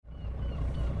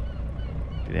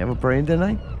Did you have a parade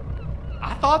tonight?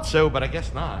 I thought so, but I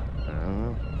guess not. I don't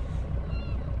know.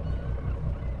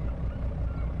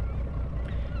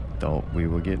 Thought we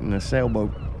were getting a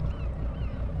sailboat.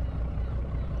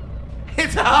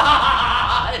 It's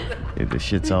hot! Dude, the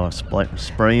shit's all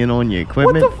spraying on your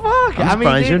equipment. What the fuck? I'm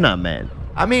surprised dude, you're not mad.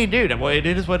 I mean, dude, well, it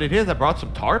is what it is. I brought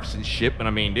some tarps and shit, but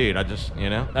I mean, dude, I just,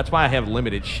 that's why I have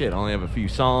limited shit. I only have a few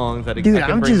songs. Dude,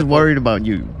 I'm just worried about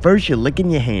you. First, you're licking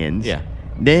your hands. Yeah.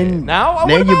 Then Now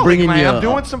you're bringing I'm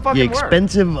doing some fucking your work.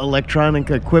 expensive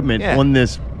electronic equipment Yeah. on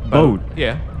this boat.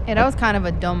 Yeah. Yeah, that was kind of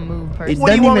a dumb move, It personally. What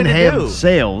do you doesn't want even me to have do?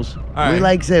 sails. All We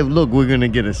right. say, look, we're gonna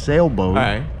get a sailboat, All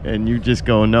right. and you just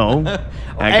go, no.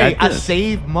 Hey, I this.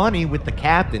 saved money with the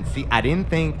captain. See, I didn't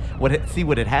think what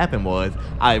had happened was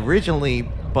I originally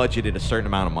budgeted a certain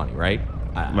amount of money, right?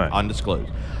 Right. Undisclosed.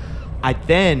 I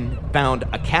then found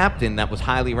a captain that was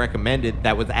highly recommended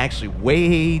that was actually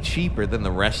way cheaper than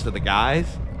the rest of the guys.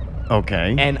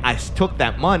 Okay. And I took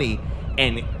that money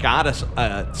and got us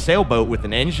a sailboat with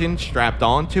an engine strapped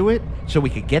onto it so we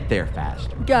could get there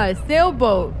faster. Got a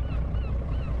sailboat.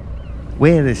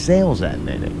 Where are the sails at,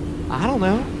 man? I don't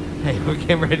know. Hey, we're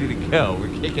getting ready to go.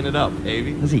 We're kicking it up,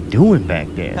 baby. What's he doing back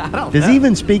there? I don't Does know. he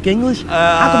even speak English?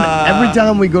 How come every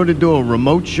time we go to do a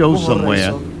remote show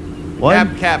somewhere? What?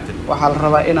 Captain. waxaa la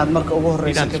rabaa inaad marka ugu He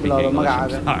horeysa doesn't ka speak bilowdo English.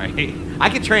 magacaaga I'm sorry. I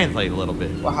can translate a little bit.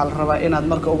 waxaa la rabaa inaad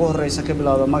marka ugu horeysa ka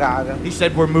bilowdo magacaaga He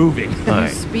said we're moving. All right.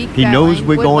 speak He that knows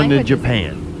we're what going to language is it?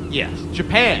 Japan. Yes,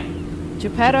 Japan.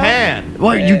 Geppetto? Japan.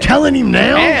 What, you telling him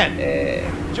now?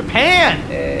 Japan. Japan.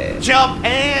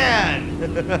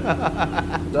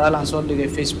 su-aalahan soo dhigay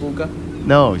facebooka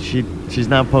No, she's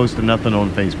not posting nothing on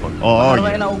Facebook. Oh, waxaan are rabaa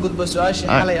you? inaan u gudbo su-aashii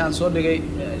Alright. shalay aan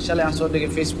soo dhigay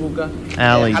facebooka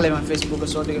Allie. xalay baan facebooka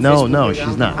soo dhigay No, Facebook no, page she's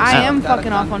aan not. ku I arkaan. am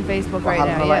fucking off on Facebook right waxaa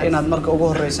la now, rabaa inaad yes. marka ugu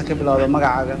horeysa ka bilowdo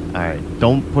magacaaga All right.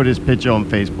 Don't put his picture on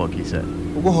Facebook, he said.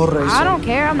 ugu horeyso I don't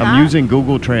care, I'm I'm not. using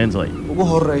Google Translate. ugu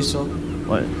horeyso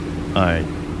What? All right.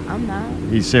 I'm not.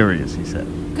 He's serious, he said.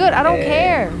 Good, I don't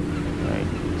care. All right.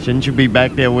 Shouldn't you be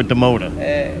back there with the motor?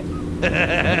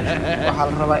 waxaa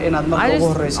la rabaa inaad marka I ugu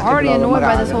just horeysa ka already bilowdo annoyed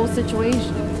by this magacaaga whole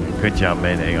situation. Good job,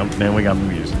 man. Hey, man, we got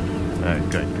music. All right,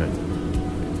 good.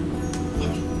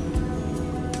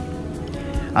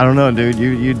 I don't know, dude.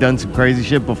 You've done some crazy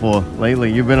shit before lately.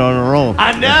 You've been on a roll.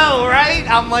 I know, right?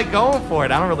 I'm like going for it.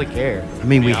 I don't really care. I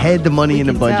mean, we Yeah. had the money We in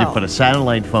the can budget tell. for the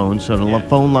satellite phone, so the Yeah.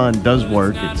 phone line does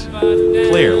work. It's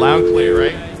Clear, loud and clear,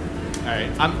 right? All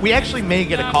right. We actually may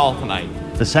get a call tonight.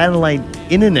 the satellite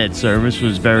internet service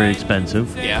was very expensive,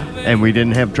 Yeah. and we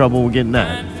didn't have trouble with getting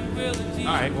that.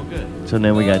 All right. Well, good. So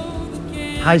then we got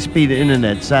high-speed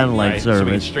internet satellite Right, so we can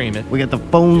service. stream it. We got the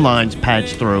phone lines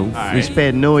patched through. All We right.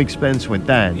 spared no expense with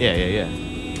that. Yeah.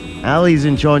 Allie's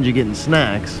in charge of getting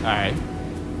snacks. All right.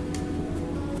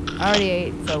 I already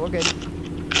ate, so we're good.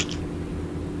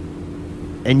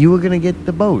 And you were gonna get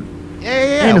the boat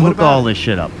Yeah. and what hook about all it? this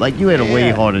shit up. Like you had a way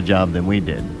Yeah. harder job than we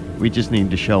did. We just need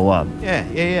to show up. Yeah.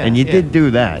 And you yeah. did do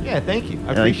that. Yeah. Thank you. I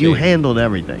Like appreciate you it. handled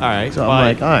everything. All right, So I'm but-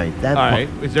 like, all right, that. All right.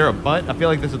 Is there a butt? I feel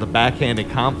like this is a backhanded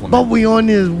compliment. But we on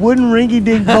this wooden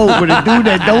rinky-dink boat with a dude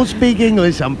that don't speak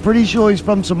English. I'm pretty sure he's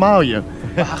from Somalia.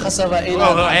 waxaa khasaba Whoa,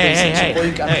 inaad whoa, hey, caddaysid hey,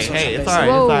 shaqooyinka aad soo hey, it's shaqaysid. all right,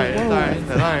 Whoa, it's all right, it's whoa. all right,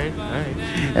 it's all right, all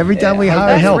right. Every time we hire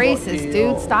That's help. racist,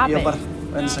 dude. Stop iyo it. bar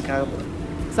inaysan kaaga badan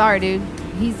Sorry, dude.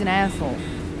 He's an asshole.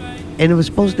 And it was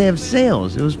supposed to have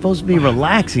sails. It was supposed to be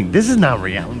relaxing. This is not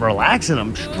relaxing.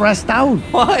 I'm stressed out.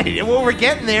 What? Well, we're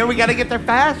getting there. We got to get there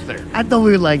faster. I thought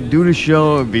we would like do the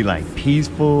show and be like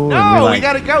peaceful. and No, like, we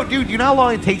got to go. Dude, you know how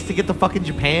long it takes to get to fucking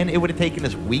Japan? It would have taken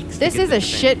us weeks. This to get is to a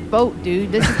Japan. shit boat,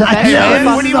 dude. This is the best Yeah, shit.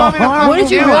 What do you want me to What What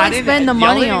did you do? I really didn't- spend the y'all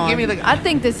money didn't on? give me the- I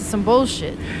think this is some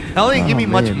bullshit. Hell, they didn't give me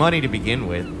much man. money to begin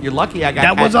with. You're lucky I got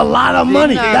That was a lot of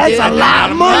money. No, That's dude. a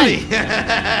lot of money.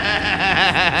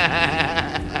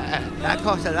 That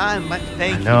cost a lot of money.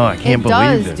 Thank you. No, I can't It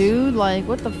believe does, this. dude. Like,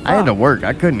 what the fuck? I had to work.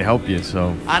 I couldn't help you,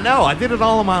 so. I know. I did it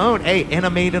all on my own. Hey, and I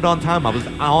made it on time. I was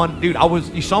on, dude.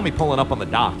 You saw me pulling up on the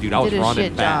dock, dude. I was did a running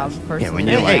shit fast. job, personally. when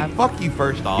Hey, you're hey, like- fuck you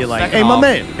first off. You're like, Second hey, my off-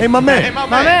 man. Hey, my man. Hey, my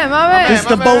My man, my man. This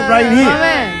the my boat right man. here. My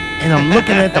man. And I'm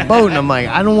looking at the boat and I'm like,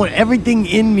 I don't want, everything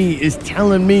in me is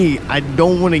telling me I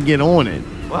don't want to get on it.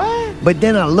 What? But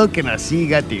then I look and I see you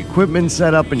got the equipment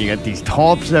set up and you got these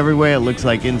tarps everywhere. It looks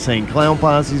like Insane Clown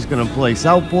Posse's going to play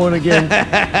Southport again.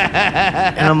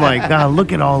 And I'm like, God,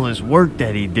 look at all this work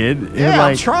that he did. And Yeah, I'm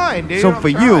like, trying, dude. So I'm for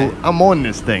you, trying. I'm on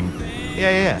this thing.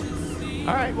 Yeah.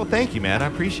 All right. Well, thank you, man. I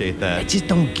appreciate I that. just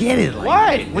don't get it. Like,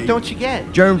 What? What don't you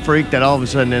get? Germ freak that all of a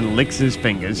sudden then licks his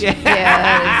fingers. Yeah.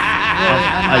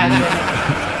 Yeah, that is really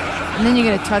unhygienic. And then you're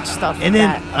gonna touch stuff. And with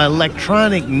then that.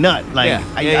 electronic nut. Like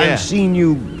Yeah, yeah. I've seen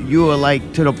you you are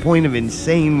like to the point of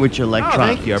insane with your Oh,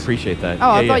 electronics. thank you. I appreciate that.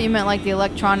 Oh, I thought you meant like the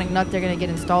electronic nut they're gonna get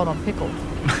installed on pickles.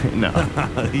 No,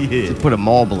 yeah. just put a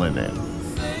marble in there.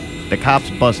 The cops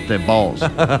bust their balls.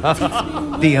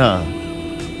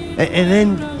 And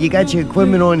then you got your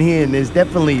equipment on here, and there's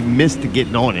definitely mist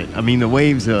getting on it. I mean, the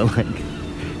waves are like,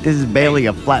 this is barely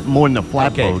more than a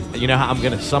flatboat. Okay, you know how I'm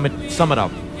gonna sum it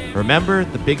up. Remember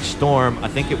the big storm? I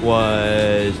think it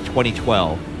was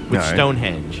 2012 with All right.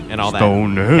 Stonehenge and all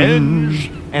Stonehenge.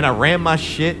 that. And I ran my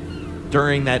shit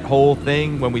during that whole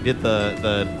thing when we did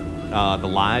the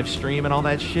live stream and all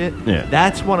that shit. Yeah.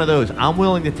 That's one of those. I'm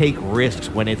willing to take risks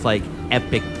when it's like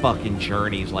epic fucking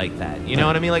journeys like that. You know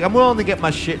what I mean? Like I'm willing to get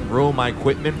my shit and ruin my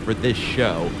equipment for this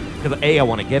show because A, I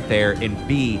want to get there, and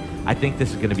B, I think this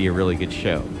is going to be a really good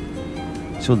show.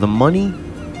 So the money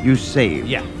you saved,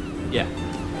 Yeah.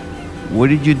 what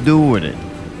did you do with it?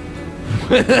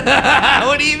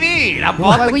 What do you mean? I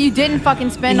bought Well, you didn't fucking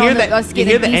spend on us you getting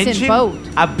hear a the decent engine? boat.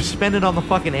 I spent it on the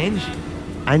fucking engine.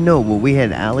 I know what we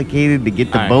had allocated to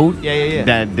get the All right. boat. Yeah.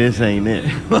 That this ain't it.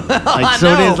 I Like, so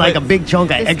know, there's like a but- big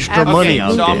chunk of This extra money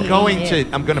out so there.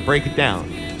 I'm going to break it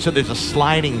down. So there's a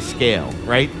sliding scale,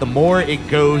 right? The more it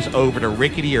goes over the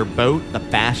ricketier boat, the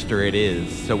faster it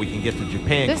is, so we can get to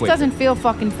Japan This quicker. doesn't feel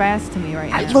fucking fast to me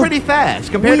right now. It's Look, pretty fast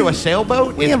compared to we- a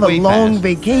sailboat. We it's have a way long fast.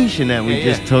 vacation that we Yeah,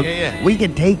 just yeah, took. yeah. We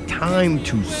can take time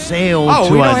to sail Oh,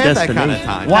 to we our don't have that destination. kind of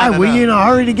time. Why? No, no, Were no. you in a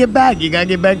hurry to get back? You gotta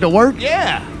get back to work.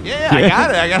 Yeah, I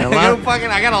got it. I got A lot-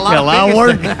 I got a lot a of lot of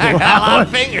fingers. work. I got a lot of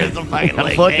fingers to fucking Got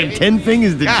lick, fucking baby. 10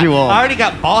 fingers to God, chew I on. already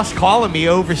got boss calling me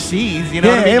overseas. You know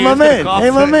Yeah, what I mean? hey, my It's gonna man. cost- Hey,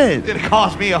 my man. It's gonna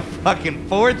cost me a fucking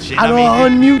fortune. How do mean, I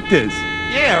unmute this?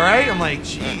 yeah, right. I'm like,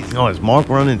 jeez. Oh, is Mark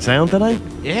running sound tonight?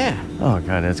 Yeah, Oh,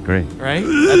 God, that's great. right. That's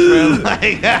what I'm like.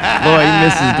 Boy, he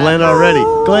misses Glenn already.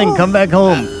 Glenn, come back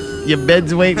home. Your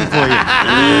bed's waiting for you.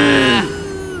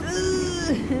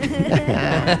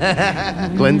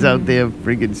 Glenn's out there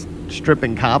freaking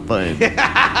stripping copper and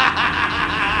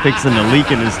fixing a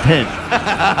leak in his tent.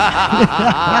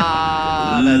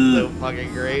 That's so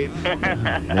fucking great.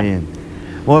 Man.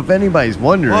 Well, if anybody's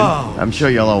wondering, Whoa. I'm sure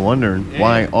y'all are wondering, Yeah.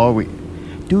 why are we...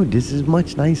 Dude, this is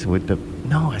much nicer with the...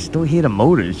 No, I still hear the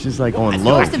motor. It's just like on It's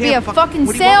low. Supposed to be a Can't fuck- fucking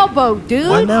what do you want? sailboat, dude.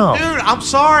 I know. Dude, I'm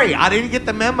sorry. I didn't get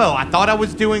the memo. I thought I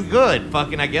was doing good.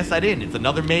 Fucking, I guess I didn't. It's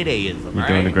another Mayday-ism. You're all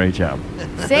doing a right? great job.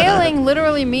 Sailing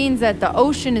literally means that the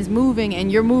ocean is moving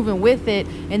and you're moving with it,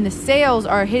 and the sails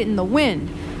are hitting the wind.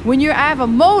 When you have a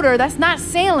motor, that's not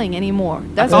sailing anymore.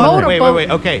 That's Oh, motorboat. Wait.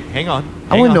 Okay, hang on.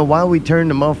 I want to know why we turned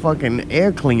the motherfucking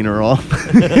air cleaner off.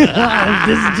 This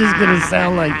is just going to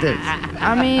sound like this.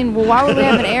 I mean, well, why would we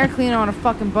have an air cleaner on a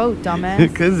fucking boat, dumbass?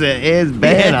 Because the air's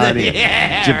bad out here.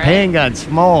 Yeah, Japan got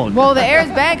small. Well, the air's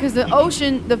bad because the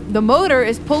ocean, the motor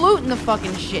is polluting the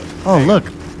fucking shit. Oh,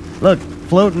 look.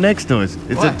 Floating next to us.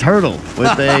 It's a What? turtle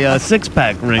with a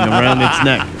six-pack ring around its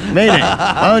neck. Mayday,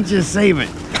 why don't you save it?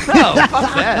 No,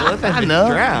 fuck that. Let that I bitch know.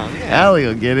 drown. Yeah. Allie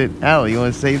will get it. Allie, you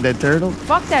want to save that turtle?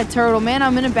 Fuck that turtle, man.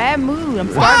 I'm in a bad mood. I'm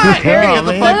Why? starting my period. Oh,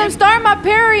 man. Let him start my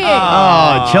period.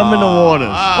 Oh, chum in the waters.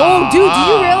 Oh, dude, do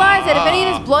you realize that if any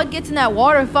of this blood gets in that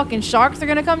water, fucking sharks are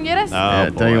gonna come get us? Yeah,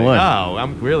 tell you boy. what. Oh,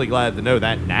 I'm really glad to know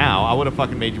that now. I would have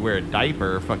fucking made you wear a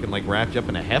diaper, or fucking like wrapped you up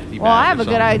in a hefty bag. Well, I have or a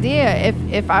good something. idea.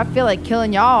 If I feel like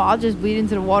killing y'all, I'll just bleed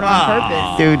into the water on Oh.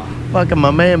 purpose. Dude, fucking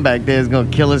my man back there is going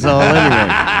to kill us all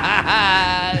anyway.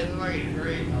 It's fucking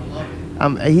great. I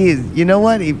love it. He is, you know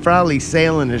what? He probably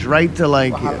sailing us right to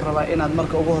like... Waxaan rabaa inaad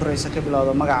marka ugu horeysa ka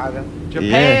bilowdo magacaaga.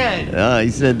 Japan. Yeah. He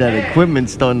said that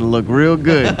equipment's starting to look real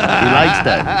good. He likes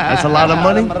that. That's a lot of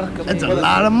money. That's a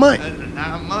lot of money. That's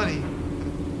not money.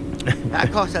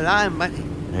 That costs a lot of money.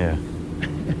 Yeah.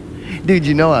 Dude,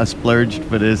 you know I splurged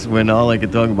for this when all I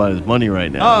can talk about is money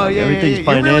right now. Oh, Like, yeah, everything's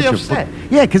yeah. You're really financial. upset.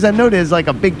 Yeah, because I know there's like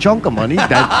a big chunk of money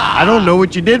that I don't know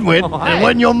what you did with. Why? It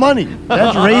wasn't your money.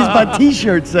 That's raised by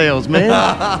T-shirt sales, man.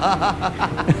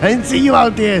 I didn't see you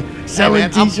out there selling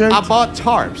Hey, man, T-shirts. I bought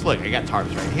tarps. Look, I got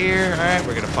tarps right here. All right,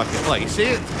 we're gonna fucking look. You see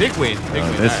it? It's big win. Big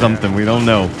win. There's All right, something we don't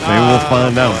know. Maybe we'll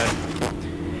find out.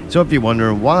 So if you're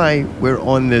wondering why we're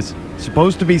on this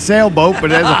supposed to be sailboat, but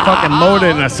there's a fucking motor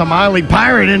and a Somali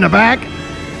pirate in the back.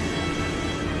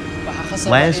 Waxaa khasab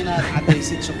Last- ah inaad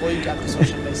cadaysid shaqooyinka aad kasoo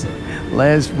shaqaysay.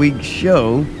 Last week's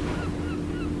show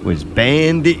was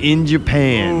banned in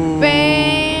Japan.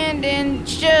 Banned in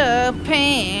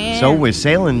Japan. So we're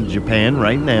sailing Japan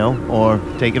right now, or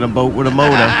taking a boat with a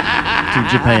motor to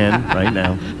Japan right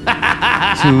now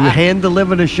to hand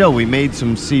deliver the show. We made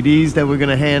some CDs that we're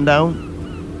gonna hand out,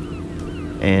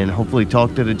 and hopefully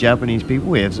talk to the Japanese people.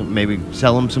 We have some, maybe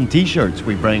sell them some T-shirts.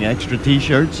 We bring extra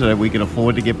T-shirts so that we can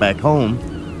afford to get back home.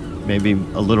 Maybe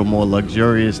a little more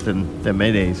luxurious than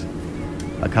Maydays.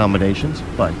 accommodations,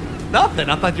 but Nothing.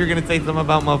 I thought you were gonna say something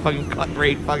about motherfucking cut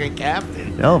rate fucking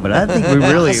captain. no, but I think we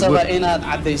really, Kasaba inaad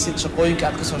caddaysid shaqooyinka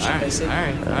aad ka soo All right,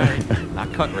 shaqaysay. all right.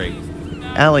 Not cut rate.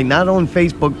 Allie, not on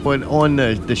Facebook, but on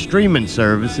the streaming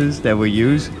services that we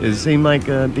use. It seemed like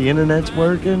the internet's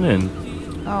working and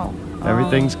Oh.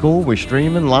 everything's cool. We're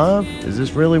streaming live. Is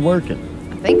this really working?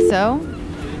 I think so.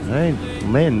 All right,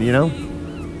 man. You know,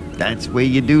 that's where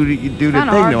you do the thing. Kind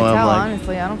of hard to though. I'm tell, like,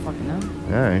 honestly. I don't fucking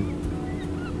know. all right.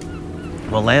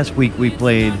 Well, last week we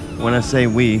played. When I say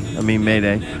we, I mean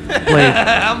Mayday. Played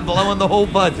I'm blowing the whole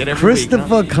budget every week.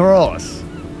 Christopher Cross.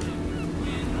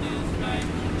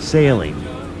 Sailing.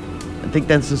 I think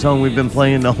that's the song we've been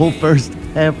playing the whole first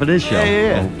half of this show.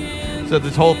 Yeah. So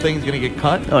this whole thing's gonna get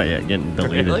cut? Oh yeah, getting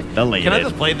deleted. Really? Deleted. Can I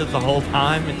just play this the whole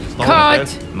time? And just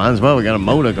Cut! Might as well. We got a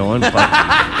motor going. Fuck.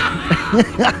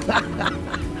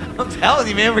 I'm telling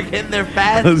you, man, we're getting there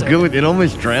fast. That was good. It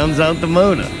almost drowns out the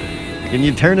motor. Can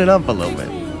you turn it up a little bit?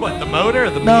 What, the motor or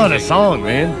the No, the music? song,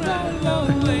 man.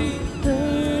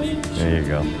 There you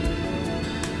go.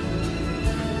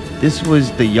 This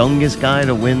was the youngest guy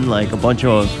to win like a bunch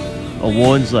of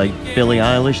awards like Billie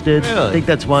Eilish did. Really? I think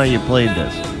that's why you played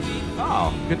this.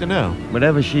 Oh, good to know.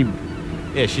 Whatever she,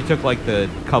 Yeah, she took like the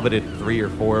coveted 3 or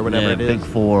 4 or whatever yeah, it is. Big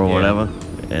Four or Yeah. whatever.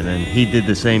 And then he did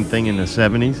the same thing in the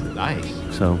 70s. Nice.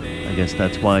 So I guess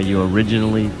that's why you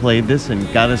originally played this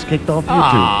and got us kicked off YouTube.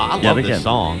 Ah, I yet love again. this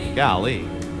song. Golly.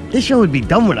 This show would be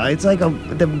done with it. It's like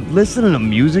listening to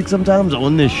music sometimes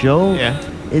on this show. Yeah.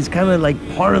 Is kind of like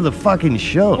part of the fucking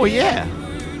show, Well, yeah.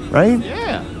 right?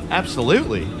 Yeah,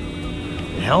 absolutely.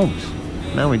 It helps.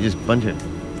 Now we just bunch of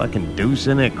fucking deuce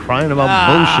in it crying about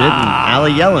bullshit and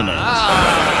Allie yelling at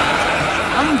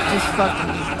us. I'm just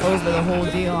fucking over the whole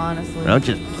deal, honestly. We're not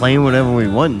just playing whatever we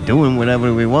want, doing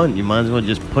whatever we want. You might as well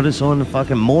just put us on the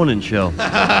fucking morning show.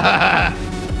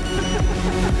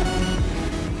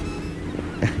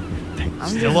 I'm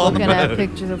Still just on the looking at boat.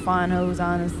 pictures of fine hoes,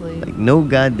 honestly. Like no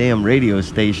goddamn radio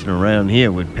station around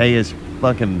here would pay us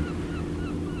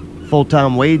fucking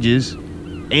full-time wages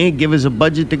and give us a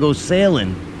budget to go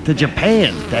sailing to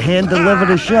Japan to hand deliver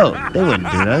the show. They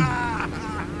wouldn't do that.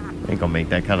 Ain't gonna make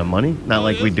that kind of money. Not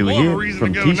like we do here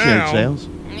from t-shirt sales.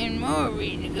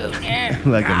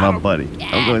 Look at my buddy.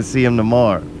 I'm gonna see him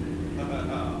tomorrow.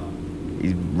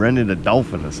 He's rented a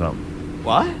dolphin or something.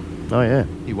 What? Oh yeah,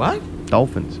 He what?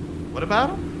 dolphins. What about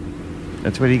him?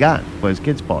 That's what he got for his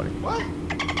kids' party. What?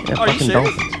 Yeah, Are you fucking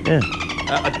serious? dolphins.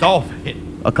 Yeah, A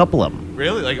dolphin. a couple of them.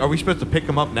 Really? Like, are we supposed to pick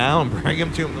him up now and bring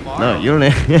him to him tomorrow? No, you don't.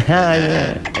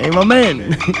 Yeah. Hey, my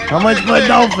man, how much for a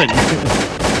dolphin?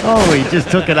 Oh, he just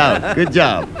took it out. Good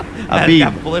job. That's Habib.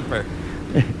 got flipper.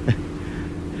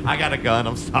 I got a gun.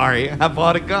 I'm sorry. I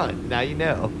bought a gun. Now you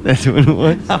know. That's what it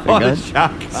was. I bought a gun?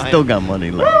 shotgun. Still got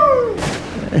money left.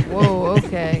 Whoa,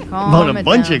 okay. Calm Bought a it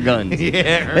bunch down. of guns.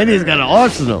 Yeah. And he's got an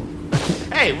arsenal.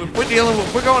 Hey, we're dealing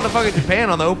with. We're going to fucking Japan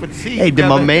on the open sea. Hey, did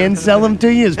my man sell them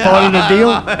to you as part of the deal?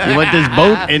 You want this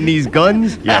boat and these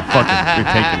guns? Yeah, fuck it.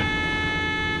 You're taking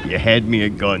it. You had me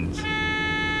at guns.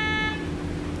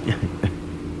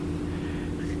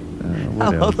 I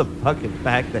What love else? the fucking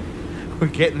fact that we're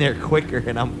getting there quicker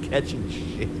and I'm catching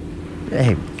shit.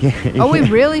 Hey, Are we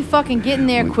really fucking getting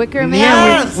there quicker, man?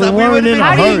 Yeah, Yes, we we weren't would've in been- a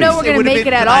How do you hurry. know we're It gonna would've make been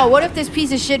it at tonight. all? What if this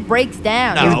piece of shit breaks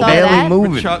down? No. You It's thought barely of that?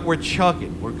 moving. We're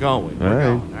chugging. We're going. All We're right.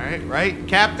 going. All right, right,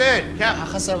 Captain. Captain.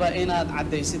 Waxaa khasaba inaad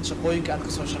caddaysid shaqooyinka aad ka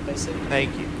soo shaqaysay.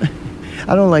 Thank you.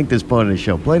 I don't like this part of the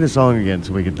show. Play the song again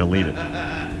so we can delete it.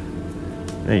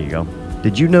 There you go.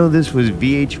 Did you know this was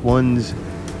VH1's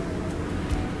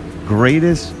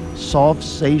greatest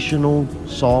soft-sational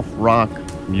soft rock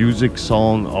music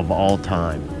song of all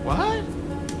time? What?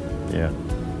 Yeah.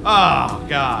 Oh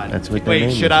God. That's what they Wait,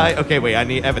 named should it. I? Okay, wait. I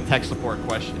have a tech support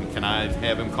question. Can I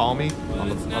have him call me on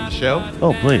the show?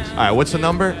 Oh, please. All right. What's the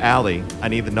number? Allie, I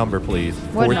need the number, please.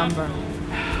 What number?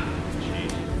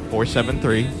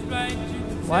 473.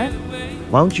 What?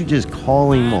 Why don't you just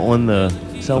call him on the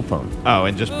cell phone? Oh,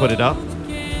 and just put it up.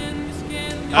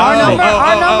 Our Oh, number, oh,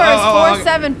 our oh, number oh, is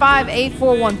oh, oh,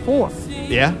 475-8414.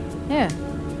 Yeah. Yeah.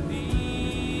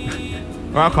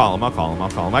 Or I'll call him.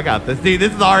 I got this. See,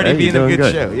 this is already Hey, being you're a doing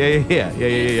good good.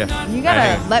 show. Yeah. You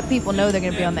gotta let people know they're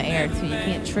gonna be on the air too. You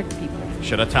can't trick people.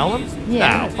 Should I tell him?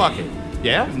 Yeah. No, fuck it.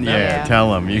 Yeah? No. Yeah.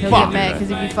 Tell him. You He'll can't get do mad that.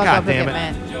 because if you fuck God up, he'll damn get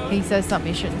it. mad. He says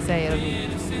something he shouldn't say. It'll be.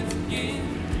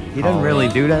 He doesn't really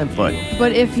do that, but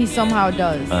But if he somehow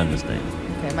does, I understand.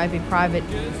 okay, it might be private,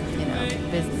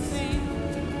 business.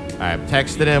 All right, I'm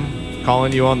texting him,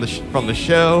 calling you on the from the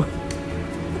show.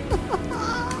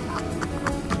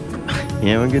 You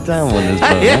having a good time on this boat,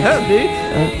 huh? yeah,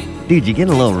 dude. Dude, you're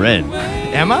getting a little red.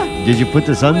 Am I? Did you put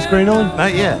the sunscreen on?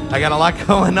 Not yet. I got a lot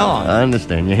going on. I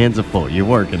understand. Your hands are full. You're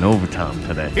working overtime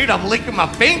today. Dude, I'm licking my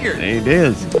fingers. It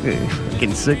is.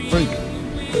 Fucking sick freak.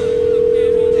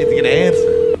 Need to get an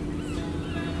answer.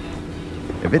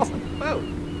 If it's, Oh,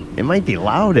 it might be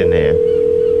loud in there.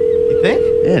 you think?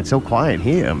 Yeah, it's so quiet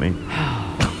here. I mean,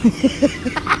 He's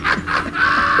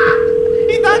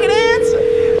not gonna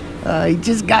answer. he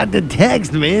just got the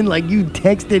text, man. Like you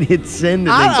texted, hit send, and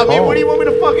then I mean, call. what do you want me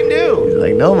to fucking do? He's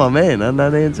like, no, my man, I'm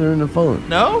not answering the phone.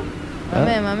 No? My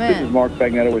man, my This is man. Mark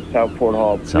Bagnetta with Southport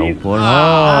Hall. Please. Southport.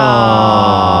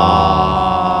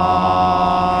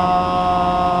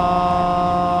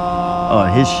 Oh,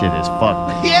 his shit is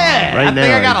fucked. Yeah. Right I think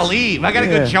now, I gotta it's- leave. I gotta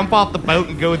yeah. go jump off the boat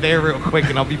and go there real quick,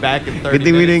 and I'll be back in 30 Good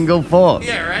thing we didn't minutes. go far.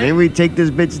 Yeah, right? Maybe we take this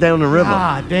bitch down the river.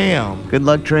 Ah, damn. Good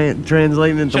luck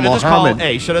translating into Should I just call? Muhammad.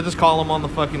 Hey, should I just call him on the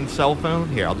fucking cell phone?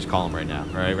 Here, I'll just call him right now.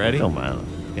 All right, ready? Don't matter.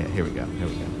 Yeah, here we go. Here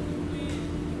we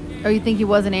go. Or you think he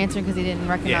wasn't answering because he didn't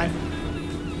recognize Yeah. it?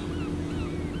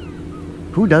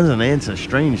 Who doesn't answer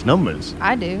strange numbers?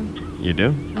 I do. You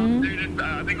do? Mm-hmm. Dude, it's,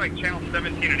 I think like channel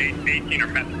 17 and 18 are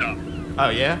messed up. Oh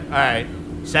yeah. All right.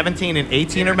 17 and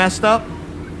 18 are messed up.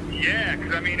 Yeah,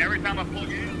 because I mean, every time I plug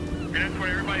in, and that's what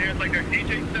everybody has like their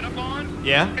DJ set up on.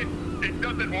 Yeah. It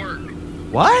doesn't work.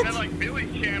 What? And then like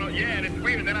Billy's channel, yeah, and it's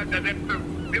weird. And then so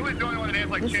Billy's the only one that has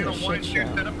like This is channel a 1 and 2 shit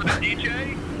show. set up for the DJ,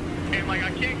 and like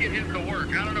I can't get his to work.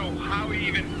 I don't know how he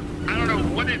even. I don't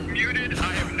know what is muted. I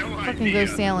have no idea. Fucking go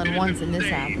sailing It is once and this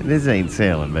insane. happens. This ain't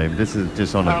sailing, babe. This is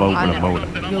just on a Oh, boat I with a know. motor.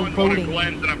 And I'm You're on one of boating.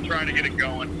 Glenn's and I'm trying to get it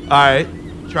going. All right.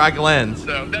 Try Glenn's.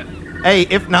 So that. Hey,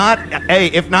 if not,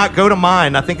 go to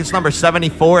mine. I think it's number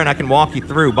 74, and I can walk you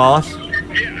through, boss.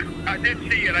 Yeah, I did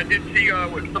see it. I did see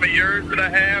with some of yours that I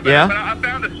have. Yeah? But I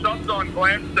found the subs on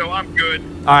Glenn, so I'm good.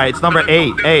 All right, it's number I just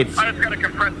 8. Hey, it's, I just gotta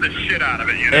compress the shit out of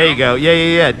it. You know? there you go.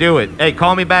 Yeah. Do it. Hey,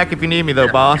 call me back if you need me,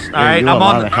 though, boss. All right, you I'm a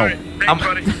lot on. of All right, I'm, thanks,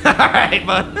 buddy. all right,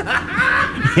 bud.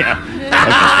 Yeah.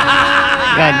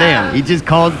 God damn. He just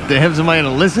called to have somebody to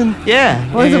listen? Yeah.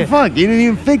 What yeah, the fuck? You didn't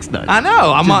even fix nothing. I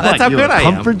know. I'm. Just That's what, how you're good a I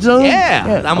am. comfort zone?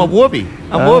 Yeah. Yeah. I'm a whoopee.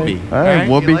 I'm All right. whoopee. All right,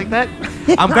 You whoopee. like that?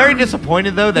 I'm very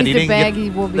disappointed though that He's he the didn't baggy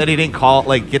whoopee. get, that he didn't call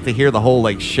get to hear the whole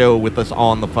show with us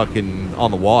on the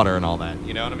water and all that.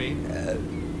 You know what I mean?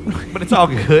 But it's all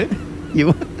good.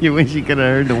 You wish you could have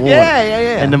heard the water.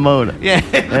 Yeah. And the motor. Yeah.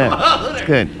 Yeah. It's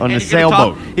good. On And the he could've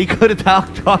sailboat. He could have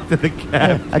talked to the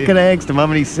captain. I could have asked him how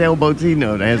many sailboats he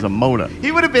knows that has a motor.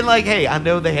 He would have been like, "Hey, I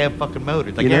know they have fucking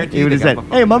motors. I You know, guarantee he would they have said,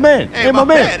 got "Hey, my man. Hey, my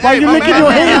man. Why Hey, you my licking man.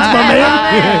 your hands, my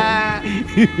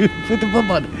man?" man. Put the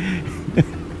foot on.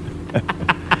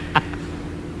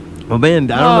 Well,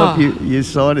 man, I don't know if you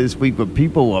saw this week, but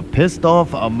people were pissed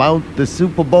off about the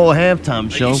Super Bowl halftime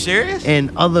show. you serious?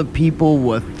 And other people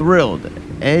were thrilled.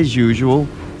 As usual,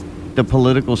 the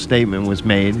political statement was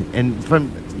made. And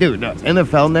dude, the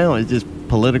NFL now is just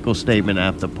political statement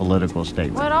after political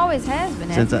statement. Well, it always has been.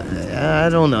 Since hasn't it? I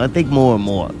don't know, I think more and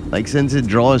more. Like since it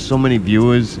draws so many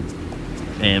viewers,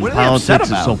 and What are they upset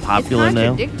politics is so about? popular it's now.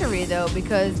 contradictory though,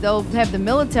 because they'll have the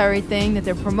military thing that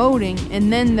they're promoting,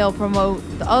 and then they'll promote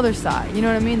the other side. You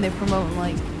know what I mean? They're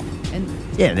promoting and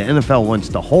Yeah, the NFL wants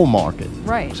the whole market.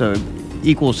 Right. So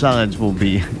equal sides will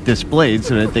be displayed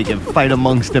so that they can fight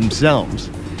amongst themselves.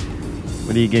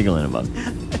 What are you giggling about?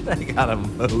 I got a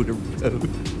motor boat.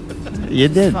 You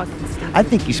did. fucking stupid. I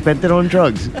think you spent it on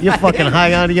drugs. You're fucking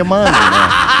high out of your mind right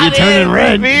now. You're turning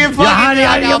red. Me and You're high fucking,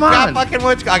 out of your I mind. got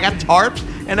fucking I got tarps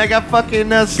and I got fucking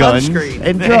sunscreen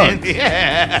and drugs.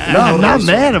 yeah. No, I'm not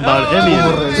mad about any of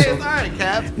Oh, it. it's all right,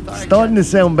 Cap. It's all right, Starting to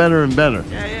sound better and better.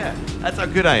 Cap. Yeah. That's how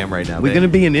good I am right now. We're going to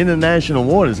be in international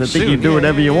waters. I think you do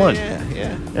whatever you want. Yeah.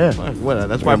 Yeah. What,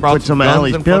 that's why I And brought put some guns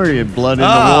Alley's and fucking- period blood in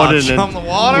Ah, the water and some then the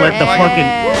water? let the Yeah.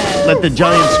 fucking let the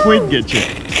giant squid get you.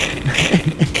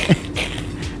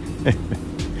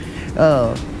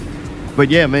 But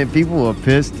yeah, man, people were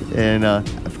pissed, and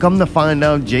I've come to find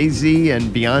out Jay-Z and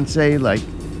Beyonce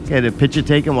had a picture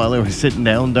taken while they were sitting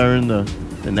down during the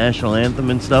national anthem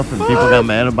and stuff, and people got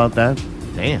mad about that.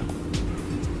 Damn.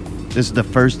 This is the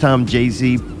first time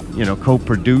Jay-Z,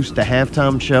 co-produced the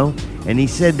halftime show. And he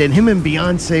said that him and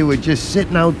Beyonce were just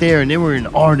sitting out there and they were in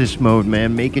artist mode,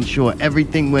 man, making sure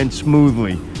everything went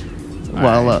smoothly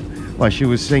while she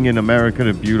was singing America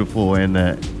the Beautiful and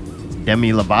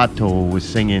Demi Lovato was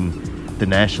singing the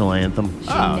national anthem. She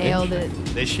nailed it.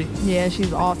 Is she? Yeah,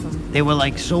 she's awesome. They were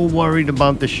like so worried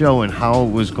about the show and how it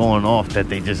was going off that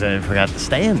they just forgot to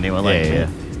stand. They were like, Yeah.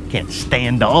 can't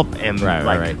stand up and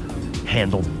Right.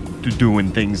 handle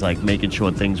doing things like making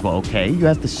sure things were okay. You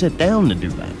have to sit down to do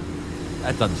that.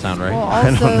 That doesn't sound right. Well, I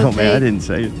also, don't know, man. I they, didn't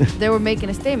say it. they were making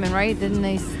a statement, right? Didn't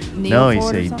they kneel No, he for it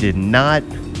or said he something? did not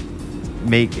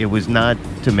was not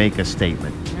to make a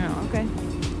statement. Oh, okay.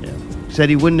 Yeah. Said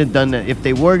he wouldn't have done that if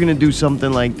they were going to do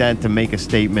something like that to make a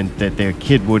statement that their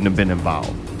kid wouldn't have been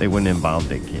involved. They wouldn't involve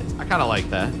their kid. I kind of like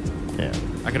that. Yeah.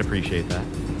 I can appreciate that.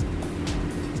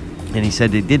 And he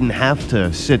said they didn't have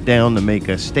to sit down to make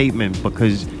a statement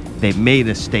because they made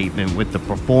a statement with the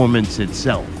performance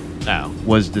itself No.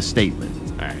 was the statement.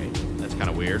 All right. That's kind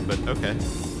of weird, but okay.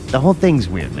 The whole thing's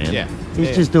weird, man. Yeah. He's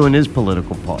Yeah. just doing his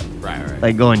political part. Right.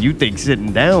 Like going, you think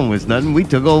sitting down was nothing? We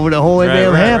took over the whole Right,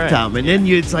 damn right, halftime. right. And then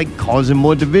it's like causing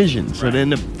more division. So Right. then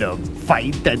the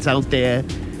fight that's out there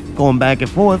going back and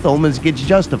forth almost gets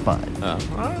justified. All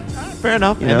right, fair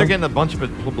enough. You And know? they're getting a bunch of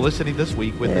publicity this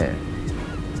week with Yeah. it.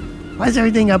 Why's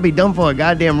everything got to be done for a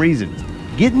goddamn reason?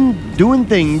 Doing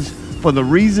things for the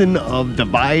reason of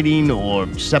dividing or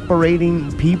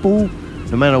separating people,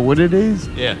 no matter what it is,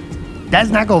 Yeah.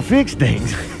 that's not gonna fix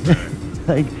things.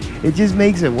 Like, it just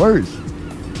makes it worse.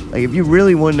 Like, if you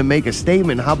really wanted to make a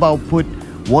statement, how about put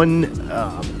one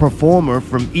performer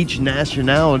from each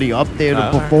nationality up there to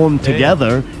perform yeah, yeah.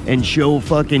 together and show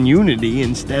fucking unity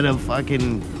instead of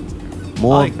fucking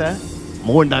more I like that.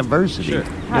 more diversity? Sure.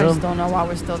 I just don't know why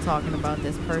we're still talking about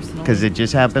this personally. Because it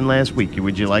just happened last week.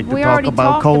 Would you like to we talk already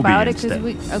about talked Kobe about it instead?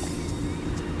 because we. Okay.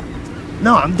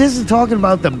 No, this is talking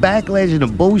about the backlash and the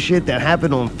bullshit that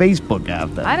happened on Facebook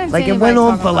after. I didn't see like, it anybody went on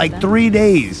talking for about like that. 3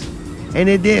 days. And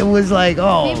it was like,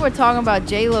 oh. People were talking about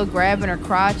J-Lo grabbing her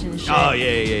crotch and shit. Oh,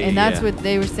 yeah. And that's yeah. what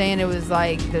they were saying. It was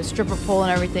like the stripper pole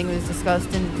and everything was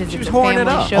disgusting because She it's was a whoring it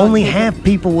family up. show. Only Kids- half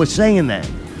people were saying that.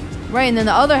 Right, and then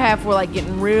the other half were like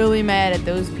getting really mad at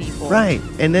those people. Right.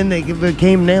 And then it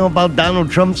became now about Donald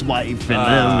Trump's wife and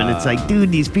them. And it's like, dude,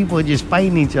 these people are just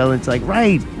fighting each other. It's like,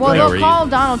 right. Well, Like, they'll reason. call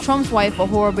Donald Trump's wife a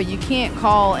whore, but you can't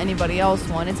call anybody else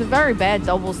one. It's a very bad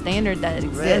double standard that and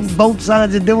exists. both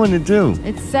sides are doing it too.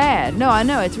 It's sad. No, I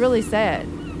know. It's really sad.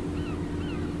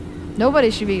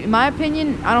 Nobody should be, in my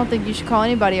opinion, I don't think you should call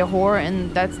anybody a whore,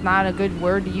 and that's not a good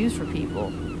word to use for people.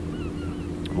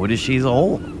 What if she's a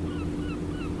whore?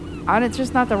 It's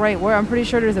just not the right word. I'm pretty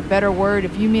sure there's a better word.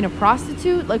 If you mean a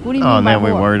prostitute, like what do you Oh, mean by now we're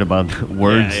whore? worried about the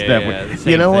words yeah, that yeah, the you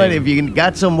same know what? thing. If you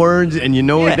got some words and you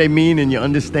know Yeah. what they mean and you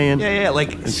understand. Yeah,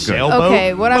 like It's good. sailboat.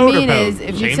 Okay, what I mean motorboat. is,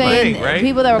 if you're Same saying thing, right?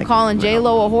 people that were Like, calling well.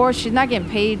 J-Lo a whore, she's not getting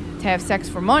paid to have sex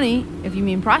for money. If you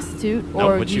mean prostitute, No,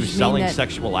 or but she you was just mean selling that,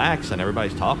 sexual acts, and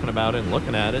everybody's talking about it and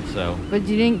looking at it. So but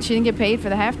she didn't get paid for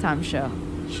the halftime show.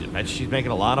 I bet she's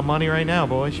making a lot of money right now,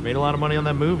 boy. She made a lot of money on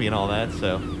that movie and all that.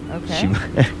 So Okay,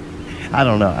 She, I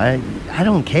don't know. I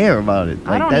don't care about it.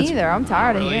 I don't that's either. I'm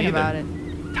tired of really hearing either. about it.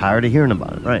 Tired of hearing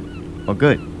about it. Right. Well,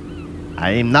 good. I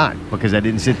am not because I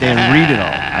didn't sit there and read it all.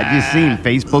 I just seen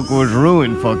Facebook was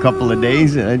ruined for a couple of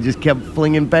days and I just kept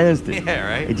flinging past it. yeah,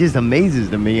 right. It just amazes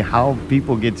to me how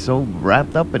people get so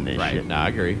wrapped up in this Right. shit. No, I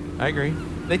agree.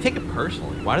 They take it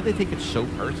personally. Why do they take it so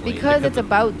personally? Because it's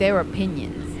about their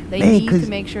opinions. They Man, need 'cause- to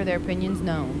make sure their opinion's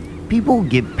known. People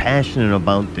get passionate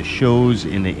about the shows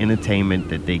and the entertainment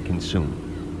that they consume.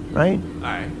 Right? All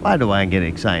right. Why do I get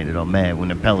excited or mad when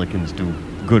the Pelicans do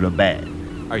good or bad?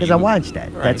 Are Because you- I watch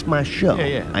that. Right. That's my show. Yeah,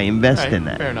 yeah. I invest Right, in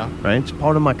that. fair enough. Right? It's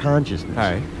part of my consciousness. All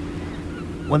right.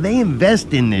 When they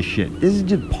invest in this shit, this is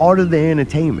just part of their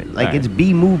entertainment. Like Right. it's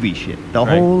B-movie shit. The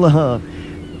Right.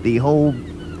 whole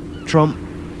Trump,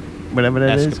 whatever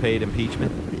that is, Escapade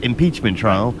impeachment. impeachment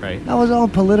trial. Right. That was all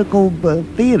political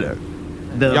theater.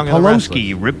 The Young and the Pelosi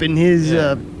Restless. ripping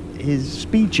Yeah. his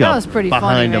speech That up was pretty funny,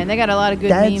 behind man. him. They got a lot of good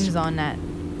That's- memes on that.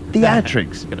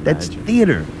 Theatrics. Can That's imagine.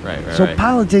 theater. Right, so right.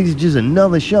 politics is just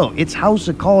another show. It's House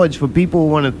of Cards for people who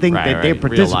want to think Right, that they're right.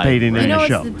 Real life, participating right. in You know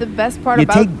the what's show. the best part You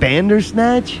about take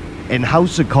Bandersnatch and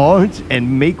House of Cards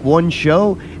and make one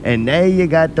show, and now you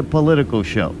got the political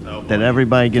show that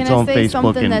everybody gets Can I on say Facebook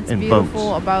something and, that's and beautiful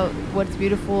votes. about what's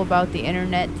beautiful about the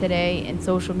internet today and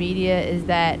social media is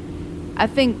that I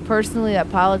think personally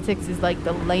that politics is like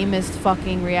the lamest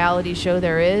fucking reality show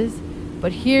there is,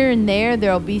 but here and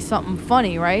there'll be something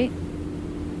funny, right?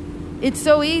 It's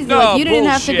so easy. No, like you didn't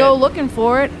have to bullshit. go looking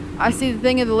for it. I see the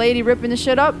thing of the lady ripping the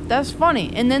shit up. That's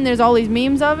funny. And then there's all these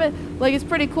memes of it. Like it's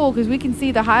pretty cool because we can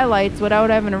see the highlights without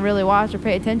having to really watch or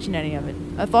pay attention to any of it.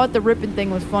 I thought the ripping thing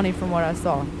was funny from what I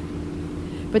saw.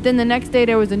 But then the next day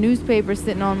there was a newspaper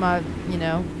sitting on my,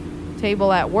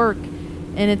 table at work,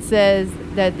 and it says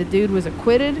that the dude was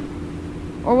acquitted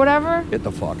or whatever. Get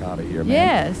the fuck out of here, man.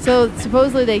 Yeah, so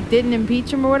supposedly they didn't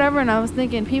impeach him or whatever, and I was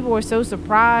thinking people were so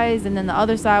surprised, and then the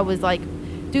other side was like,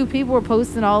 dude, people were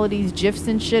posting all of these GIFs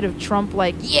and shit of Trump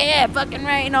like, yeah, fucking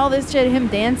right, and all this shit, him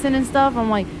dancing and stuff. I'm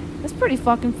like, that's pretty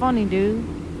fucking funny, dude.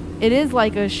 It is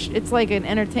like it's like an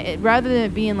entertain, rather than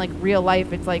it being like real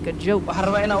life, it's like a joke. waxaan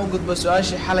rabaa inaan u gudbo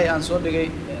su-aashii xalay aan soo dhigay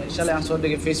shalay aan soo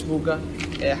dhigay Facebooka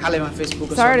xalay baan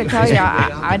Facebooka Sorry to tell you,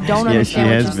 I don't Yeah, she understand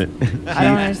has what been. you're I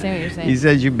don't understand what you're saying. He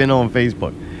says you've been on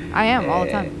Facebook. I am all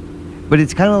the time. But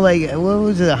it's kind of like, what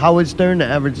was it, Howard Stern, the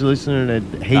average listener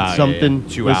that hates something,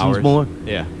 2 listens hours. more?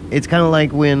 Yeah. It's kind of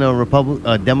like when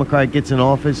a Democrat gets in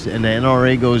office and the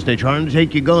NRA goes, they're trying to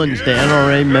take your guns. The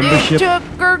NRA membership, They took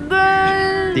her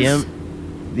guns.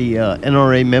 the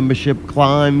NRA membership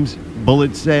climbs,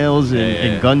 bullet sales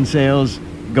and gun sales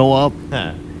go up.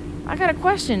 Huh. I got a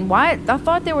question. Why? I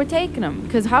thought they were taking them.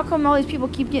 Because how come all these people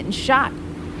keep getting shot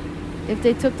if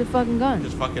they took the fucking guns?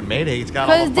 Just fucking Mayday. He's got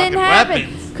all Because the it fucking didn't happen.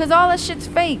 weapons. Because all that shit's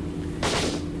fake.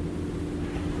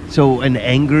 So an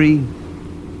angry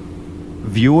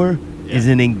viewer is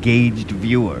an engaged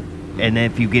viewer. And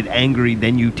if you get angry,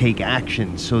 then you take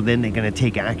action. So then they're going to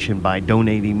take action by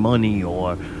donating money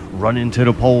or run into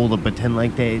the poll to pretend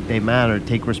like they matter,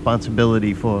 take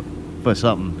responsibility for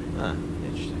something.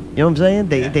 Interesting. You know what I'm saying?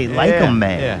 They like them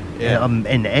mad. Yeah.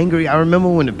 And angry. I remember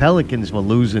when the Pelicans were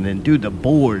losing and dude, the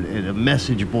board and the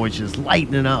message board's just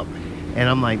lighting up. And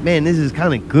I'm like, man, this is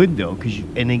kind of good though, because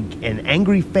an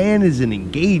angry fan is an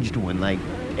engaged one, like,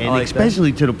 and like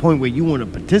especially to the point where you want to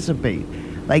participate.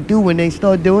 Like, dude, when they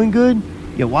start doing good,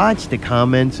 you watch the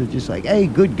comments are just like, hey,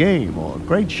 good game or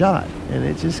great shot, and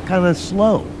it's just kind of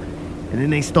slow. And then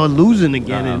they start losing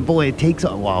again, and boy, it takes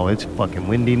a wow. It's fucking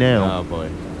windy now. Oh boy.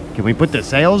 Can we put the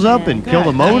sails up and kill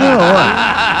the God. motor or what?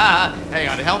 Hang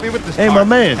on, help me with this. Hey, my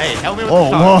man. Hey, help me with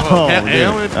Oh, the start. whoa, Hey, dude.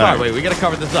 help me with the All start. right. Wait, we gotta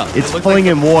cover this up. It's It looks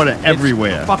flinging water it's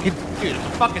everywhere. Fucking dude, it's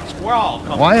a fucking squirrel.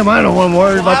 Coming. Why am I the one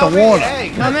worried about the water?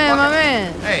 Hey, My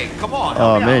man. Hey, come on. Oh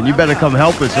help me man, out, you better help come me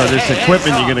out. help us, or this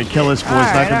equipment you're gonna kill us for is not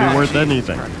Alright, gonna be alright. worth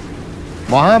anything.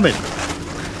 Mohammed,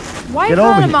 Why Get you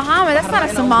calling over him here. Muhammad? That's not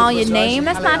a Somalian name.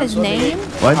 That's not his name.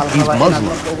 what? He's Muslim.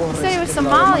 You said he was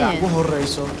Somalian. ugu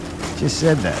horeyso Just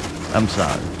said that. I'm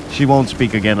sorry. She won't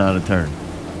speak again out of turn.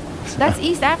 That's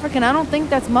East African. I don't think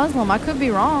that's Muslim. I could be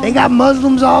wrong. They got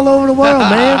Muslims all over the world,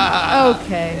 man.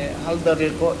 Okay. hal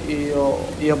daqiiqo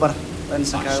iyo bar Oh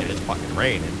shit, it's fucking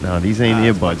raining. No, these ain't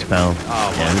earbuds, pal.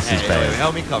 Oh, Yeah, this is hey, bad.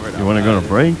 help me cover it up. You want to go to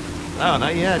break? No,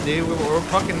 not yet, dude. We're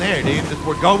fucking there, dude.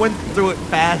 We're going through it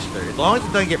faster. As long as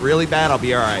it doesn't get really bad, I'll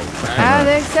be all right.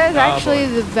 It says Oh, actually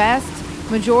boy. the vast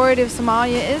majority of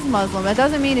Somalia is Muslim. That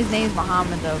doesn't mean his name's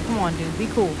Muhammad, though. Come on, dude. Be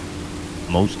cool.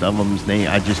 Most of them's name.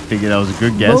 I just figured that was a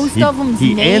good guess. Most of them's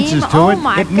he name? answers to Oh it.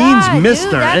 my It means God, Mister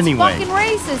dude, that's anyway. fucking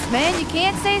racist, man. You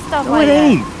can't say stuff No, like it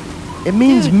ain't. that. It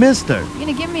means Dude. Mister. You're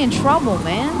gonna get me in trouble,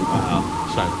 man.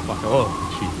 Uh-oh. Sorry, fuck. Oh,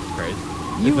 Jesus Christ.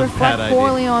 You This is a bad reflect idea.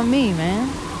 poorly on me, man.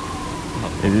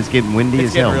 It is getting windy It's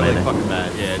as hell, getting really man. fucking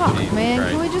bad. Yeah, Fuck, Jesus man.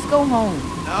 Christ. Can we just go home?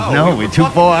 No, we're too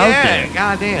far out there.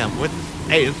 Goddamn.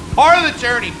 Hey, it's part of the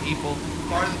journey, people.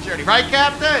 Part of the journey. Right,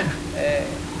 Captain?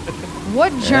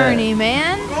 What journey,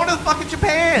 man? We're going to the fucking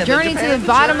Japan. Journey to the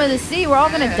bottom of the sea. We're all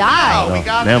gonna die. No, we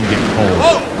got Now I'm getting cold.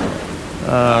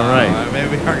 Whoa! All right.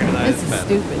 Maybe we organize This is better.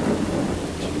 stupid.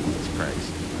 Jesus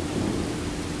Christ.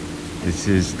 This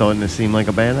is starting to seem like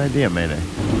a bad idea, Mayday.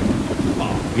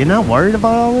 You're not worried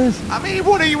about all this? I mean,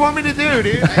 what do you want me to do,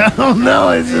 dude? I don't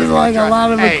know. It's just like a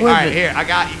lot of Hey, all right,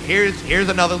 equipment. here's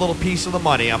another little piece of the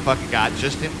money I fucking got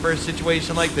just in for a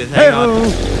situation like this. Hey, Hang on.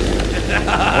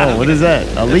 oh, what is that?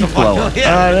 A leaf fucking- blower.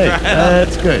 yeah, All right, try it out.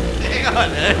 that's good. Hang on.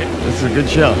 This is a good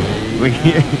show. We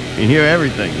you hear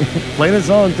everything. Play the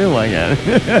song too, I got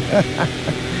it.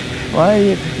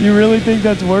 Why? You really think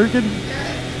that's working?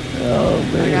 Oh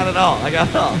I man. got it all. I got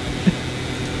it all.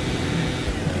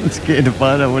 I'm scared to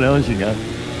find out what else you got.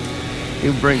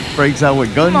 He breaks out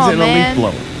with guns Come on, and man. a leaf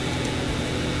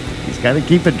blower. He's got to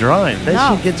keep it dry. If that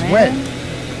No, shit gets man.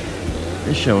 wet,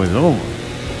 this show is over.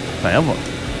 Forever.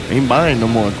 Ain't buying no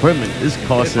more equipment. This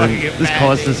costs fucking get this mad,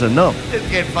 costs dude. us enough. It's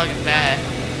getting fucking bad.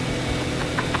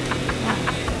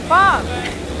 Fuck.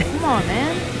 Come on,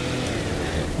 man.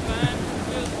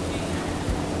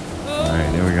 All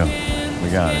right, there we go. We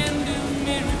got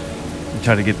it. We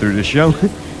try to get through the show.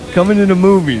 Coming to the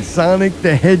movies, Sonic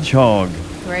the Hedgehog.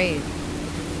 Great.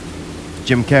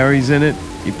 Jim Carrey's in it.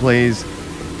 He plays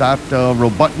Dr.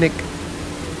 Robotnik.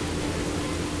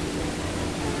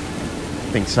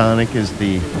 I think Sonic is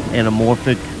the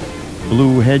anamorphic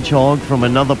blue hedgehog from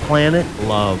another planet.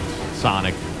 Love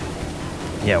Sonic.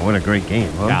 Yeah, what a great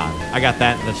game, huh? God, I got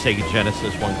that in the Sega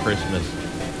Genesis one Christmas.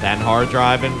 That and Hard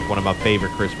Driving, one of my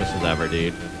favorite Christmases ever,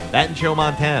 dude. That and Joe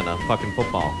Montana, fucking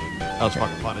football. That was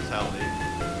fucking fun as hell, dude.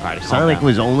 All right, calm Sonic down.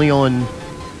 was only on. I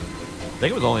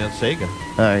think it was only on Sega.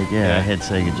 All right, yeah, Yeah. I had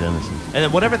Sega Genesis. And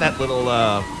then whatever that little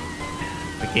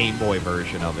the Game Boy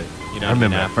version of it. You know, I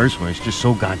remember you know? that first one. It's just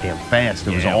so goddamn fast.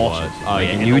 It was Yeah, awesome. Oh, Like,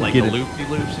 yeah, and you would like get the it.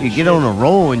 loop-de-loops and You get shit. on a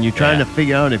roll and you're trying Yeah. to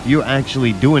figure out if you're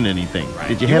actually doing anything. Right.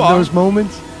 Did you You have are. those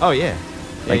moments? Oh yeah.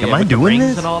 Like, Yeah, am I with the doing rings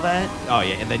this? and all that? Oh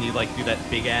yeah, and then you like do that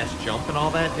big ass jump and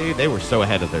all that, dude. They were so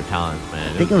ahead of their times,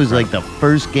 man. I think it was like the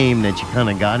first game that you kind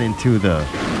of got into the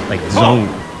like zone.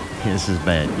 This is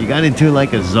bad. You got into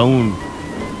like a zone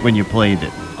when you played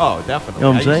it. Oh, definitely. You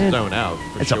know what I'm I used to saying? zone out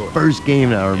for It's sure. the first game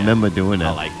that I remember doing that.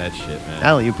 I like that shit, man.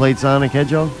 Allie, you played Sonic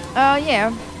Hedgehog?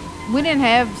 Yeah. We didn't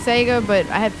have Sega, but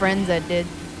I had friends that did.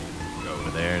 Go over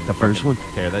there and The first one?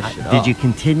 tear that shit up. Did you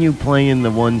continue playing the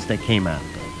ones that came out?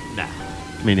 Nah.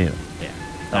 Me neither. Yeah.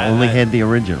 I only had the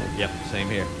original. Yep. Same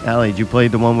here. Allie, did you play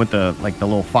the one with the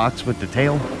little fox with the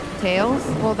tail? Tails?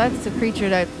 Well, that's a creature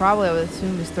that probably I would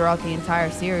assume is throughout the entire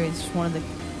series, just one of the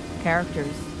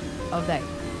characters of that.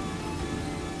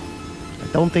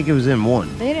 I don't think it was in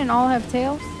one. They didn't all have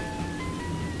tails?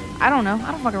 I don't know.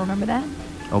 I don't fucking remember that.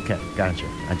 Okay, gotcha.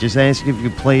 I just asked if you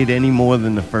played any more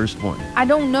than the first one. I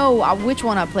don't know which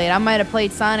one I played. I might have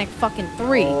played Sonic fucking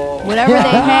 3. Whatever they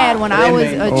had when I was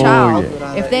a Oh, child.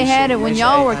 yeah. If they had it when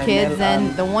y'all were kids,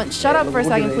 then the one... Shut up for a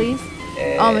second, please.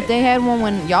 If they had one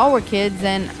when y'all were kids,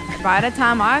 then by the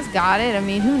time I got it, I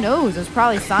mean, who knows? It was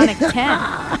probably Sonic 10.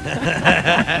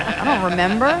 I don't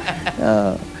remember.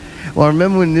 Well, I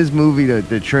remember when this movie,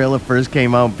 the trailer first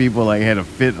came out, people like had a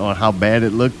fit on how bad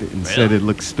it looked and said Really? it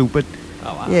looked stupid.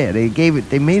 Oh wow. Yeah,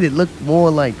 they made it look more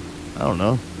like, I don't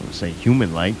know, I would say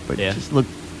human-like, but Yeah. it just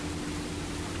looked,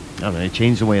 I don't know, they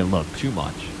changed the way it looked. Too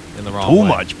much in the wrong Too way.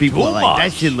 much. People Too are like, that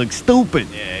much. shit looks stupid.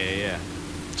 Yeah.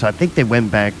 So I think they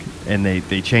went back and they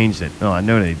changed it. No, I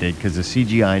know they did because the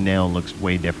CGI now looks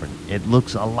way different. It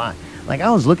looks a lot. Like,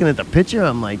 I was looking at the picture,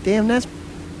 I'm like, damn, that's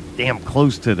damn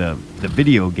close to the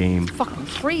video game. Fucking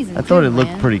freezing. I thought too, it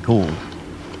looked man. pretty cool.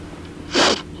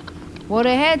 Well,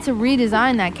 they had to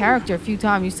redesign that character a few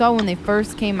times. You saw when they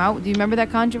first came out. Do you remember that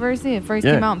controversy? It first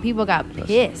Yeah. came out and people got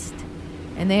pissed.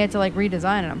 And they had to like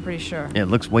redesign it, I'm pretty sure. Yeah, it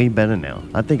looks way better now.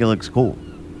 I think it looks cool.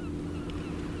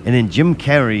 And then Jim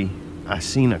Carrey, I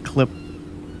seen a clip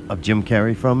of Jim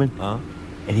Carrey from it, Huh?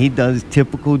 and he does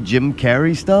typical Jim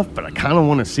Carrey stuff, but I kind of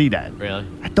want to see that. Really?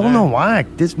 I don't know why.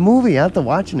 This movie, after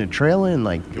watching the trailer and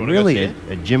like You wanna go really see a, it?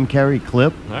 a Jim Carrey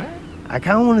clip, All right. I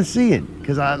kind of want to see it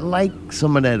because I like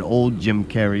some of that old Jim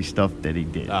Carrey stuff that he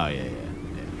did. Oh yeah.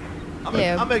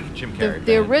 Yeah, I'm a Jim The, Carrey.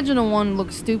 the fan. original one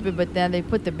looks stupid, but then they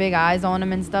put the big eyes on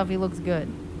him and stuff. He looks good.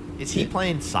 Is he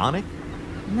playing Sonic?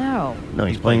 No. No,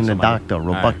 he's playing the somebody. doctor, All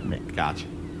right. Robotnik. Gotcha.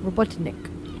 Robotnik.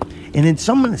 And in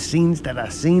some of the scenes that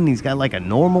I've seen, he's got like a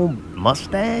normal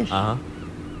mustache. Uh huh.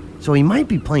 So he might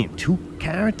be playing two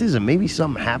characters, and maybe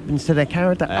something happens to that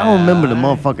character. I don't remember the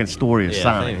motherfucking story of Yeah,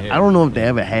 Sonic. same here. I don't know if they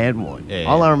ever had one. Yeah,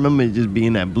 All yeah. I remember is just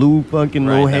being that blue fucking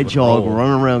Right, little that would hedgehog roll.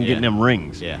 running around getting Yeah. them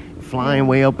rings. Yeah. Flying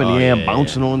way up in Oh, the air, yeah,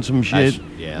 bouncing yeah. on some That's- shit,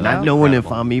 yeah, that not was knowing if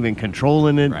incredible. I'm even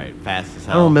controlling it. Right. Fast as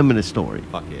I hell. don't remember the story.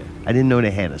 Fuck yeah. I didn't know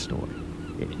they had a story.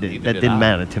 Neither That did didn't I.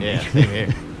 matter to Yeah, me. same here.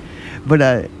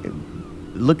 But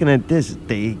looking at this,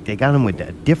 they got him with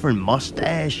a different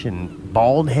mustache and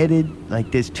bald headed.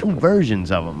 Like there's two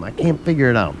versions of him. I can't figure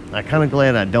it out. I'm kind of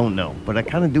glad I don't know, but I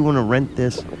kind of do want to rent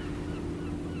this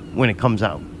when it comes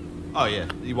out. Oh yeah.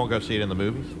 You won't go see it in the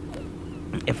movies?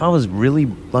 If I was really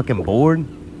fucking bored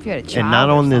If you had a child and not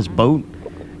or on this something. boat,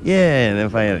 yeah, and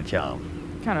if I had a child.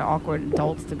 Kind of awkward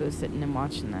adults to go sitting and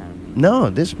watching that. No,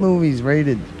 this movie's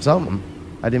rated something.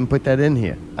 I didn't put that in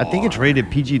here. I think it's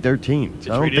rated PG-13.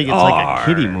 So I don't rated think it's like a R.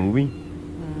 kiddie movie.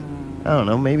 I don't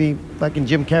know. Maybe fucking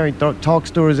Jim Carrey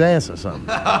talks to his ass or something.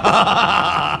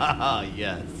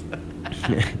 Yes.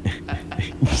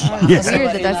 It's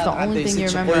weird that that's the only thing you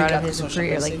remember out of his Social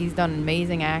career. Like media. he's done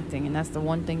amazing acting, and that's the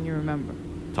one thing you remember.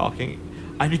 Talking.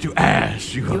 I need to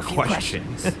ask you a a few question.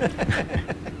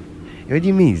 What do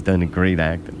you mean he's done a great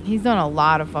acting? He's done a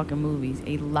lot of fucking movies,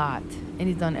 a lot, and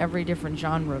he's done every different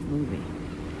genre of movie.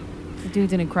 The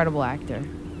dude's an incredible actor.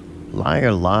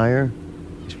 Liar, liar.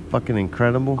 He's fucking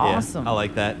incredible. Oh. Awesome. I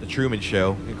like that. The Truman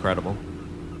Show. Incredible.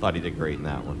 Thought he did great in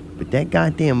that one. But that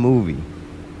goddamn movie,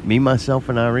 Me, Myself,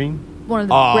 and Irene, One of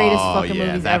the Oh, greatest fucking yeah,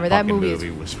 movies that ever. That fucking movie movie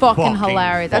is was fucking fucking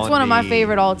hilarious. That's one of my funny.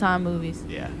 favorite all-time movies.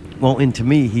 Yeah. well, and to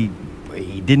me, he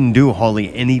didn't do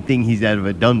hardly anything he's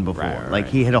ever done before. Right, like,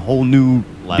 right. he had a whole new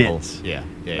Levels. bits. Yeah.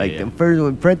 Yeah. Like, yeah. the first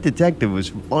one, Pet Detective was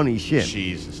funny shit.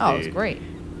 Jesus. Oh, it's dude. great.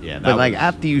 Yeah. That But like was-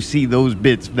 after you see those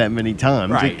bits that many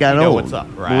times, Right, it got you know old. what's up,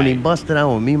 But when he right. busted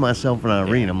out with Me, Myself, and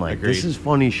Irene, I'm like, this agreed. is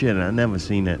funny shit, and I never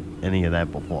seen any of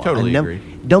that before. Totally I never, agree.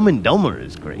 Dumb and Dumber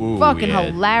is great. Ooh, Fucking yeah.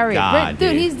 hilarious. God,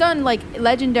 Dude, he's done like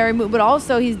legendary movies, but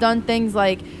also he's done things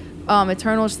like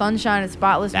Eternal Sunshine of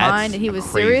Spotless That's Mind, and he a was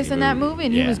crazy serious in that movie. movie,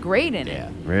 and Yeah. he was great in it. Yeah.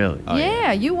 Really? Oh,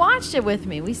 yeah, you watched it with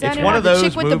me. We sat It's in one with of the those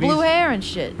chick with the blue movies- hair and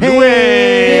shit.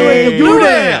 Hey, with the blue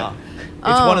hair.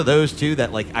 It's one of those two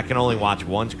that like I can only watch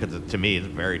once because to me it's a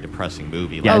very depressing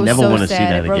movie. Yeah, I Oh, never so wanna see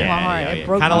sad. that It broke again. my heart. It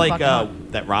broke Kind of my like fucking heart.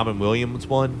 that Robin Williams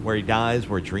one where he dies,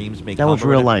 where dreams may That come. was or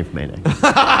real whatever. life, Mayday.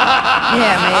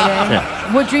 Yeah,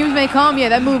 Mayday. What Dreams May Come? Yeah,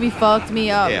 that movie fucked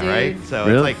me up, Yeah, dude. right. So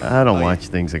Really? it's like I don't oh, watch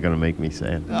things that are gonna make me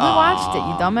sad. We watched it,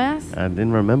 you dumbass. I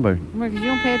didn't remember. Because you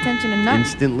don't pay attention to nothing.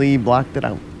 Instantly blocked it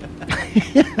out.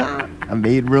 I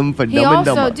made room for He Dumb and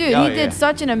also, Dumber. dude, Oh, he yeah. did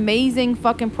such an amazing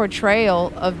fucking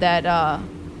portrayal of that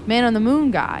Man on the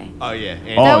Moon guy. Oh yeah.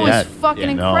 And Oh, that yeah. was fucking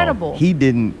Yeah, No, incredible. he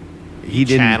didn't. He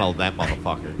didn't. channeled that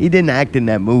motherfucker. He didn't act in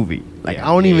that movie. Like Yeah,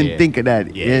 I don't yeah, even yeah. think of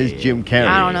that Yeah, as yeah, Jim Carrey.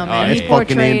 I don't know, man. Oh, He yeah. fucking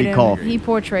portrayed Andy him. Kaufman. He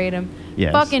portrayed him.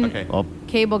 Yes. Fucking Okay. Well,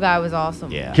 Cable Guy was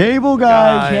awesome. Yeah. Cable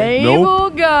Guy. Cable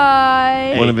Nope.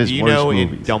 Guy. One of his do you worst know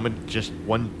movies. in Dumb and just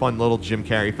one fun little Jim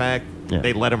Carrey fact? Yeah.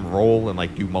 They let him roll and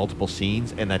like do multiple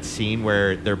scenes, and that scene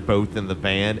where they're both in the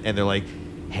van and they're like,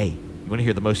 "Hey, you want to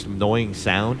hear the most annoying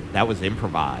sound?" That was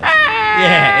improvised.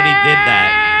 Yeah, and he did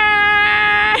that.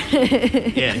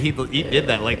 Yeah, he did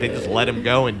that. Like they just let him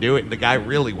go and do it, and the guy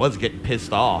really was getting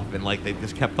pissed off, and like they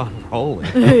just kept on rolling.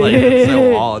 Like it's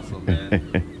so awesome,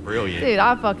 man. Brilliant. Dude,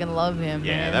 I fucking love him.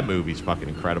 Yeah, man. that movie's fucking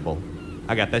incredible.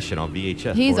 I got that shit on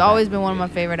VHS. He's for always that. been one of my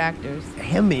favorite actors.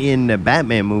 Him in the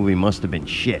Batman movie must have been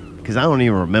shit because I don't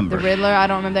even remember. The Riddler, I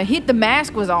don't remember that. The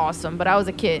Mask was awesome, but I was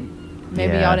a kid.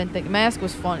 Maybe Yeah. y'all didn't think. Mask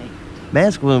was funny.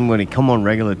 Mask when he come on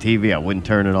regular TV, I wouldn't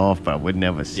turn it off, but I would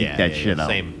never seek Yeah, that yeah, shit yeah. out.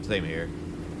 Same here.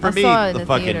 For I me, saw it in the the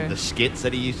fucking theater. the skits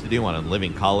that he used to do on In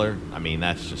Living Color, I mean,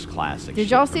 that's just classic. Did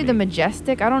shit y'all for see me. The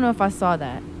Majestic? I don't know if I saw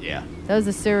that. Yeah, That was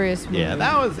a serious movie. yeah,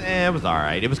 that was it was all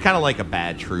right. It was kind of like a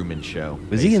bad Truman Show.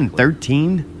 Was he in basically.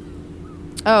 13?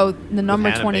 Oh, the number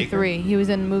Hannah 23. He was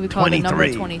in a movie called The Number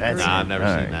 23. 23. That's Nah, I've never All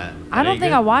seen right. that. I don't Any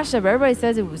think good? I watched it, but everybody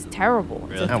says it was terrible.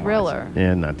 Really? It's I a watched thriller. it.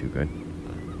 Yeah, not too good.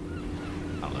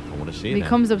 I don't know if I want to see He it.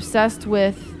 becomes obsessed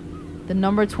with the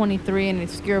number 23 in an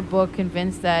obscure book,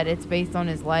 convinced that it's based on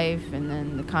his life, and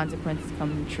then the consequences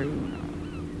come true.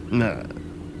 Nah.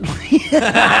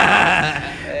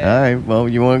 All right. Well,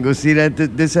 you want to go see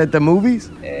this at the movies?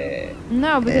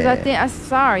 No, because I think, I'm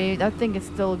sorry, I think it's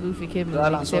still a Goofy Kid movie. You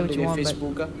can say what you want, but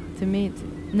Facebook. to me,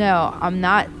 no, I'm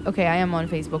not. Okay, I am on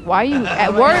Facebook. Why are you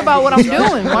worried about what I'm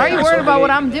doing? Why are you worried about what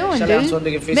I'm doing, dude?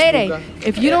 Mayday,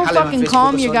 if you don't fucking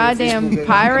calm your goddamn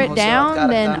pirate down,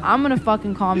 then I'm gonna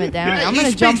fucking calm it down. I'm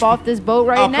gonna jump off this boat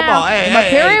right Oh, come now. on. Hey, My hey,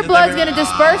 period hey, blood's let me- gonna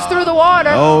disperse through the water,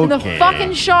 and the Okay.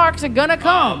 fucking sharks are gonna Oh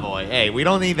come. boy, hey, we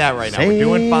don't need that right now. Sail We're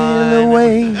doing fine.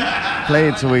 away. Play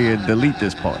it so we can delete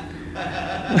this part.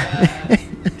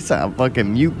 It's a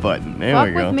fucking mute button. There Fuck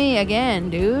we go. with me again,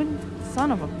 dude.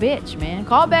 Son of a bitch, man.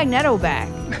 Call Bagneto back.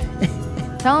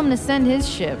 Tell him to send his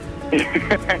ship.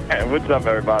 What's up,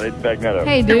 everybody? It's Magneto.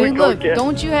 Hey, Here we dude, go look, again.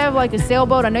 don't you have like a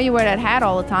sailboat? I know you wear that hat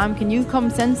all the time. Can you come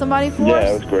send somebody for Yeah, us?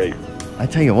 it was great. I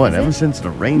tell you what, Is ever it? since the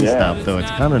rain Yeah. stopped, though,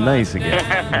 it's kind of nice again.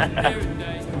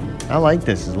 I like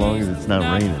this as long as it's not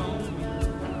raining.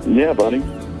 Yeah, buddy.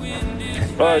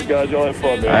 All right, guys, y'all have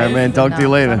fun, man. All right, man. Talk to you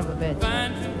Nah, later. son of a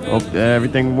bitch. Hope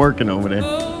everything working over there.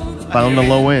 Found the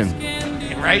low end.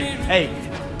 Right? Hey,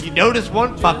 you notice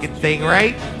one fucking thing,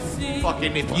 right?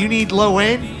 Fucking, if you need low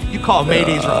end, you call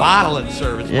Mayday's remodeling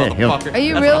service, yeah, he'll- motherfucker. Are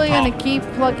you That's really what I'm gonna keep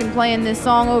fucking playing this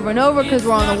song over and over because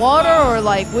we're on the water, or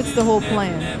like, what's the whole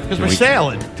plan? Because we're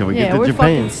sailing. Till we Yeah, get to we're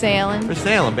Japan. fucking sailing, We're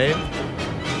sailing, babe.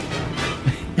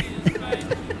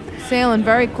 sailing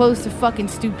very close to fucking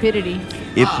stupidity.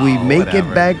 If we Oh, make whatever.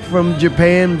 it back from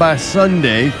Japan by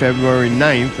Sunday, February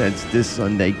 9th, that's this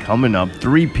Sunday coming up,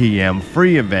 3 p.m.,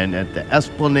 free event at the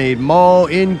Esplanade Mall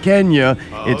in Kenya.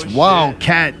 Oh, It's shit.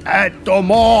 Wildcat at the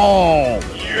Mall.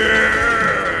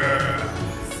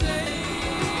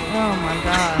 Oh my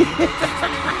god.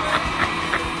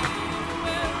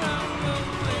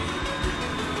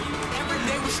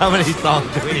 How many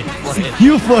songs do we need to play?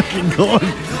 You fucking going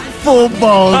full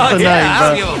balls Oh, tonight, yeah,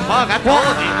 I don't bro. give a fuck. I told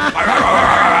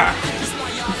you.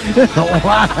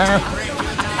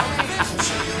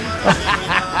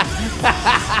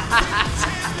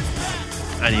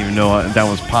 I didn't even know that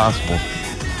was possible.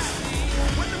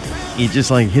 He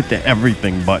just like hit the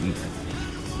everything button.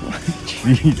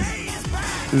 Jesus.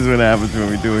 This is what happens when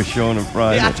we do a show on a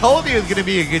Friday. Yeah, I told you it was going to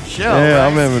be a good show. Yeah, right?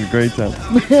 I'm having a great time.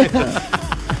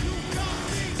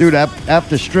 Dude,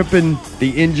 after stripping the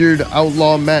injured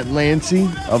outlaw Matt Lancey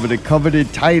of the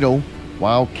coveted title,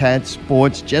 Wildcat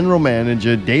Sports general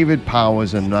manager David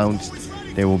Powers announced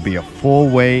there will be a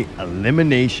four-way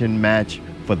elimination match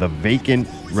for for the vacant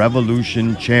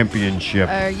Revolution Championship.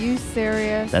 Are you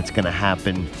serious? That's going to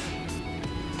happen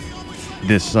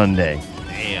this Sunday.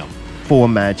 Damn. 4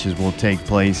 matches will take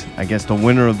place. I guess the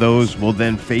winner of those will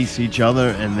then face each other,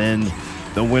 and then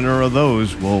the winner of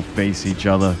those will face each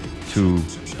other to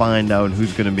find out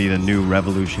who's going to be the new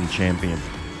Revolution champion.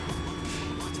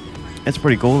 That's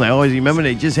pretty cool. I always remember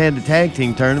they just had the tag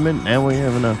team tournament. Now we're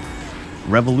having a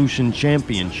Revolution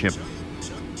Championship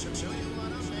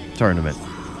tournament.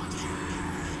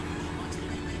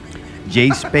 Jay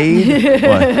Spade?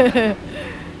 What?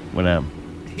 What happened?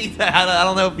 I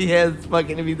don't know if he has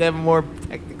fucking, if he's having more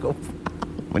technical.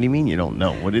 What do you mean you don't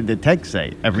know? What did the text say?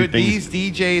 Could Everything's...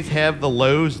 these DJs have the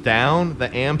lows down?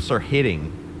 The amps are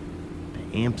hitting.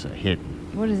 The amps are hitting.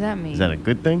 What does that mean? Is that a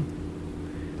good thing?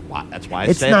 Why? That's why I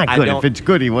It's said not I good. don't. If it's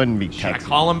good, he wouldn't be Should I texting.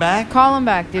 call him back? Call him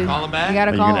back, dude. Call him back? You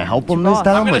gotta Are you call gonna him. help It's your him this boss.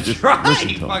 time? I'm or gonna just try, listen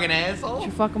you to him? fucking It's asshole.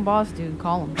 your fucking boss, dude.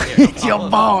 Call him. It's your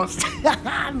boss.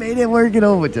 Made it working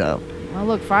overtime. Well,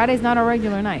 look, Friday's not a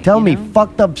regular night. Tell you me, know?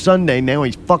 fucked up Sunday. Now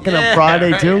he's fucking up Yeah,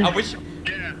 Friday right. too. I wish.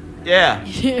 Yeah. Yeah.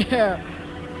 Yeah.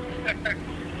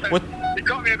 What? You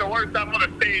caught me at the worst time on the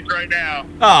stage right now.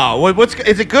 Oh, what's?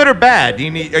 Is it good or bad? Do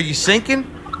you need? Are you sinking?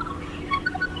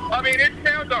 I mean, it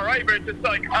sounds all right, but it's just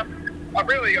like I'm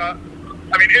really, I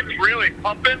mean, it's really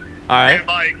pumping. All right. And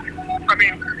like, I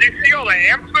mean, you see all the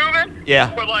amps moving?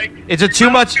 Yeah. But like, Is it too I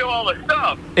don't much? feel all the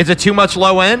stuff. Is it too much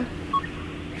low end?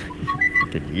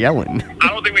 Fucking yelling. I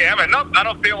don't think we have enough. I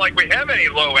don't feel like we have any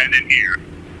low end in here.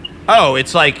 Oh,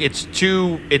 it's like it's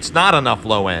too. It's not enough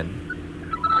low end.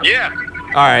 Yeah.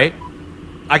 All right.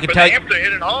 I can But tell the you. amps are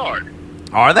hitting hard.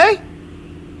 Are they?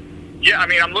 Yeah, I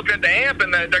mean, I'm looking at the amp,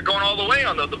 and they're going all the way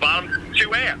on the bottom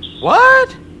 2 amps.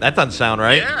 What? That doesn't sound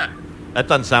right. Yeah. That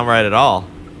doesn't sound right at all.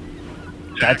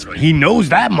 That's Exactly. he knows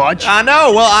that much. I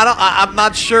know. Well, I'm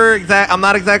not sure. I'm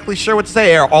not exactly sure what to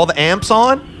say. Are all the amps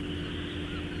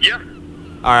on? Yeah.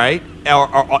 All right.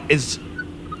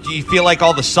 Do you feel like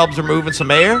all the subs are moving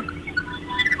some air?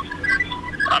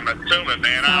 I'm assuming,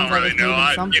 man. I Sounds don't like really it's know.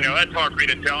 moving something. That's hard for me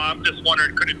to tell. I'm just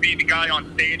wondering, could it be the guy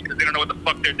on stage because they don't know what the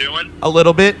fuck they're doing? A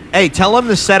little bit. Hey, tell them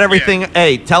to set everything.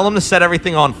 Hey, tell them to set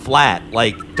everything on flat.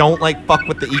 Like, don't like fuck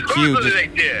with the EQ. Supposedly Just, they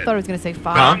did. I thought it was gonna say 5.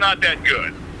 But I'm not that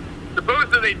good.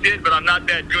 Supposedly they did, but I'm not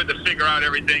that good to figure out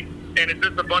everything. And it's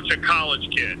just a bunch of college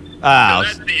kids. Ah, so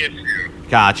that's the issue.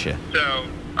 gotcha. So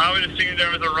I was just seeing there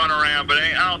was a runaround, but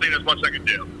I don't think there's much I can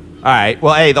do. All right.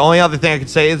 Well, hey, the only other thing I could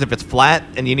say is if it's flat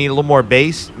and you need a little more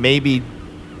bass, maybe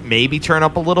turn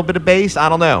up a little bit of bass. I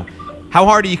don't know. How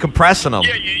hard are you compressing them?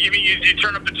 Yeah, you mean you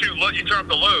turn up the you turn up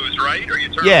the lows, right? Or you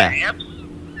turn Yeah. up the amps?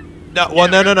 No.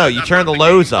 Well, Yeah, no. You that's turn the not the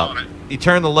lows case up. on it. You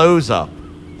turn the lows up.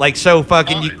 Like so,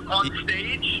 fucking On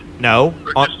stage? No.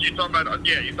 Or just, you're talking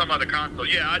about the console.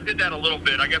 Yeah, I did that a little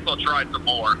bit. I guess I'll try some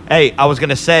more. Hey, I was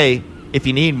gonna say if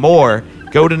you need more,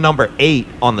 go to number 8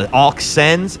 on the aux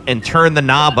sends and turn the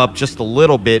knob up just a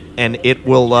little bit, and it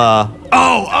will. Oh!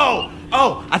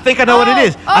 I think I know what it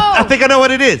is. I think I know what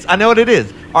it is. I know what it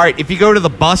is. All right, if you go to the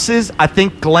buses, I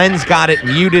think Glenn's got it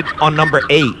muted on number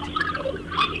 8.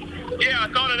 Yeah, I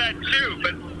thought of that too,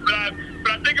 but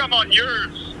I think I'm on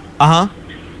yours. Uh huh.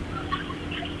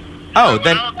 Oh, But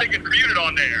then I don't think it's muted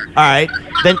on there. all right.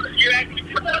 Then You actually,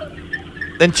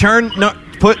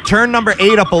 turn number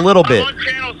 8 up a little I'm bit. on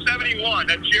channel 71.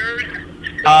 That's yours.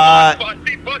 Uh, I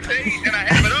see bus 8 and I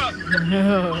have it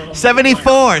up.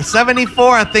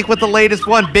 74, I think, with the latest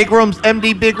one.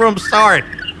 MD Big Room Start.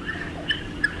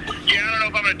 Yeah, I don't know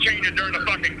if I'm gonna change it during the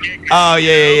fucking gig. Oh,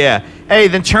 yeah. Hey,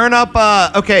 then turn up,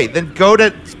 okay, then go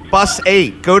to bus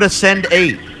 8. Go to send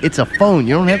 8. It's a phone.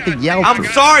 You don't have to yell. I'm through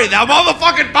it. sorry, I'm on the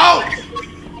fucking phone.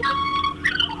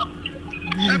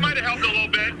 That might have helped a little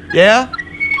bit. Yeah?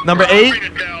 Number 8? Free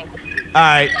to tell.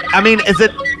 Alright, I mean, is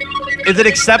it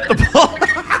acceptable?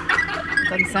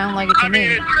 Doesn't sound like it to I mean,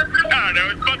 me. I don't know.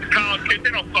 It's a bunch of college kids.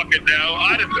 They don't fucking know.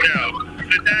 I just know.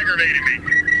 It's aggravating me.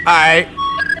 Alright,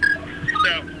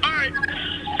 So, all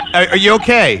right. are you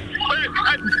okay? But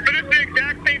it's the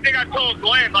exact same thing I told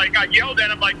Glenn. Like, I yelled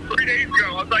at him like 3 days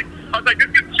ago. I was like, this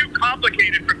is too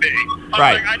complicated for me. I was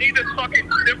Right. like, I need this fucking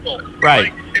simple.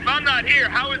 Right. Like, if I'm not here,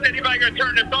 how is anybody gonna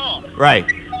turn this on? Right.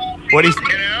 What'd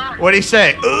he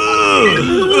say? And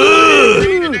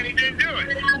then he didn't do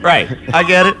it. Right, I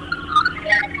get it.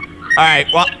 Alright,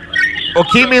 well,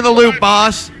 keep me in the loop,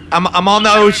 boss. I'm on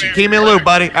the ocean. Keep me in the loop,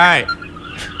 buddy. Alright.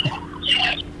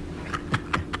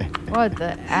 What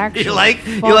the actual? You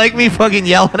like me fucking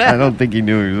yelling I at him? don't think he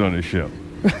knew he was on a show.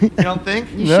 You don't think?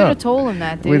 You No. should have told him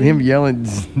that, dude. With him yelling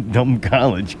dumb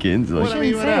college kids. You Like, shouldn't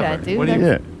mean, say whatever. that, dude. What do you-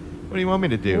 yeah. What do you want me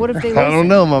to do? What if they I don't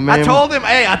know, my man. I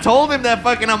told him that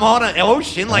fucking I'm on an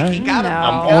ocean. Like, he got him.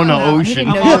 I'm on the He ocean.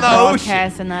 didn't know I'm you on were the ocean.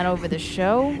 broadcasting that over the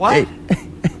show. What?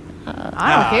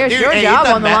 I don't care. It's dude, your hey, it job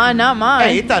doesn't on the matter. line, not mine.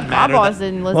 Hey, it doesn't matter. My boss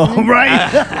didn't listen. Oh,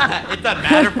 right. It doesn't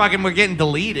matter. Fucking, we're getting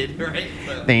deleted, right?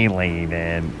 So. Daily,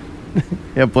 man.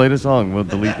 Yeah, play the song. We'll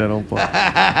delete that on play.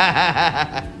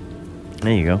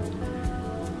 There you go.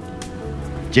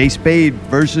 Jay Spade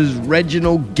versus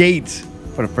Reginald Gates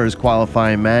for the first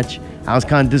qualifying match. I was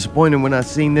kind of disappointed when I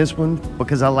seen this one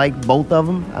because I like both of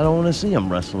them. I don't want to see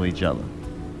them wrestle each other.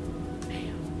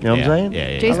 You know what I'm saying?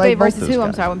 Yeah. Jay I Spade like both versus those who? I'm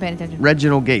guys. sorry, I wasn't paying attention.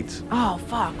 Reginald Gates. Oh,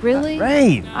 fuck. Really?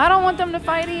 Right. I don't want them to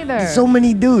fight either. So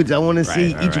many dudes. I want to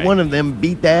see right, each right. one of them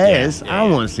beat their Yeah, ass. yeah, I don't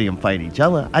yeah. want to see them fight each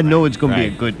other. I know it's going to be a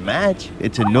Right. good match.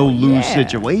 It's a no-lose yeah.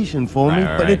 situation for me,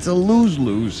 Right, but right. it's a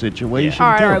lose-lose situation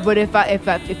all too. right. But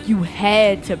if you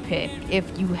had to pick,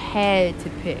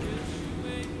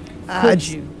 could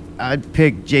you? I'd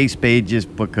pick Jay Spade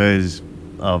just because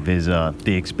of his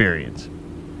the experience.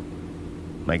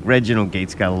 Like Reginald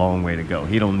Gates got a long way to go.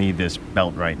 He don't need this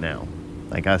belt right now.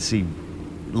 Like I see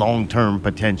long-term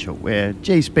potential. Where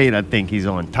Jay Spade, I think he's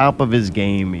on top of his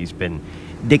game. He's been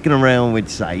dicking around with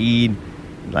Saeed.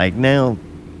 Like now,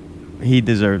 he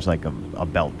deserves like a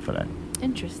belt for that.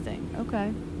 Interesting.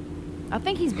 Okay. I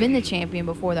think he's been the champion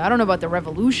before that. I don't know about the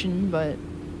Revolution, but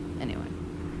anyway.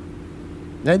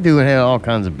 That dude had all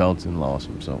kinds of belts and lost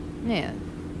them, so Yeah.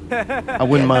 I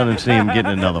wouldn't mind him seeing him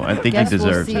getting another one. I think Guess he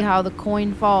deserves we'll see it. how the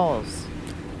coin falls.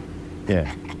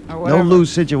 Yeah. Or No whatever. lose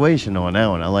situation on that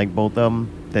one. I like both of them.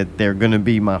 That they're going to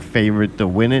be my favorite to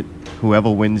win it.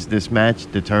 Whoever wins this match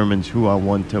determines who I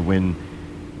want to win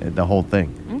the whole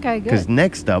thing. Okay, Because good.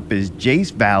 next up is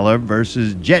Jace Valor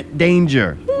versus Jet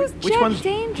Danger. Who's Which Jet one's-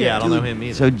 Danger? Yeah, I don't know him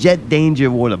either. So Jet Danger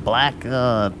wore the black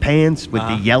pants with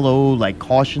Uh-huh. the yellow like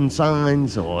caution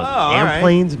signs or all right.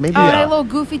 airplanes. Maybe Oh, that little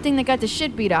goofy thing that got the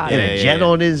shit beat out of yeah, him. a yeah, jet yeah.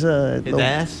 on his little-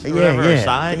 ass or Yeah, whatever, or yeah.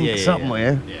 side? I think Yeah, yeah,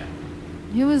 somewhere. Yeah.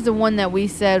 He was the one that we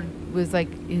said was like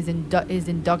his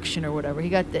induction or whatever. He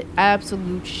got the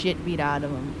absolute shit beat out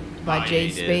of him by Oh, yeah, Jay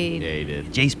he did. Spade. Yeah, he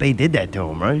did. Jay Spade did that to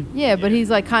him, right? Yeah, but he's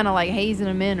like kind of like hazing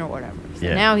him in or whatever. So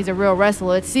Yeah. now he's a real wrestler.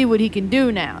 Let's see what he can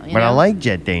do now. You But I know? like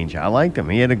Jet Danger. I liked him.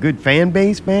 He had a good fan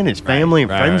base, man. His family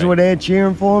and right, friends right. were there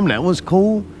cheering for him. That was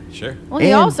cool. Sure. Well, he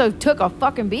and- also took a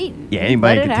fucking beating. Yeah, He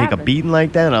anybody let could it take a happen. beating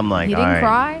like that. I'm like, He all didn't right,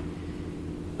 cry.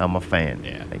 I'm a fan.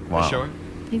 Yeah. Like, For wow. sure.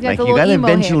 He's got Like the you little gotta emo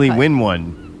eventually haircut. win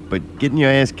one, but getting your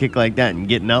ass kicked like that and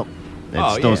getting up, that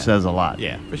Oh, still yeah. says a lot.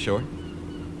 Yeah, for sure.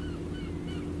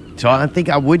 So I think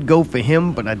I would go for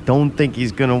him, but I don't think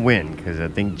he's gonna win because I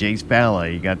think Jace Fowler,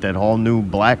 he got that whole new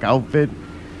black outfit.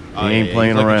 Oh, He ain't yeah,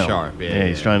 playing he's looking around. Sharp. Yeah,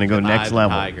 he's trying to go Got the next eye of the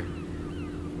level. tiger.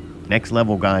 Next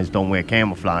level guys don't wear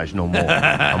camouflage no more.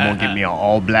 I'm gonna give me an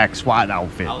all black SWAT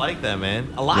outfit. I like that, man.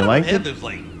 A lot You of liked them it? there's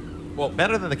like, well,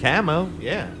 better than the camo.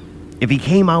 Yeah. If he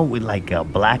came out with like a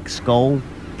black skull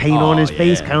paint on Oh, his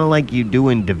face, yeah. kind of like you do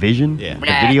in Division, Yeah.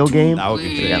 the video game, I would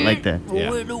consider yeah, it. like the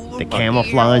Yeah.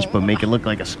 camouflage, but make it look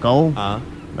like a skull,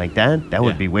 like that. That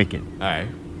would Yeah. be wicked All right.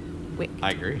 Wick.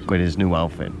 I agree. with his new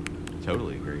outfit.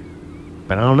 Totally agree.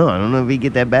 But I don't know. I don't know if he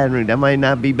get that Baton Rouge. That might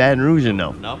not be Baton Rouge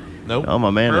enough. Nope. Nope. Oh my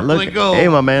man, Purple look! and gold. Hey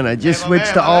my man, I just Hey, my switched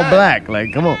man, to my all man. black.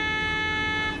 Like, come on.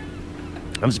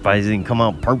 I'm surprised he didn't come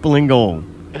out purple and gold.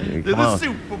 He To come the out-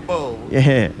 Super Bowl. Yeah,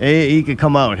 hey, he could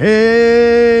come out.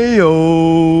 Hey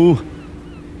yo.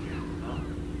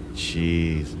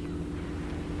 Jeez.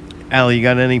 Al, you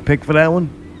got any pick for that one?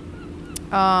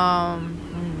 I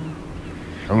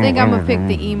think I'm gonna pick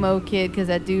the emo kid because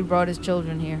that dude brought his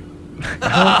children here.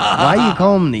 Why you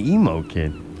call him the emo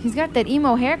kid? He's got that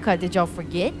emo haircut. Did y'all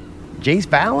forget? Jace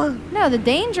Fowler? No, the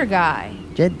danger guy.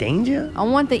 Jet Danger? I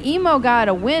want the emo guy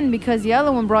to win because the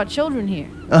other one brought children here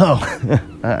Oh,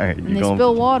 all right. and they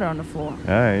spill water on the floor.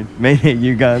 All right, maybe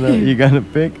you got a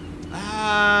pick.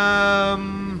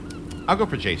 I'll go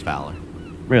for Jace Fowler.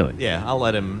 Really? Yeah, I'll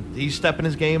let him. He's stepping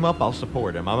his game up. I'll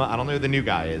support him. I don't know who the new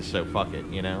guy is, so fuck it.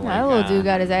 You know. That little dude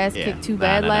got his ass kicked too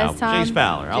bad last time. Jace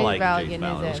Fowler. I like Fowler Jace getting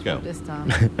Fowler. his Let's ass go. whooped this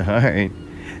time. All right.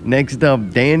 Next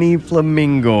up, Danny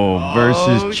Flamingo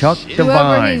versus Chuck shit.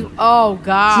 Whoever he's, Divine. oh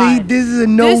God. See, this is a This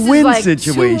no-win is like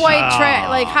situation. Two white trash.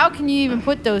 Like, how can you even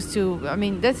put those two? I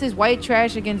mean, this is white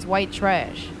trash against white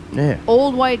trash. Yeah.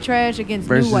 Old white trash against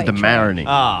Versus new white the trash. Marinade.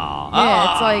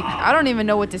 Yeah, it's like I don't even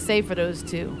know what to say for those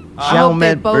two. I hope they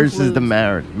Chalmette both versus lose. the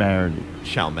Marinade.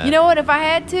 Chalmette. You know what? If I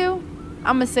had to,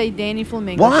 I'm gonna say Danny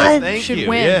Flamingo What? Thank should you.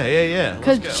 win. Yeah.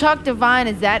 Because Let's go. Chuck Divine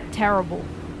is that terrible.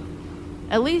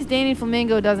 At least Danny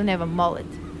Flamingo doesn't have a mullet.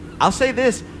 I'll say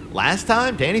this: Last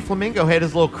time, Danny Flamingo had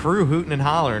his little crew hooting and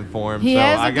hollering for him. He so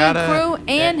has a I good gotta, crew,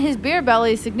 and yeah, his beer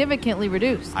belly is significantly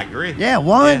reduced. I agree. Yeah,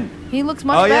 what? Yeah. He looks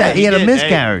much Oh yeah, better. He had a did.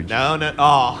 miscarriage. Hey, no.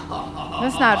 Oh,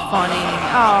 That's not funny.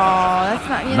 Oh, that's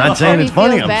not. You I'm know, not saying he it's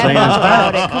funny. feels I'm bad saying it's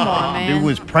about fact. it. Come on, man. Dude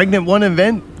was pregnant one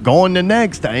event, going the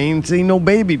next. I ain't seen no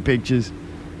baby pictures.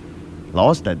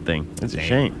 Lost that thing. It's a Damn.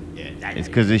 shame. Yeah, It's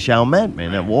because of Chalmette,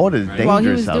 man. That water's dangerous well, he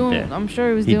was out doing. there. I'm sure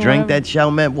he was He doing. drank whatever. that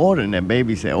Chalmette water, and that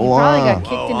baby said, He "Oh, probably got wow,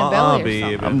 kicked in the belly or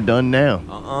baby. something. I'm done now."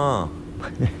 All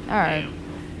right.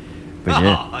 But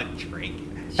yeah, drink.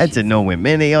 that's a no-win.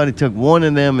 Man, they ought to took one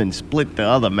of them and split the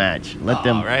other match. Let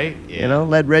them, right? Yeah. you know,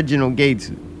 let Reginald Gates,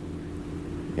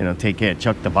 take care of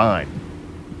Chuck Devine.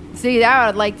 See, that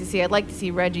I'd like to see. I'd like to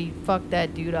see Reggie fuck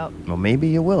that dude up. Well, maybe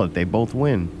you will if they both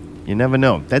win. You never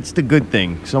know. That's the good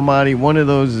thing. One of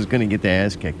those is going to get their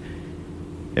ass kicked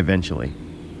eventually.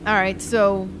 All right.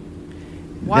 So,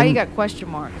 why you Then- got question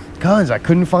marks? Cause I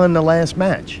couldn't find the last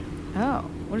match. Oh,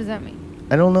 what does that mean?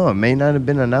 I don't know. It may not have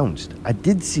been announced. I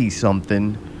did see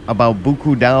something about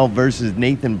Buku Dao versus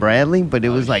Nathan Bradley, but it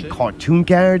was like cartoon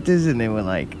characters, and they were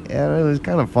like, yeah, it was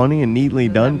kind of funny and neatly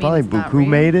Does that done. mean Probably it's not Buku real?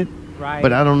 made it. Right.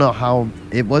 But I don't know how.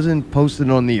 It wasn't posted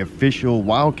on the official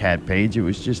Wildcat page. It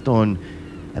was just on,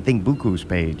 I think, Buku's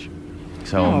page.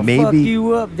 So I'ma maybe. fuck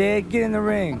you up, Dad. Get in the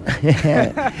ring.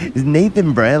 Is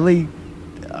Nathan Bradley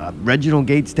Reginald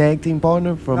Gates' tag team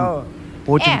partner from No.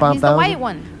 Fortune Yeah, 5000? he's the white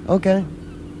one. Okay.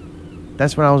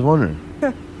 That's what I was wondering.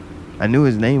 I knew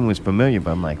his name was familiar,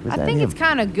 but I'm like, was I that think him? it's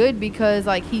kind of good because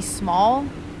like he's small.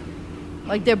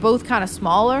 Like they're both kind of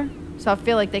smaller, so I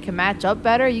feel like they can match up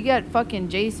better. You got fucking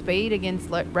Jay Spade against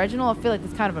Reginald. I feel like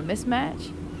it's kind of a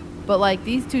mismatch. But like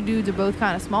these two dudes are both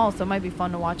kind of small, so it might be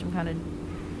fun to watch them kind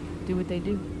of do what they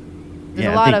do. There's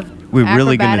Yeah, a lot I of think we're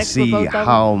really going to acrobatics with see both of them.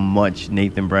 how much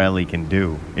Nathan Bradley can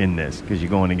do in this because you're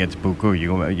going against Buku.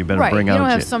 You better Right, bring you out don't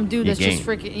have your- some dude your that's just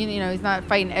game. freaking. You know, he's not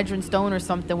fighting Edrin Stone or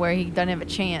something where he doesn't have a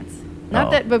chance. Not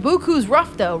Oh. that, but Buku's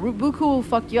rough though. Buku will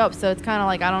fuck you up, so it's kind of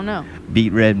like I don't know.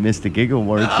 Beat Red Mr.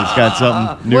 Giggleworth has got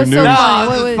something new What's so news. funny? No,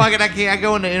 Wait, it's wait. fucking. I can't. I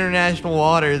go into international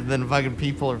waters, then fucking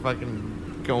people are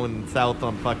fucking going south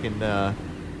on fucking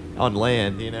on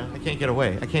land. You know, I can't get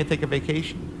away. I can't take a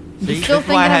vacation. See, He's still that's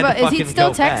why I thinking had to about. Is he fucking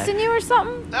still go back. texting you or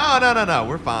something? No.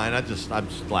 We're fine. I'm just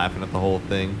laughing at the whole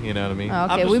thing. You know what I mean? Oh,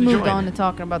 I'm okay, just we moved enjoying on it. to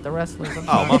talking about the wrestlers. I'm Oh,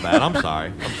 sorry. my bad. I'm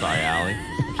sorry. I'm sorry, Allie.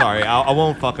 I'm sorry. I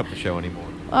won't fuck up the show anymore.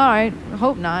 All right, I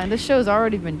hope not. This show's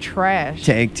already been trashed.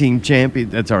 Tag team champion.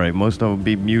 That's all right. Most of them will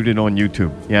be muted on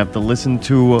YouTube. You have to listen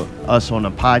to us on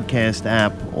a podcast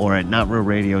app or at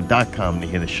notrealradio.com to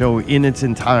hear the show in its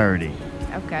entirety.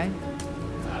 Okay.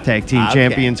 Tag team Okay.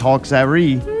 champions Hawks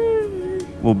Ari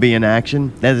will be in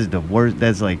action. That is the worst.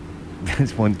 That's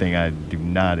one thing I do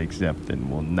not accept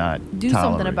and will not Do something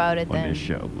tolerate about it on then. this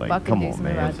show. Like, Fucking come do on, something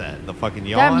man. about What's that? The fucking That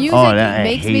yawn? music I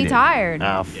makes hate me it. tired.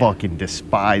 I fucking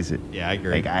despise it. Yeah, I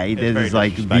agree. Like I hate It's it. very It's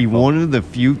like the disrespectful. one of the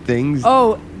few things.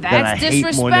 Oh, that I that's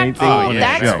hate more than anything disrespectful. on this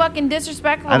That's show. fucking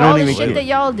disrespectful. I of don't all the even shit care. that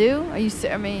y'all do. Are you?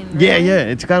 I mean. Yeah, really? yeah.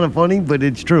 It's kind of funny, but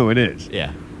it's true. It is.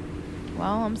 Yeah.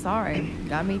 Well, I'm sorry.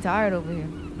 Got me tired over here.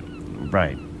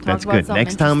 Right. Talk That's about good. something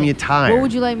Next time you're interesting. tired. What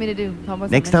would you like me to do? Talk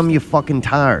about Next something time you're interesting. fucking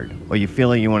tired or you feel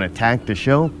like you want to attack the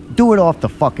show, do it off the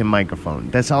fucking microphone.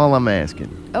 That's all I'm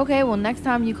asking. Okay, well, next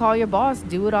time you call your boss,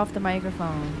 do it off the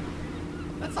microphone.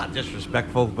 That's not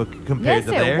disrespectful, but compared Yes,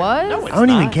 to it there. was. No, it's I don't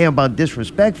even not. care about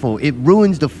disrespectful. It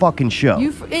ruins the fucking show.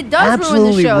 It does Absolutely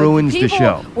ruin the show. ruins the People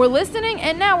show. We're listening,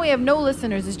 and now we have no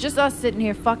listeners. It's just us sitting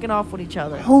here fucking off with each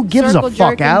other. Who gives Circle a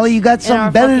fuck, jerking Allie? You got in our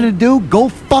something better to fucking- do? Go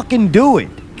fucking do it.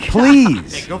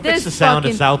 Please. Hey, go This fix the sound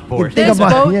of fucking- Southport. Think This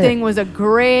about- boat yeah. thing was a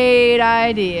great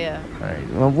idea. All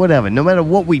right. Well, whatever. No matter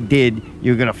what we did,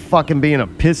 you're going to fucking be in a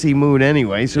pissy mood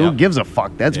anyway, so Yep. who gives a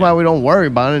fuck? That's Yeah. why we don't worry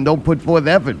about it and don't put forth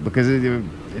effort because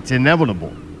it's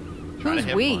inevitable. Who's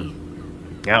hit we?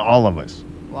 Yeah, all of us.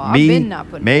 Well, I've Me, been not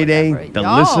putting forth Mayday, effort. the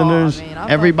Y'all, listeners, I mean, I'm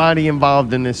everybody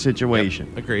involved in this situation.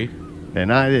 Agreed. They're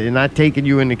not taking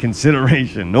you into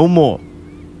consideration. No more.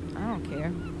 I don't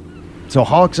care. So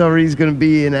Hawks is going to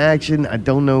be in action. I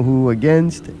don't know who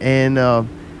against. And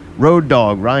Road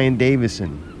Dog, Ryan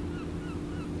Davison.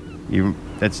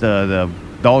 That's the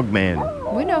dog man.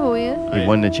 We know who he is. He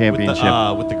won the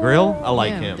championship. With the grill, I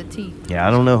like Yeah, him. with the teeth. Yeah,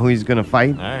 I don't know who he's going to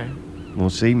fight. All right. We'll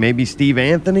see. Maybe Steve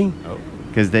Anthony Oh.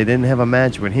 because they didn't have a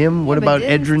match with him. What Yeah, but about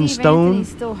didn't Edrin Steve Stone? Anthony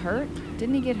still hurt?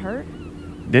 Didn't he get hurt?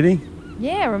 Did he?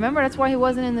 Yeah, remember that's why he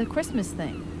wasn't in the Christmas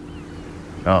thing.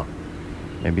 Oh,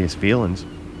 maybe his feelings.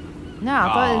 No, I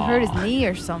thought he hurt his knee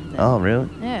or something. Oh, really?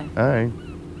 Yeah. All right.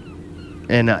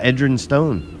 And Edrin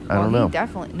Stone. I don't know. He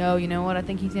definitely. No, you know what? I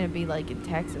think he's gonna be like in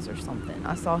Texas or something.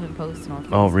 I saw him posting on Facebook.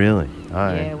 Oh, really? All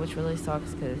right. Yeah, which really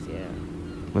sucks because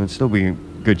Well, it'll still be a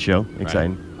good show.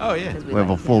 Exciting. Oh yeah. Because We have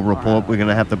a full report. We're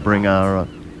gonna have to bring our.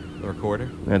 The recorder.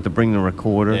 We have to bring the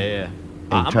recorder. Yeah.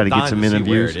 And try to get some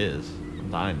interviews. See where it is. I'm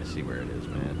dying to see where it is,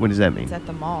 man. What does that mean? It's at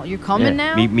the mall. You're coming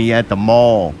now? Meet me at the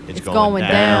mall. It's going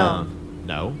down.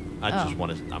 No, I just Oh.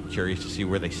 want to. I'm curious to see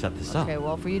where they set this up. Okay,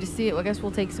 well, for you to see it, I guess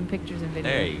we'll take some pictures and videos.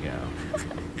 There you go.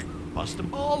 Bustin'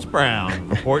 Balls Brown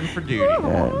reporting for duty.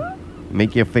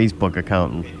 Make your Facebook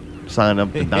account and sign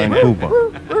up to Don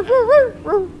Cooper.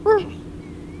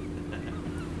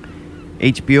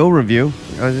 HBO review.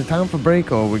 Is it time for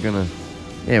break or are we gonna?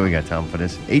 Yeah, we got time for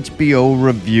this. HBO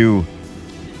review.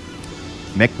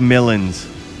 McMillan's.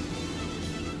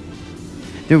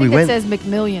 Dude, I we think went. it says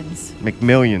McMillions.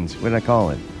 McMillions. What did I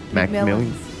call it?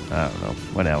 McMillions. I don't know.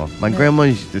 Whatever. My grandma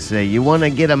used to say, "You want to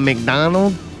get a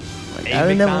McDonald?" Like, A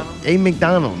McDonald? A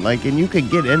McDonald. Like, and you could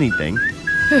get anything.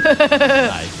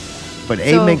 Nice. But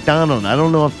So- a McDonald, I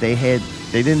don't know if they had.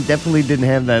 They definitely didn't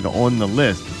have that on the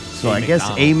list. So A I guess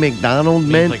McDonald. a McDonald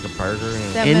Means meant like a burger.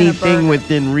 And That meant a anything burger.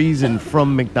 within reason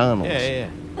from McDonald's. yeah.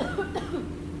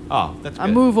 Oh, that's good.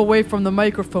 I move away from the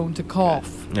microphone to cough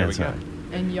There we That's go. all right.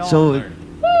 and yawn. So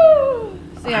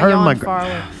See, I I heard yawned my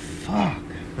farther. fuck.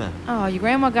 Oh, your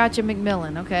grandma got you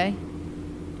McMillan, okay?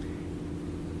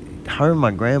 Her and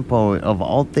my grandpa, of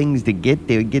all things to get,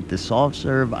 they would get the soft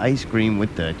serve ice cream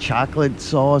with the chocolate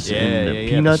sauce and the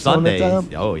peanuts on the top.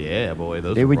 Oh yeah, boy,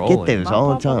 those They are would rolling. get those My all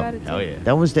the papa got time. it too. Hell yeah.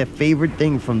 That was their favorite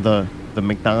thing from the My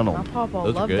McDonald's. papa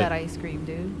Those are loved good. that ice cream,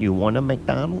 dude. You want a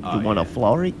McDonald's? Oh, you want a yeah.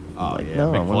 flurry? Oh, I'm like, yeah.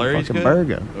 no, I want a McFlurry's fucking good?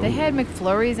 burger. Ooh. They had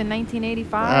McFlurries in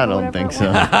 1985. I or don't whatever think it so.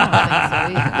 was. I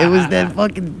don't think so It was either. that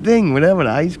fucking thing, whatever, the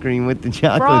ice cream with the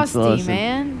chocolate Frosty, sauce. and-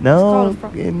 man. It's No,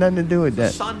 called a it had nothing to do with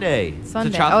that. Sunday. It's a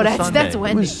Sunday. chocolate Oh, that's sundae. that's It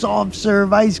Wendy's. was soft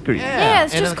serve ice cream. Yeah,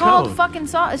 it's and just a called cone. fucking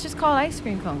sauce. It's just called ice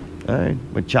cream cone. All right,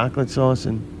 with chocolate sauce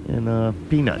and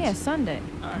peanuts. Yeah, Sunday.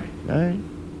 All right.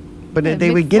 But Yeah,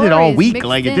 they would get it all McFlurries week, mixed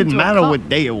like it into didn't a matter cup. what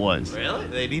day it was. Really?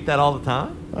 They'd eat that all the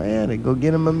time? Oh yeah, they go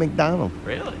get them a McDonald's.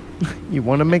 Really? You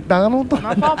want a McDonald's?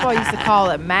 My papa used to call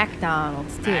it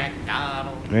McDonald's too.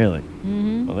 McDonald's. Really?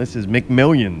 Mm-hmm. Well, this is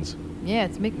McMillions Yeah,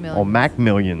 it's McMillan. or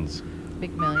MacMillions.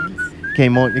 McMillions.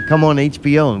 It come on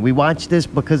HBO, and we watched this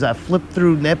because I flipped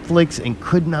through Netflix and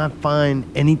could not find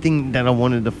anything that I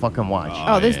wanted to fucking watch.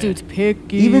 Oh, this yeah. dude's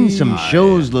picky. Even some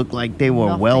shows look like they were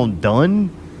Nothing. well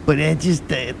done, but it just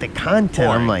the content.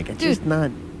 I'm Boring. like, it's just Dude.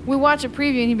 not. We watch a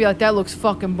preview and he'd be like, "That looks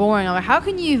fucking boring." I'm like, "How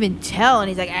can you even tell?" And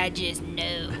he's like, "I just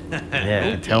know." Yeah,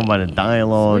 I can tell by the We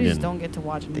dialogue, just and don't get to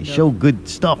watch them. they show good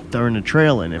stuff during the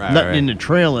trailer. And if Right, nothing right. in the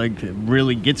trailer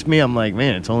really gets me, I'm like,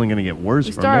 man, it's only gonna get worse.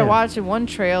 We from started there. watching one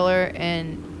trailer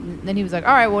and then he was like,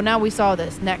 "All right, well now we saw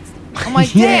this next." I'm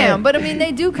like, Yeah. "Damn!" But I mean,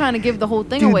 they do kind of give the whole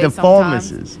thing Dude, away the sometimes.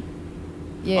 pharmacist.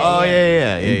 Yeah. Oh,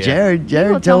 yeah. And Jared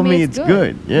People tell told me it's it's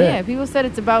good. Yeah. people said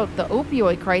it's about the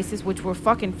opioid crisis, which we're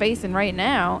fucking facing right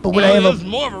now. But what I have there's a,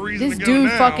 more of a reason This to go dude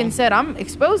now. fucking said, "I'm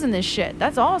exposing this shit."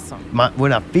 That's awesome.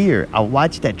 what I fear, I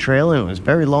watched that trailer, and it was a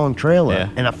very long trailer, Yeah.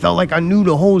 and I felt like I knew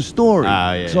the whole story.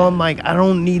 Ah, yeah, so yeah. I'm like, I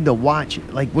don't need to watch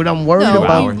it. Like, what I'm worried No,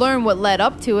 about, we learn what led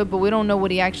up to it, but we don't know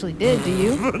what he actually did. Do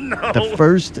you? the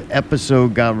first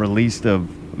episode got released of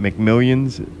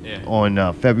McMillions Yeah.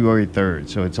 on February 3rd.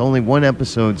 So it's only one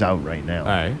episode's out right now. All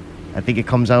right. I think it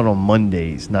comes out on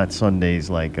Mondays, not Sundays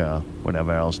like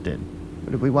whatever else did.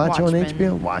 What did we watch on Watchmen.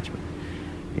 HBO? Watchmen.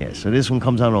 Yeah, so this one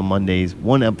comes out on Mondays,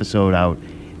 one episode out.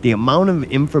 The amount of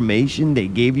information they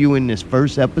gave you in this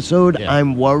first episode, Yeah.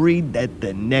 I'm worried that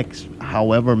the next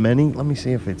however many, let me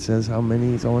see if it says how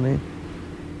many is on it.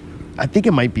 I think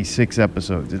it might be 6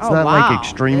 episodes. It's Oh, not wow. like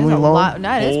extremely There's a long. lot.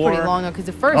 That is pretty 4. long because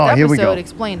the first Oh, here we go. episode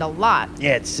explained a lot.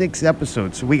 Yeah, it's 6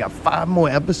 episodes. So we got 5 more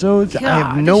episodes. I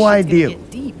have God, no this shit's gonna idea.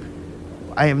 get deep.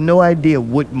 I have no idea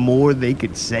what more they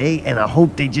could say, and I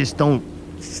hope they just don't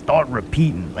start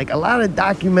repeating. Like a lot of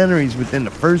documentaries within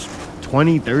the first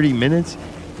 20, 30 minutes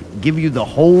give you the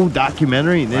whole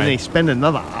documentary, and then Right. they spend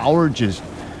another hour just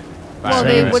Well,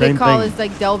 saying the what they same call thing. is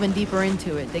like delving deeper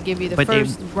into it. They give you the But they-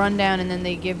 first rundown and then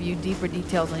they give you deeper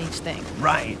details on each thing.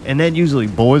 Right, and that usually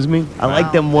bores me. I like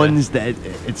Wow. them ones that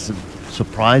it's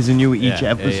surprising you each Yeah, yeah,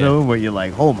 episode where you're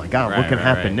like, oh my god, what Right, can right,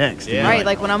 happen right. next? And Yeah. you're Right,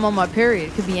 like when I'm on my period,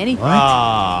 it could be anything. What?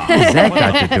 Ah. What's that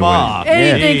got to do with Fuck. it?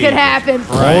 Anything Yeah. could happen.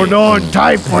 Hold on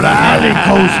tight for the alley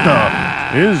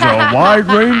coaster. Here's a wide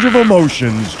range of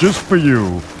emotions just for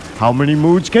you. How many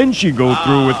moods can she go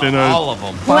through within a all of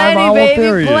them. Plenty, 5-hour baby.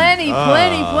 period? Plenty, Oh,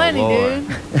 plenty, Lord.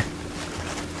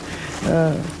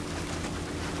 dude.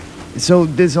 So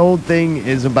this whole thing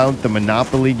is about the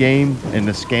Monopoly game and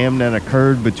the scam that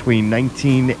occurred between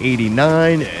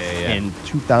 1989 and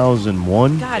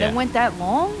 2001. God, Yeah. it went that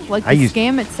long? Like I the used-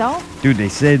 scam itself? Dude, they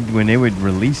said when they would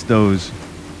release those,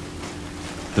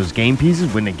 those game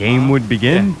pieces when the game would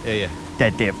begin, Yeah.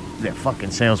 that their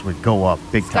fucking sales would go up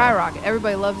big time. Skyrocket.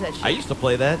 Everybody loves that shit. I used to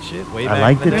play that shit way I back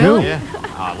liked in the it day. too. Yeah.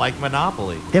 I like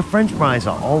Monopoly. Their French fries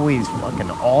are always fucking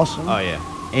awesome. Oh yeah.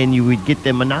 And you would get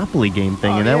the Monopoly game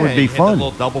thing, Oh, and that yeah, would be you hit the fun.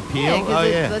 little double peel. Yeah, because Oh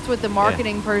yeah. that's what the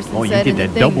marketing person Oh, you said get in the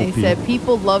that thing. double They said peel.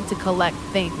 people love to collect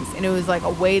things, and it was like a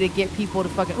way to get people to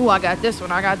fucking. Ooh, I got this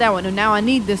one, I got that one, and now I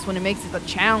need this one. It makes it a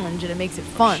challenge, and it makes it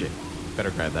fun. Shit. Better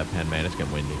grab that pen, man. It's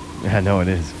getting windy. I know it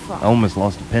is. Fuck. I almost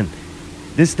lost a pen.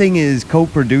 This thing is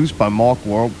co-produced by Mark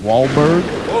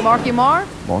Wahlberg. Marky Mark.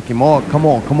 Marky Mark, come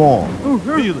on.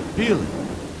 Feel it.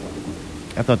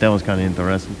 I thought that was kind of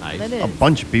interesting. Nice. That A is.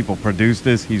 bunch of people produced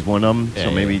this. He's one of them. Yeah,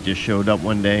 So maybe yeah. he just showed up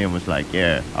one day and was like,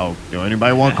 yeah, oh, do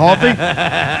anybody want coffee?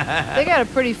 They got a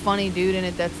pretty funny dude in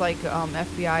it that's like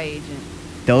FBI agent.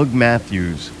 Doug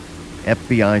Matthews,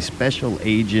 FBI special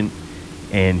agent,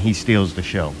 and he steals the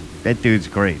show. That dude's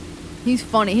great. He's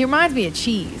funny. He reminds me of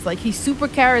Cheese. Like he's super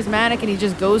charismatic and he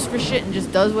just goes for shit and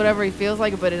just does whatever he feels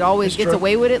like, but it always It's gets true.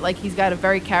 away with it. Like he's got a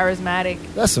very charismatic.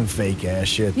 That's some fake ass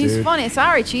shit, He's dude. funny.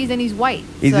 Sorry, Cheese, and he's white.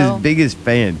 He's so. his biggest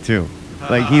fan, too.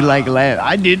 Like, he laugh.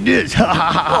 I did this.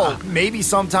 Well, maybe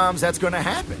sometimes that's gonna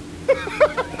happen.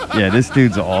 Yeah, this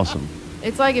dude's awesome.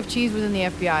 It's like if Cheese was in the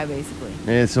FBI, basically.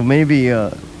 Yeah, so maybe,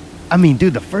 I mean,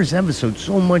 dude, the first episode,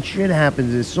 so much shit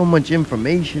happens. There's so much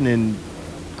information and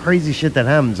crazy shit that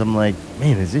happens. I'm like,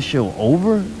 man, is this show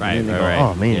over? Right, And they right, go, right.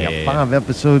 oh, man, Yeah, you yeah, got 5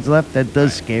 episodes left? That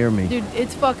does scare me. Dude,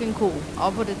 it's fucking cool.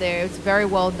 I'll put it there. It's very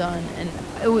well done. And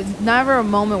it was never a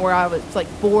moment where I was like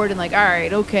bored and like, all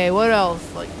right, okay, what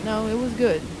else? Like, no, it was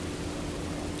good.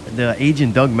 The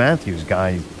Agent Doug Matthews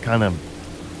guy kind of,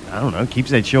 I don't know,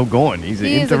 keeps that show going. He's an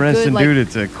He is a good, interesting like, dude.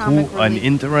 It's a comic cool, an relief.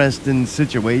 interesting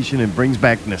situation. It brings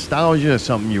back nostalgia,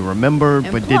 something you remember And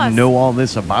but plus- didn't know all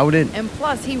this about it. And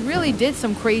plus, he really did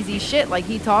some crazy shit. Like,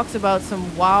 he talks about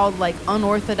some wild, like,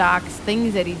 unorthodox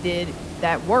things that he did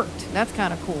that worked. That's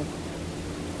kind of cool.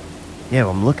 Yeah,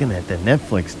 I'm looking at the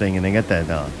Netflix thing, and they got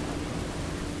that,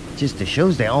 just the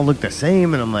shows, they all look the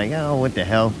same, and I'm like, oh, what the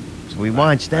hell? So we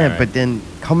watched that, right. but then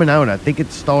coming out, I think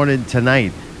it started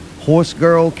tonight. Horse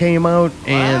Girl came out,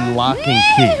 and Lock and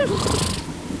Key.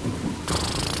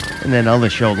 And then other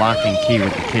show, Lock and Key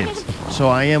with the kids. So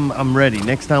I'm ready.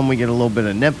 Next time we get a little bit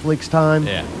of Netflix time,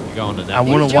 Yeah. You're going to that. I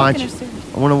want to joking watch. or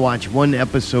serious? I want to watch one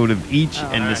episode of each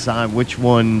and alright. decide which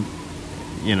one.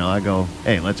 You know, I go,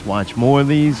 hey, let's watch more of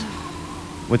these.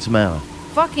 What's the matter?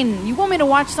 Fucking, you want me to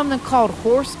watch something called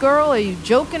Horse Girl? Are you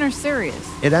joking or serious?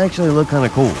 It actually looked kind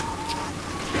of cool.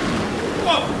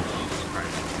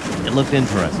 It looked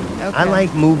interesting. Okay. I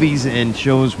like movies and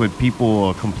shows where people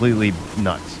are completely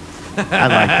nuts. I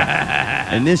like that.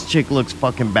 And this chick looks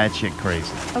fucking batshit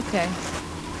crazy. Okay.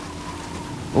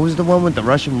 What was the one with the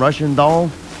Russian doll?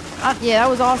 Yeah, that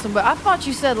was awesome. But I thought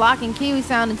you said Lock and Key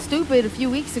sounded stupid a few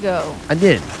weeks ago. I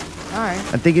did. All right.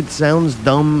 I think it sounds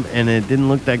dumb and it didn't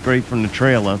look that great from the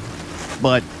trailer,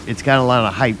 but it's got a lot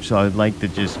of hype, so I'd like to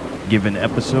just give an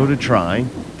episode a try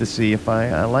to see if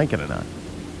I like it or not.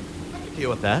 Deal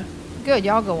with that. Good.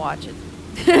 Y'all go watch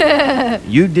it.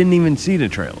 You didn't even see the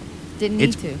trailer Didn't need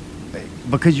It's- to.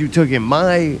 because you took in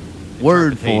my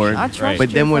word for it. I trust Right. But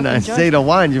then your when I fucking say to judgment.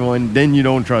 watch one, then you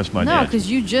don't trust my No, judgment.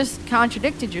 because you just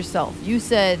contradicted yourself. You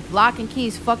said Lock and Key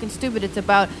is fucking stupid. It's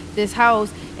about this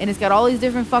house, and it's got all these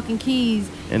different fucking keys,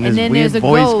 And and this then weird there's a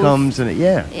voice ghost. comes and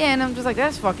yeah. Yeah, and I'm just like,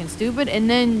 that's fucking stupid. And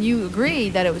then you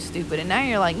agreed that it was stupid, and now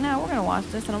you're like, no, we're gonna watch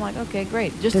this, and I'm like, okay,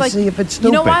 great. Just To like, see if it's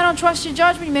you know stupid. why I don't trust your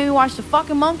judgment? You made me watch the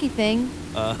fucking monkey thing.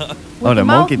 Oh, the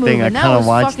monkey thing, I kind of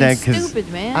watched that because stupid,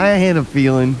 man. I had a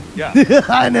feeling. Yeah.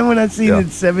 And then when I seen Yeah. it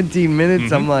 17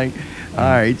 minutes, I'm like, all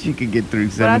right, you could get through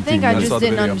 17 but I think I minutes. just saw the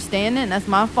didn't video. understand it, and that's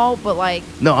my fault. But like,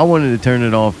 No, I wanted to turn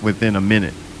it off within a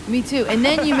minute. me too. And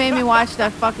then you made me watch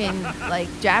that fucking like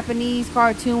Japanese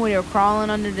cartoon where they were crawling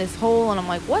under this hole, and I'm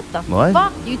like, what the What?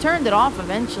 fuck? You turned it off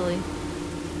eventually.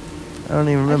 I don't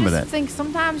even remember I just that. think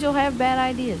sometimes you'll have bad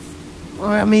ideas. Well,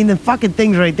 I mean, the fucking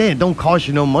thing's right there. It don't cost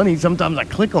you no money. Sometimes I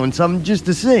click on something just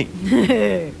to see.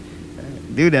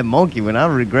 Dude, that monkey, when I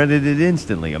regretted it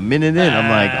instantly. A minute in, I'm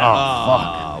like, oh,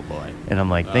 fuck. Oh boy. And I'm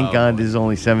like, thank God this is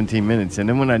only 17 minutes. And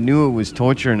then when I knew it was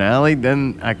Torture and Alley,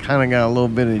 then I kind of got a little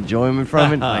bit of enjoyment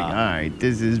from it. Like, all right,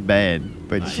 this is bad.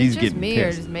 But Is she's it just getting me or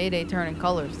pissed. does Mayday turning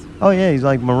colors? Oh, yeah, he's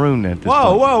like maroon at this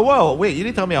Whoa, point. whoa. Wait, you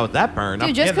didn't tell me I was that burned. I'm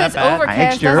Dude, just getting that because bad. overcast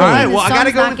extra doesn't early. All right, mean well, I the gotta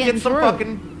sun's go not get getting some through.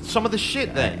 fucking some of the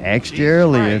shit then. Extra Jesus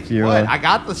early Christ. if you're, What? I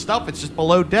got the stuff. It's just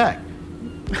below deck.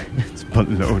 It's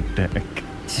below deck.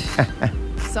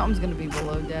 Something's gonna be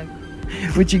below deck.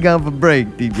 What you got for break,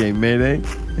 DJ Mayday?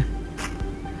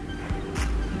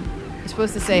 You're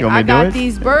supposed to say, You want me I to do got it?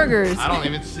 these burgers. I don't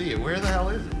even see it. Where the hell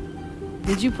is it?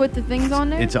 Did you put the things on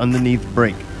there? It's underneath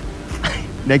break.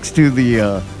 Next to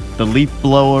the leaf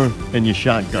blower and your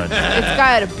shotgun. It's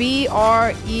got a BREAK.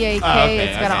 It's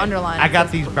got an underline. I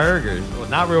got these burgers. Well,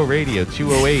 Not Real Radio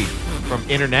 208 from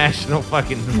International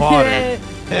fucking Water.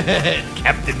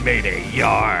 Captain Mayday,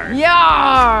 yar.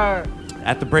 Yar!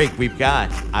 At the break,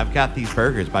 I've got these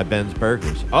burgers by Ben's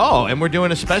Burgers. Oh, and we're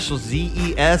doing a special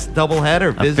ZES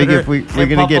doubleheader. I figure if we're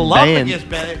gonna get banned,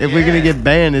 we're gonna get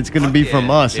banned, it's gonna be from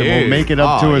us, and we'll make it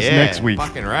up to us next week.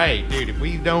 Fucking right, dude. If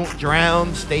we don't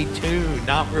drown, stay tuned.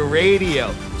 Not Real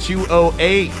Radio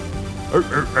 208.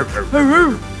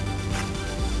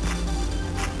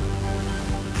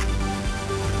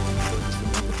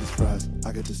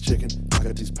 I got this chicken, I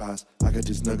got these pies, I got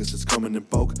these nuggets that's coming in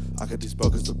bulk. I got these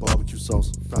buckets of barbecue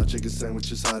sauce, fried chicken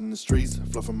sandwiches out in the streets,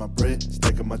 fluffing my bread,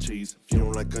 stacking my cheese. If you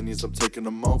don't like onions, I'm taking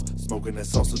them off, smoking that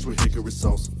sausage with hickory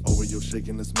sauce. Oreo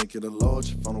shaking, let's make it a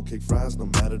large. Funnel cake fries, no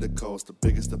matter the cost. The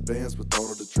biggest of bands with all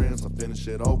of the trends. I finish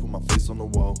it off with my face on the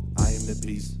wall. I am that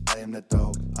beast, I am that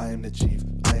dog, I am that chief,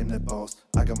 I am that boss.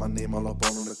 I got my name all up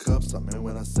on the cups. I mean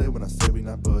when I say we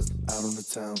not buzzed. Out on the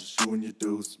town, just you and your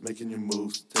dudes, making your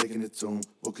moves, taking it to 'em.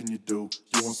 What can you do?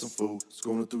 You want some food?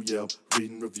 Scrolling through Yelp,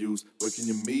 reading reviews. Where can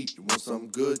you meet? You want something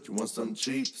good? You want something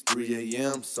cheap? It's 3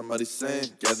 a.m. Somebody saying,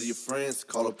 gather your friends,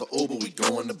 call up the Uber, we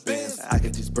going to Benz. I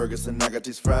got these burgers and I got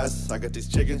these fries. I got these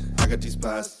chicken, I got these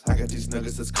pies. I got these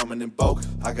nuggets that's coming in bulk.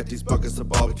 I got these buckets of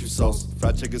barbecue sauce.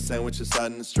 Fried chicken sandwiches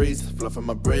out in the streets. Fluffing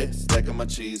my bread, stacking my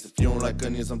cheese. If you don't like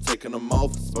onions, I'm taking them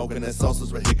off. Smoking that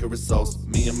sausage with hickory sauce.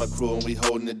 Me and my crew and we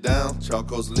holding it down.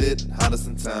 Charcoal's lit, hottest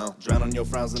in town. Drown on your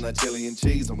frowns in that chili and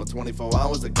cheese. Over 24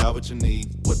 hours, I got what you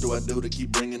need. What do I do to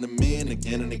keep bringing them in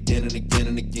again and again and again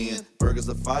and again? Burgers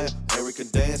of fire, Eric can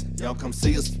dance. Y'all come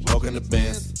see us, welcome to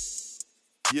Ben's.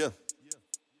 Yeah.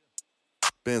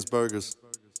 Ben's Burgers,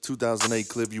 2008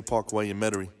 Clearview Parkway in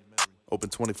Metairie. Open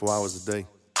 24 hours a day.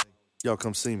 Y'all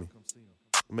come see me.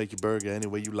 I'll make your burger any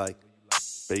way you like.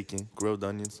 Bacon, grilled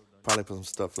onions. Probably put some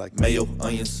stuff like mayo,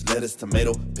 onions, lettuce,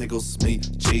 tomato, pickles, meat,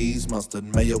 cheese, mustard,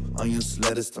 mayo, onions,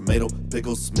 lettuce, tomato,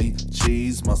 pickles, meat,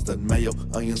 cheese, mustard, mayo,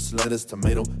 onions, lettuce,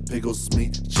 tomato, pickles,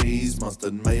 meat, cheese,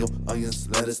 mustard, mayo, onions,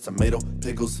 lettuce, tomato,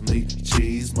 pickles, meat,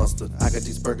 cheese, mustard. I got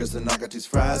these burgers and I got these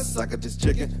fries. I got this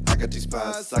chicken, I got these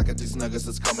pies. I got these nuggets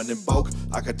that's coming in bulk.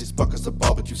 I got these buckets of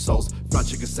barbecue sauce. Fried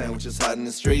chicken sandwiches out in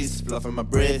the streets. Fluffing my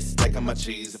bread, stacking my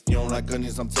cheese. If you don't like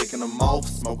onions, I'm taking them off.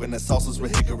 Smoking that sausage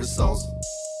with hickory sauce.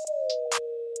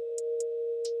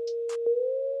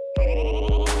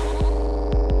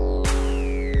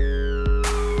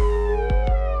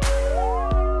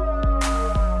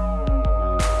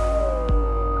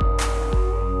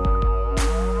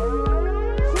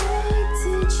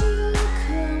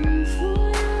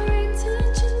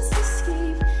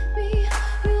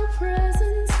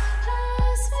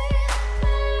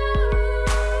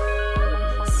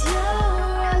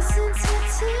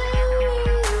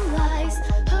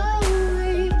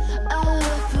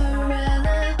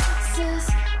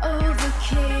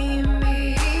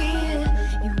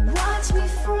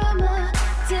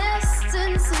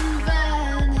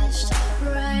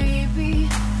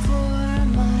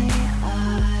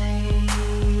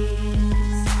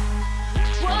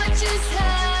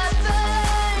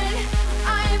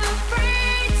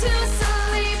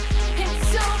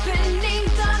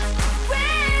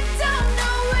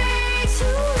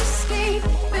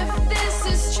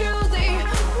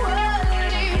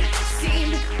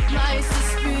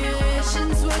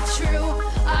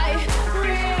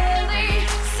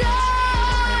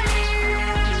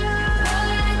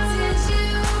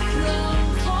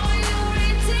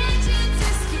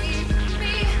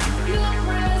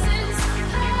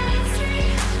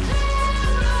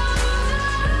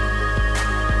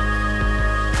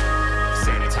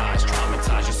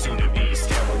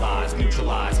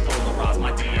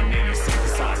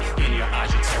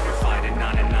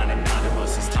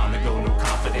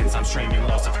 Streaming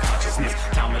loss of consciousness.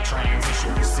 Time of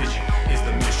transition, precision is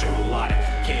the mission. Melodic,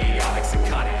 chaotic,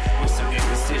 psychotic, with some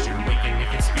indecision. Waking in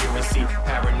conspiracy,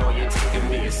 paranoia taking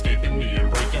me, escaping me and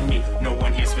breaking me. No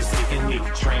one here's forsaking me.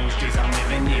 Strange days I'm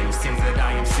living in, sins that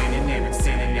I am sinning in, and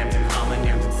synonyms and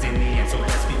homonyms and sinning. So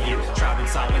let's begin. Tribe in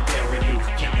solidarity.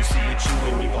 Can't you see it? You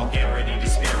and me, vulgarity,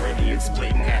 disparity. It's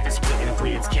split in half, it's split in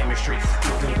three. It's chemistry.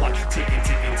 Building block, ticking,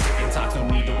 ticking, ticking. Talks no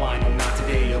need to whine, no not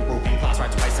today. A broken clock's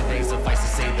right twice a day. Suffice to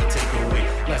say they'll take away.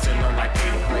 Lesson learned like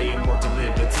pay to play and work to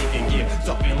live, but take and give.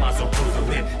 Talking lots of pros to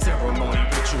live. Ceremony,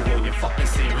 ritual, you fucking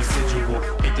say residual.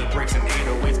 Hit the brakes and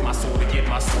 808s, my soul to get,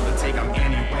 my soul to take. I'm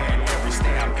anywhere and every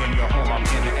stay. I'm in your home, I'm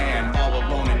in the air, and all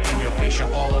alone and in your face.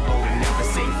 You're all alone and never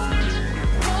safe.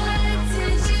 What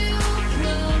did you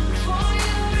come for?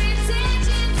 Your intention.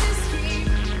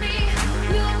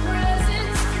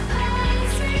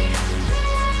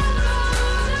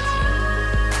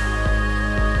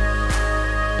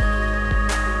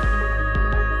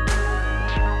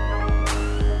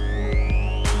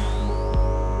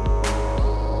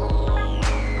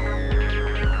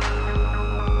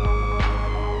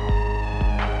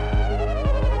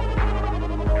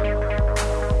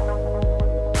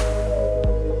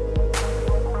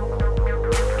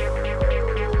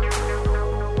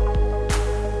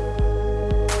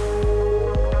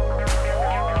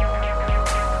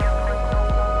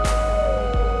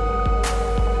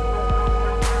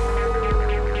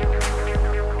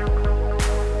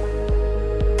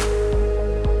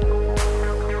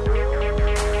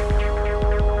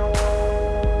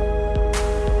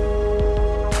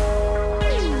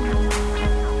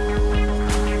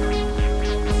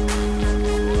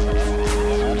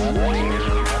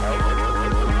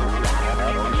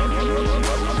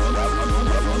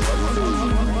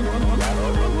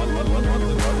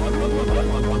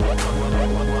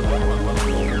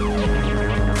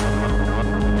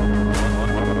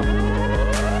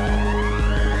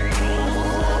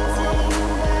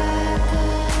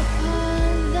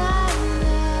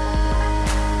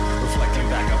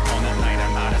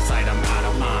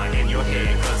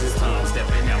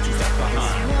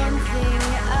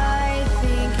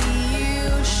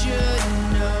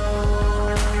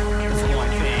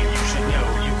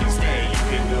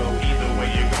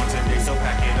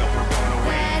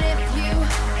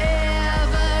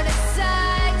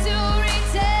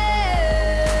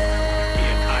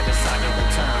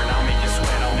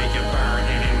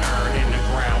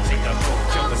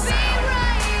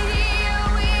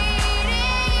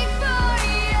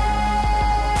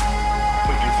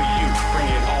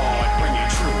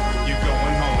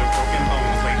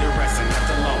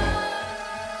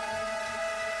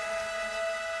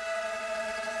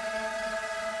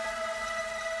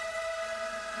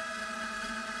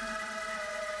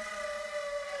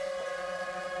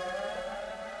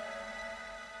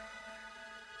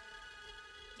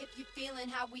 feeling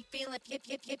how we feeling, if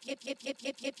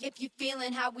you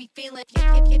feeling how we feeling,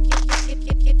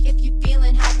 if you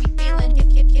feeling how we feeling, if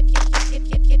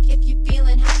you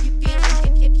feeling how you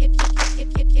feeling,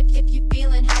 if you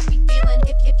feeling how we feeling,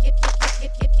 if you feeling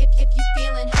how you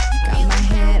feeling. Got my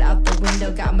head out the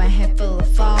window, got my head full of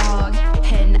fog,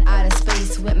 heading out of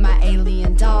space with my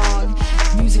alien dog.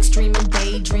 Music streaming,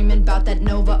 daydreaming about that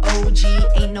Nova OG.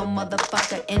 Ain't no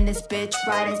motherfucker in this bitch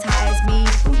right as high as me.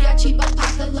 Booyah, Chiba,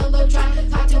 Paka, Lolo, Dry,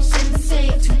 Pato, Sensei,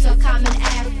 Tutankhamun,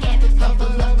 Afghan,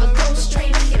 Lover, Lover, Ghost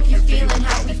Train. If you feeling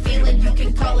how we feeling, you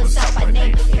can call us out by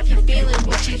name. If you feeling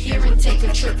what you hearing, take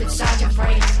a trip inside your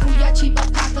brain. Booyah,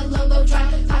 Chiba, Paka, Lolo, Dry,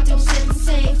 Pato,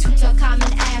 Sensei,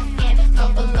 Tutankhamun, Afghan,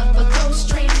 Lover, Lover, Ghost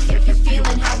Train. If you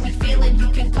feeling how we feeling, you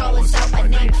can call us out by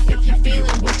name. If you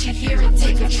feeling what you hearing,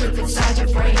 take a trip inside your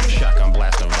brain. Shotgun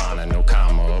blast Nirvana, no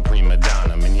comma, or prima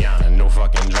donna, manana, no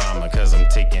fucking drama, cause I'm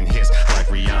taking hits like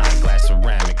Rihanna, glass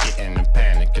ceramic, getting in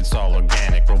panic, it's all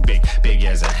organic, real big, big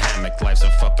as a hammock, life's a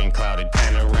fucking clouded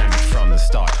panoramic from the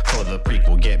start, for the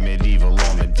prequel, get medieval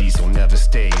on the diesel, never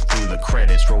stay through the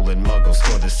credits, rolling muggles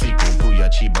for the sequel, Booyah,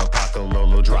 Chiba, Paka,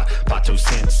 Lolo, Dry, Pato,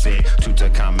 Sensei,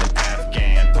 Tutankhamun,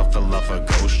 Afghan, Puffaluffa,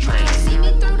 Ghost Train. See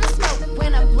me through the smoke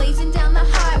when I'm blazing down the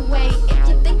highway. If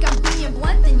you think I'm being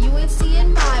blunt, then you ain't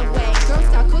seeing my way. Girl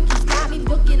Scout cookies got me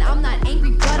looking, I'm not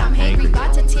angry, but I'm hangry.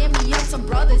 About to tear me up, some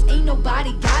brothers, ain't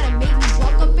nobody gotta make me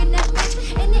walk up in that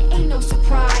bitch, and it ain't no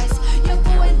surprise. Your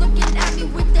boy looking at me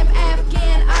with them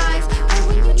Afghan eyes. And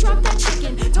when you drop that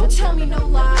chicken, don't tell me no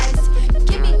lies.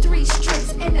 Give me 3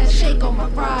 strips and a shake on my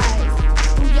fries.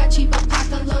 Booyah, Chiba,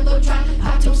 Paka, Lolo, Dry,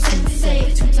 Pato,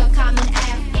 Sensei, Tutankhamun,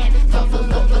 Afghan, Lover,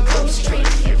 Lover, Ghost Train.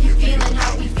 If you feeling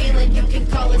how we feeling, you can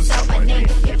call us out by name.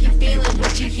 If you feeling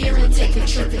what you hearing, take a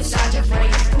trip inside your brain.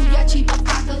 Booyah, Chiba,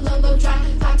 Paka, Lolo, Dry,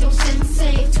 Pato,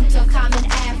 Sensei, Tutankhamun,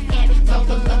 Afghan,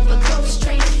 Lover, Lover, Ghost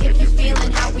Train. If you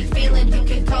feeling how we feeling, you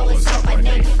can call us out by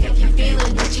name. If you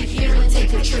feeling what you hearing,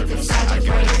 take a trip inside your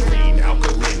brain. Green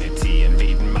alkalinity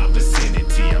invading my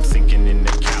vicinity. I'm sinking in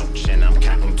the couch and I'm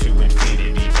counting to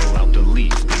infinity. Pull out the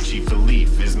leaf, the chief of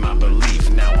leaf is my belief.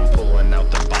 Now I'm pulling out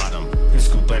the bottom and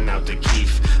scooping out the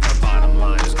keef. Her bottom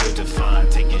line is good to find.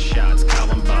 Taking shots,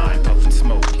 Columbine, puffing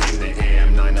smoke in the air.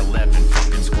 9/11,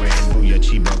 fucking square. Booyah,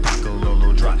 Chiba, Paka,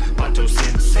 Lolo, Dry, Pato,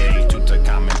 Sensei,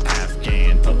 Tutankhamun,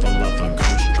 Afghan, Puffaluffa,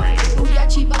 Ghost Train. Booyah,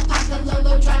 Chiba, Paka,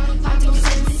 Lolo, Dry, Pato,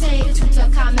 Sensei,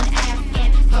 Tutankhamun,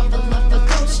 Afghan, Puffaluffa,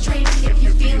 Ghost Train. If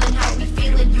you feeling how we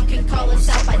feeling, you can call us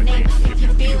out by name. If you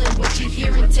feeling what you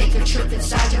hearing, take a trip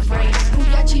inside your brain.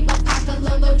 Booyah, Chiba, Paka,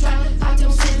 Lolo, Dry,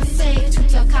 Pato, Sensei,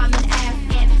 Tutankhamun,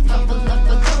 Afghan,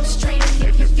 Puffaluffa, Ghost Train.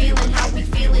 If you feeling how we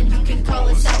feeling, you can call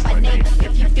us out by name.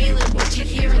 If you feeling what you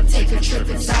hearing, take a trip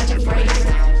inside your brain.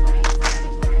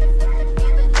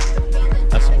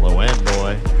 That's a low end,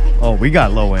 boy. Oh, we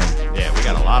got low end. Yeah, we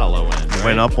got a lot of low end. Right?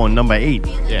 Went up on number 8.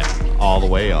 Yeah, all the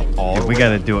way up. All the We way got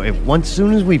to up. do it. Once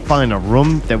soon as we find a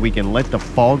room that we can let the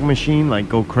fog machine like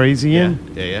go crazy in,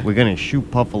 Yeah. we're gonna shoot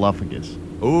Puffaluffagus.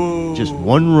 Ooh. Just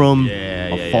one room,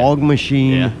 Yeah, a fog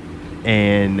machine, Yeah.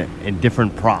 and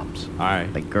different props. All right.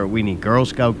 Like we need Girl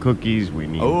Scout cookies. We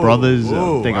need brothers.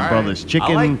 Thing of all brothers right.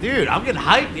 chicken. I like, dude, I'm getting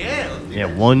hyped. Yeah. let's do Yeah,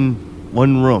 that. one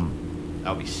room.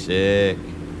 That'll be sick.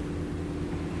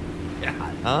 Yeah,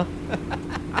 huh?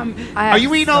 I Are have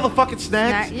you eating all the fucking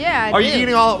snacks? Yeah, I Are do. you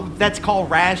eating all? That's called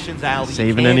rations, Al. You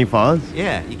Saving can't- any for us?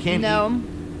 Yeah, you can't. No. Eat.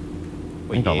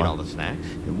 Well, Ain't you gonna eat lie. all the snacks.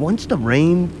 Once the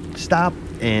rain stopped,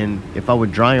 and if I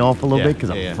would dry off a little bit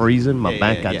because I'm freezing, my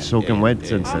back got soaking wet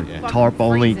since the tarp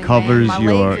only covers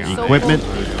your equipment.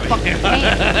 Fucking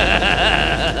pants.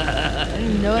 I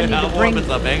didn't know I needed to bring warm us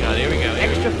up. Hang on, here we go.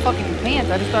 extra fucking pants.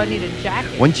 I just thought I needed a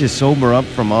jacket. Once you sober up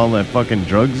from all that fucking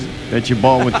drugs that you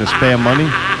bought with the spare money,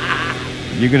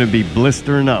 you're gonna be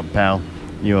blistering up, pal.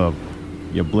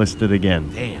 You're blistered again.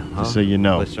 Damn, Just so you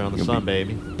know. Blister on the You'll sun, be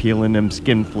baby. Peeling them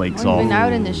skin flakes I've off. been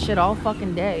out in this shit all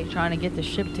fucking day trying to get the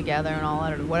ship together and all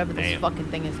that, or whatever this Damn. fucking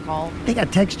thing is called. I think I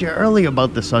texted you earlier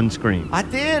about the sunscreen. I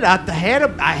did. I had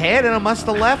it. and I must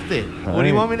have left it. What do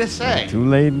you want me to say? Too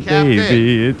late, Captain.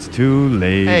 baby. It's too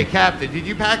late. Hey, Captain, did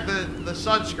you pack the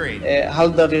sunscreen?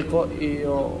 Hal daqiiqo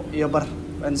iyo bar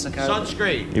insan kaaga badan.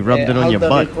 Sunscreen. You rubbed it on your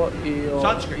butt. Hal daqiiqo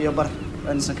Sunscreen. iyo bar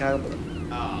insan kaaga badan.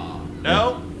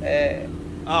 No?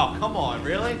 Oh, come on,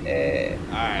 really?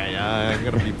 All right, I'm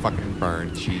gonna be fucking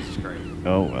burned. Jesus Christ.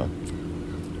 Oh well.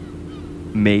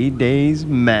 Mayday's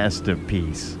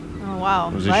masterpiece. Oh, wow.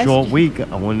 It was a short week.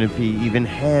 I wonder if he even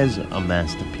has a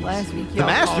masterpiece. Last week, The y'all called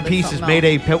it masterpiece is something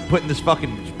Mayday else. putting this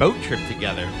fucking boat trip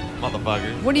together,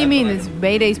 motherfucker. What do you mean? Is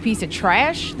Mayday's piece of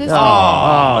trash? This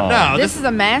Oh, no. This is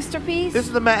a masterpiece? This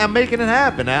is I'm making it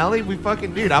happen, Allie. We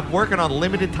fucking, dude, I'm working on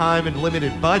limited time and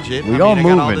limited budget. We I are mean, I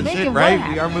got all moving. this Making shit, what right?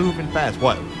 happen? We are moving fast.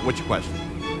 What? What's your question?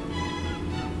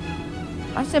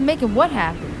 I said making what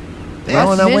happen? We're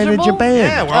on our way to Miserable? Japan.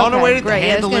 Yeah, we're on our way to great. Yeah,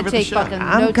 hand it's gonna deliver the take show. fucking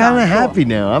I'm no kind of time. happy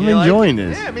now. I'm You like enjoying it?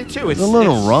 this. Yeah, me too. It's a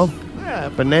little rough, Yeah,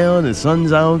 but now the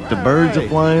sun's out, the birds are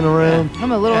flying around.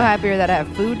 I'm a little Yeah. happier that I have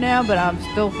food now, but I'm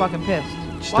still fucking pissed.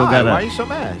 Still Why? gotta. Why are you so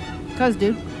mad? Cause,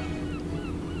 dude,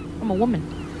 I'm a woman.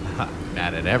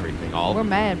 Mad at everything. All We're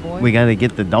mad, boy. We got to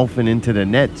get the dolphin into the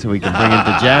net so we can bring it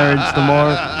to Jared's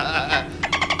tomorrow.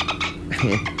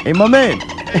 Hey, my man.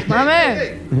 My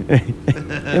man.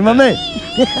 Hey, my man.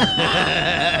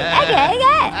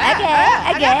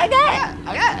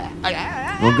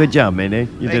 Well, good job, man.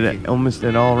 You did it. Almost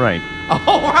did all right.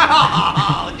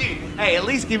 Oh, dude. Hey, at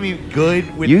least give me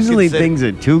good. With Usually consider- things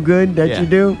are too good that Yeah. you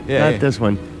do. Yeah, Not yeah. this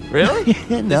one. Really?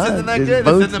 No, This isn't that this good? This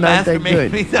boat's isn't the not master that made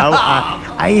good. me.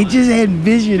 I just had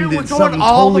envisioned Dude, we're it going something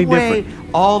all totally the way, different.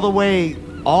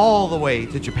 all the way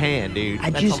to Japan, dude. I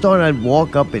That's just a- thought I'd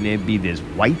walk up and there'd be this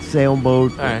white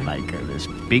sailboat All right. with like this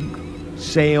big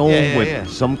sail Yeah, with yeah.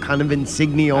 some kind of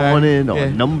insignia All right, on it or yeah.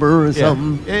 a number or Yeah.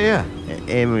 something. Yeah,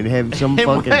 And we'd have some And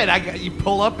fucking. what? You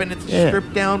pull up and it's a Yeah.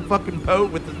 stripped down fucking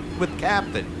boat with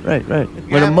captain. Right. With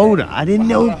Yeah. a motor. I didn't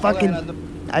know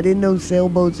I didn't know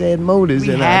sailboats had motors,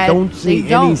 We and I had- don't see they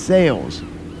don't. any sails.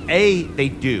 They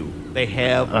do. They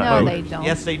have. No, they don't.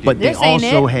 Yes, they do. But This they ain't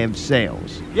also it. have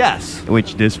sails, yes.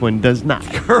 which this one does not.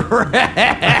 Correct.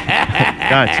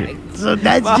 Gotcha. So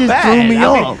that My just bad. threw me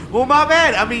I mean, off. well, my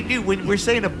bad. I mean, dude, when we're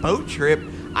saying a boat trip,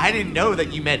 I didn't know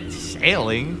that you meant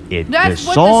sailing. The That's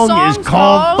what the song is song's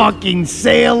called called. fucking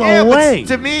Sail Yeah, Away. but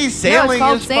to me, sailing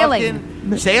called is sailing. fucking.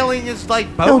 Sailing is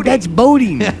like boating. No, that's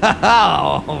boating.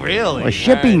 Oh, really? Or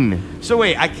shipping. All right. So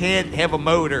wait, I can't have a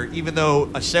motor, even though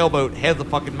a sailboat has a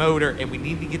fucking motor, and we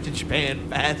need to get to Japan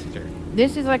faster.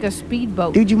 This is like a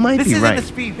speedboat. Dude, you might This be isn't right. a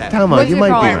speed boat. Time out, What's you it might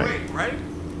called? be Wait, right. right?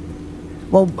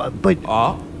 Well, but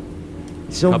Oh,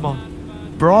 so come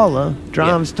on. Brawler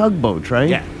drives tugboats, right?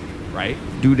 Yeah, right.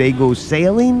 Do they go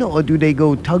sailing or do they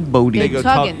go tugboating? They go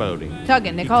tugging. tugboating.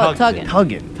 Tugging. They He call it tugs it.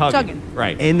 tugging. Tugging.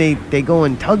 Right. And they go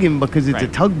in tugging because it's a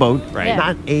Right. tugboat, Right. Yeah.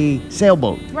 not a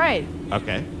sailboat. Right.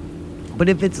 Okay. But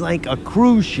if it's like a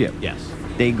cruise ship, Yes.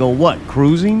 they go what?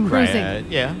 Cruising? Cruising.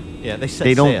 Yeah. Yeah. They set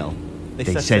They don't- sail.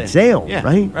 They set sail, Yeah.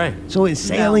 right? Right. So is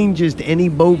sailing just any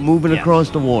boat moving Yes. across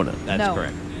the water, That's No.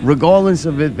 correct. regardless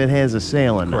of if it has a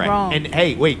sail in it? Correct. Wrong. And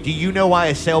hey, wait. Do you know why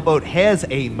a sailboat has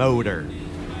a motor?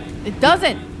 It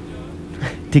doesn't.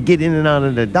 To get in and out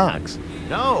of the docks.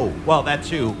 No. Well, that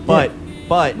too. But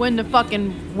When the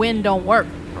fucking wind don't work.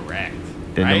 correct.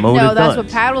 Then the right? motor No, that's does. what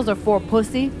paddles are for,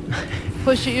 pussy.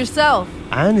 Push it yourself.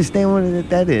 I understand what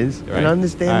that is. Right. And I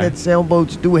understand All right. that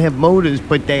sailboats do have motors,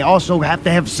 but they also have to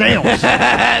have sails.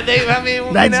 I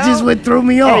mean, That's just what threw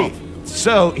me off. Hey,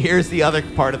 so here's the other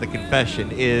part of the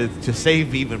confession: is to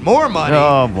save even more money.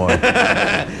 Oh boy.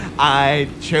 I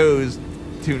chose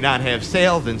to not have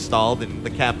sails installed, and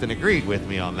the captain agreed with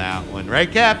me on that one,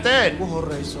 right, Captain?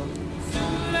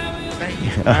 Thank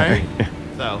you. All right.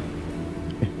 So,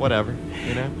 whatever.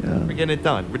 You know, we're getting it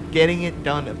done. We're getting it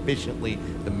done efficiently,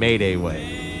 the Mayday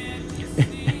way.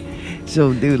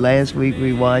 So, dude, last week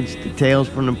we watched the Tales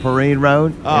from the Parade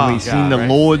Route, Oh, and we God, seen the right.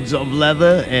 Lords of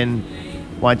Leather and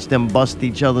watched them bust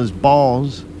each other's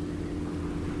balls.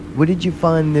 What did you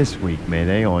find this week,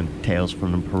 Mayday, on Tales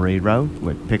from the Parade Route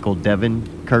with Pickle Devin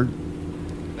Kurt?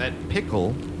 That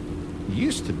pickle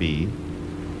used to be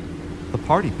the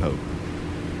party pope.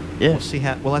 Yeah. We'll see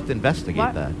how. We'll have to investigate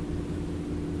What? that.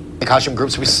 The costume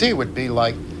groups we see would be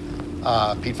like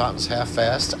Pete Fountain's Half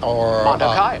Fast or Mondo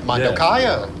Kaya. Mondo Yeah.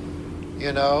 Kaya.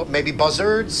 You know, maybe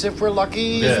Buzzards if we're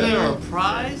lucky. Is there a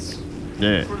prize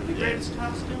Yeah. for the greatest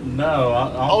costume? No, I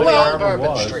don't Oh, think well, there ever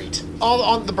Bourbon was. Street.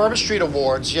 On the Bourbon Street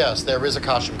Awards, yes, there is a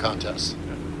costume contest.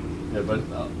 Yeah, but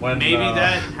when Maybe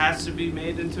that has to be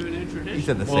made into a new tradition. He's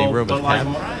in the same room as like,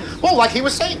 Cap. Well, like he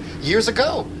was saying, years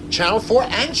ago, Channel 4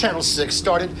 and Channel 6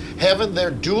 started having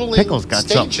their dueling Pickle's got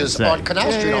something to stages say. on Canal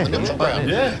Street on the news program.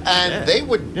 Yeah. And they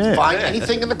would find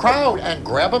anything in the crowd and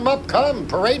grab them up, come,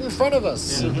 parade in front of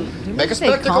us. Make a say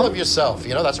spectacle come? of yourself.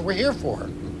 You know, that's what we're here for.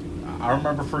 I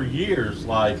remember for years,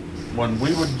 like when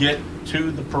we would get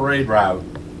to the parade route,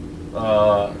 you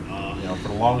know, for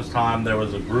the longest time there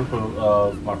was a group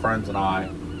of my friends and I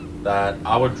that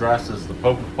I would dress as the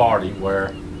Pope of Party,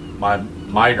 where my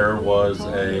miter was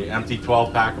a empty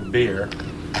 12-pack of beer,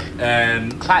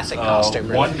 And classic costume.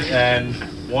 Really.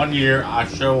 One year I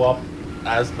show up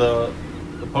as the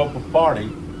Pope of Party,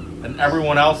 and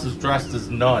everyone else is dressed as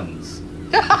nuns.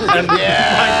 And they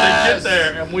get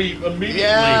there, and we immediately,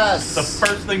 the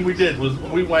first thing we did was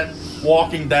we went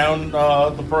walking down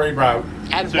the parade route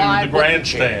and to the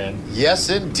grandstand. Yes,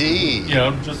 indeed. You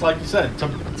know, just like you said,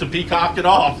 to peacock it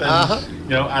off. And, you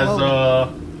know, as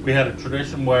we had a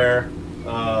tradition where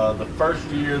the first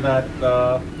year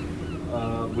that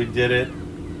we did it,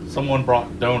 someone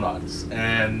brought donuts.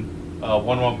 And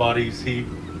one of my buddies, he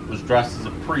was dressed as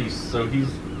a priest, so he's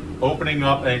opening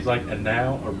up, and he's like, and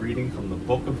now a reading from the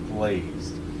Book of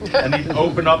Glazed. And he'd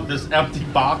open up this empty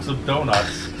box of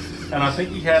donuts, and I think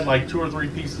he had like 2 or 3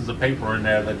 pieces of paper in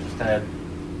there that just had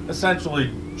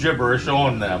essentially gibberish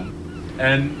on them.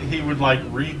 And he would like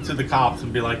read to the cops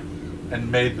and be like, and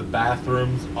may the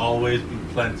bathrooms always be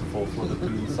plentiful for the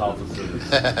police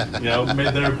officers. You know,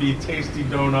 may there be tasty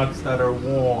donuts that are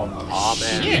warm.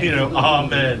 Amen. You know,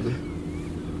 amen.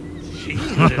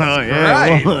 Jesus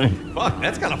yeah, Christ. Fuck,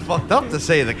 that's kind of fucked up to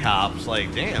say the cops.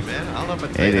 Like, damn, man, I don't know if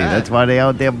I'd say Hey, that. that's why they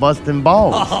out there busting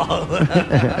balls.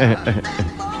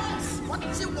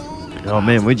 Oh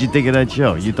man, what'd you think of that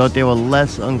show? You thought they were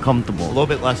less uncomfortable? A little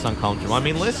bit less uncomfortable. I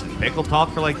mean, listen, Pickle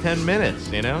talked for like 10 minutes,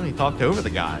 you know? He talked over the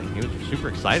guy. He was super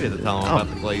excited to tell him about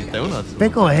the glazed donuts.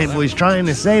 Picklehead was trying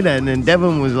to say that, and then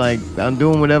Devin was like, I'm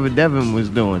doing whatever Devin was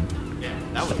doing. Yeah,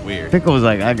 that was weird. Pickle was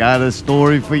like, I got a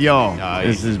story for y'all.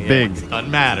 This is big. Doesn't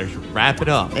matter. Wrap it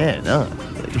up. Yeah, no.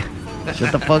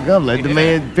 Shut the fuck up. Let the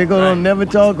man, Pickle don't never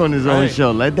talk on his own show.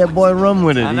 Let that boy run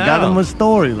with it. He got him a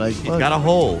story. Like, He's got a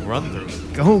hole. Run through it.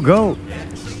 Go.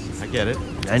 I get it.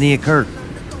 I need Kirk.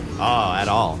 Oh, at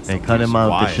all. Hey, cut him out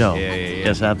the Quiet. show. Yeah.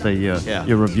 Just after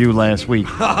your review last week.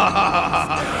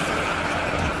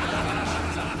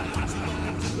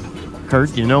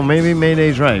 Kurt, you know, maybe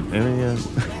Mayday's right. Maybe,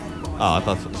 Oh, I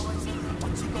thought so.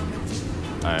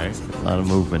 All right. A lot of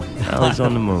movement. Alex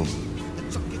on the move.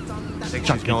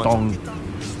 Chucky Dong.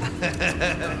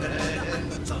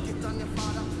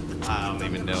 I don't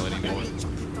even know anymore.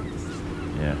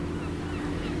 Yeah.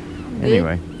 Good.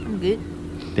 Anyway. I'm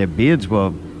good. Their beards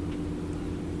were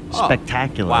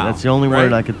spectacular. wow. That's the only Right?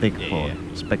 word I could think of. Yeah.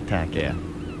 Spectacular. Yeah.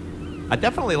 I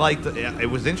definitely liked it. It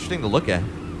was interesting to look at.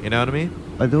 You know what I mean?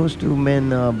 Are those two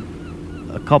men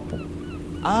a couple?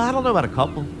 I don't know about a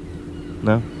couple.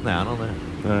 No? No, I don't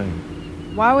know. All right.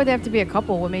 Why would they have to be a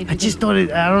couple? What made you I just thought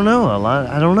it, I don't know.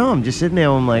 I don't know. I'm just sitting there.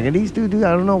 I'm like, are these two dudes?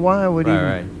 I don't know why. Would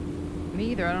Right.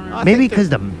 Me either. I don't know. Maybe because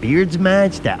the beards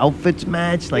match, the outfits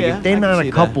match. Like, Yeah, if they're I can not see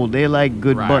a that. couple, they're like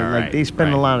good Right, buddies. right, Like, they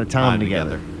spend a lot of time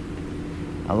together.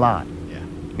 A lot. Yeah.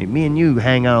 I mean, me and you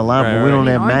hang out a lot, but we don't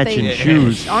have Aren't matching they-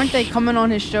 shoes. Aren't they coming on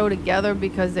his show together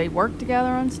because they work together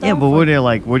on stuff? Yeah, but what they're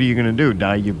like, what are you going to do?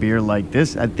 Dye your beard like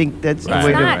this? I think that's the It's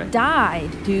way not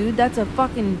dyed, dude. That's a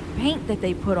fucking paint that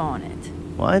they put on it.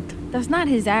 What? That's not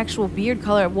his actual beard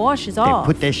color. It washes They off.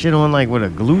 put that shit on like with a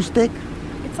glue stick?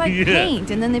 It's like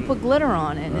paint, and then they put glitter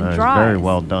on it, and it It's dries. very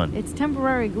well done. It's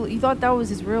temporary glue. You thought that was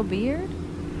his real beard?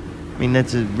 I mean,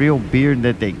 that's a real beard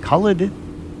that they colored it.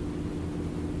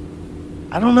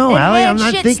 I don't know, It Allie. had I'm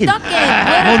not shit thinking. stuck in it.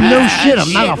 Well, Glitter no pieces shit. and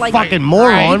I'm not shit, a like- fucking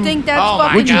moron. You think that's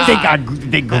fucking? Would you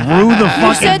think they grew the You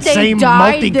fucking said they same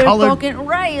dyed their multicolored? fucking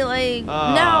right. Like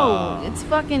no, it's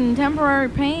fucking temporary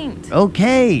paint.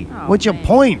 Okay. Oh, What's your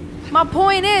point? My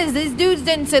point is, these dudes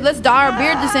didn't say, let's dye our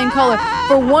beard the same color.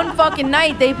 For one fucking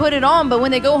night, they put it on, but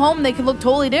when they go home, they can look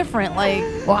totally different. Like,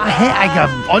 Well, I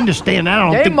can understand that.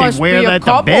 I don't think must they wear be a that to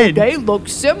couple. bed. They look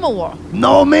similar.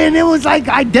 No, man, it was like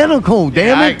identical.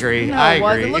 Damn I it. agree. No, I it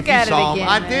wasn't. agree. Look If you at it saw again,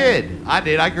 I man.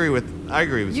 did. I agree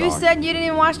with. You Czar. said you didn't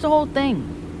even watch the whole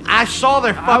thing. I saw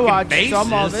their I fucking watched faces.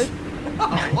 some of it.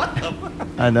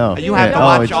 I know. You have to Yeah,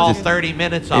 watch it's all just- 30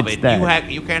 minutes of it's it. that.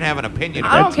 You can't have an opinion.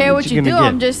 I don't That's care what what you're you do. gonna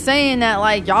I'm get. just saying that,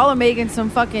 like, y'all are making some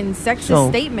fucking sexist So,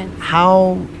 statements.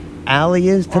 how Allie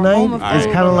is tonight homophobe. is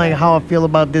kind of like how I feel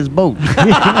about this boat.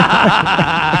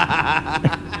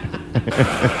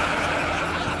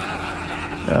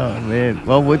 Oh, man.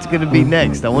 Well, what's going to be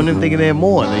next? I wonder if they're going to have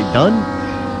more. Are they done?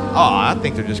 Oh, I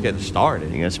think they're just getting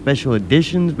started. You got special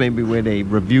editions, maybe where they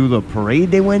review the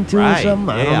parade they went to or Right. something?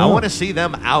 I don't I know. want to see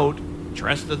them out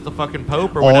dressed as the fucking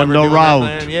Pope or On whatever. the doing route.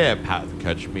 that thing. Yeah,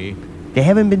 catch me. They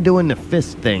haven't been doing the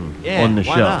fist thing Yeah, on the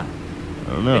why show. not? I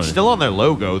don't know. It's still on their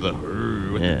logo,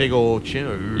 with Yeah. the big old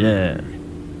chin. Yeah.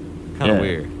 Kind of Yeah.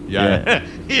 weird. Yeah.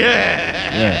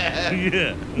 Yeah.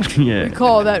 Yeah. We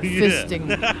call that fisting.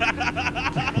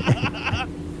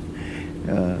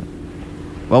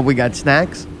 Well, we got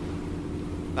snacks.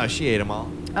 No, she ate them all.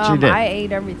 She did. I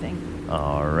ate everything.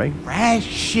 All right.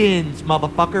 Rations,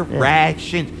 motherfucker. Yeah.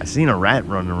 Rations. I seen a rat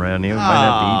running around here. We might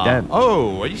have to eat that.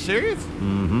 Oh, are you serious?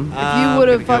 Mm-hmm. If you would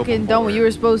have fucking done what you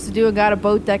were supposed to do and got a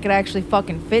boat that could actually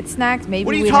fucking fit snacks, maybe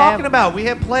What are you we'd talking have... about? We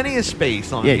have plenty of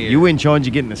space on Yeah, here. you were in charge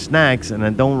of getting the snacks, and I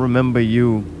don't remember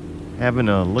you having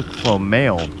to look for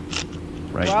mail.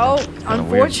 Right. Well, now. It's kinda weird.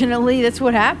 unfortunately, that's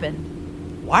what happened.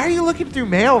 Why are you looking through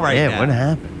mail right now? Yeah, what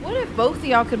happened? What if both of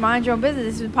y'all could mind your own business?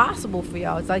 This is impossible for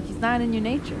y'all. It's like it's not in your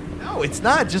nature. No, it's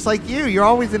not. Just like you. You're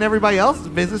always in everybody else's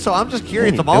business, so I'm just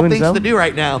curious you of all doing things to something? do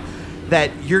right now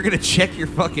that you're going to check your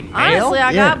fucking mail? Honestly,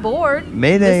 I Yeah. got bored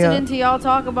Made a, listening to y'all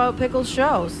talk about Pickle's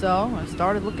show, so I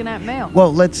started looking at mail.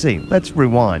 Well, let's see. Let's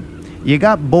rewind. You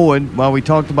got bored while we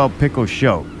talked about Pickle's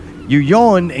show. You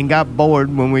yawned and got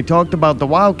bored when we talked about the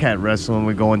Wildcat wrestling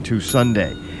we're going to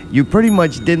Sunday. You pretty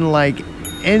much didn't like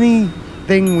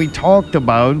anything we talked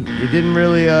about. You didn't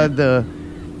really, the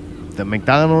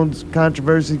McDonald's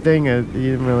controversy thing, you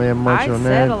didn't really have much I on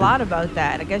said that. a lot about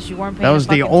that. I guess you weren't paying That was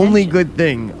the fucking only attention. good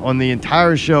thing on the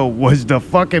entire show was the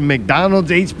fucking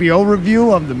McDonald's HBO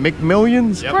review of the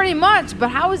McMillions. Pretty much, but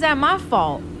how is that my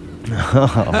fault?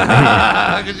 Oh,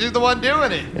 man. Because you're the one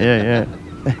doing it. Yeah.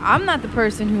 I'm not the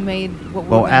person who made what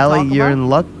Well, we're Allie, talk you're about. in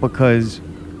luck because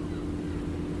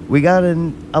we got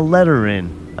a letter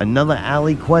in. Another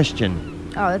Allie question.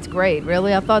 Oh, that's great.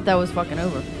 Really? I thought that was fucking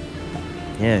over.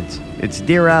 Yeah, it's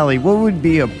Dear Allie, what would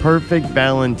be a perfect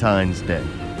Valentine's Day?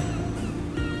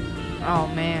 Oh,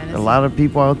 man. A lot of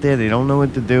people out there, they don't know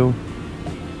what to do.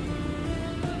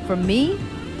 For me?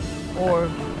 Or...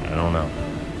 I don't know.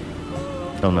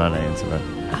 Don't know how to answer that.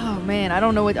 Oh, man. I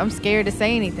don't know what... I'm scared to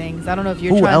say anything. 'Cause I don't know if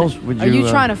you're Who trying else to... would Are you you,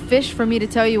 trying to fish for me to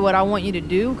tell you what I want you to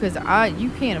do? Because you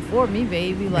can't afford me,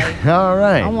 baby. Like... All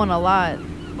right. I want a lot.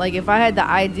 Like, if I had the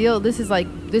ideal... This is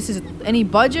any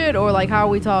budget or, like, how are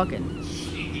we talking?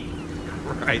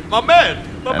 Right. My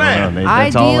man. My man.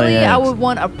 That's all they Ideally, I ask. would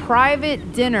want a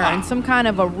private dinner in some kind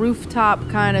of a rooftop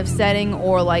kind of setting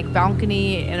or like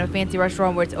balcony in a fancy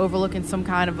restaurant where it's overlooking some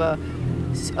kind of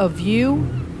a view,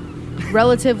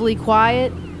 relatively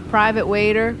quiet, private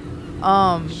waiter.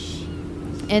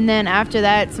 And then after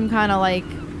that, some kind of like,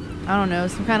 I don't know,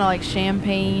 some kind of like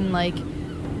champagne, like,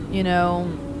 you know,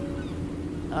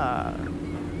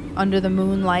 under the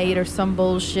moonlight or some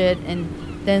bullshit. And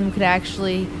then we could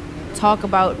actually talk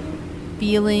about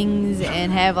feelings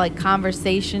and have like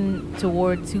conversation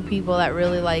toward two people that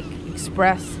really like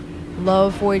express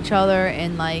love for each other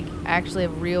and like actually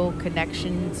have real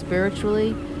connection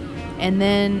spiritually. And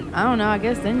then I don't know, I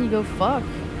guess then you go fuck.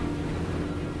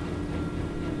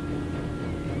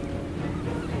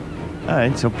 All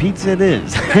right, so pizza it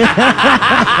is.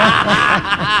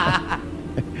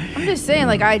 I'm just saying,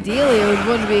 like, ideally it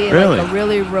would be Really? like a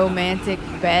really romantic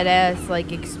badass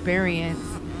like experience.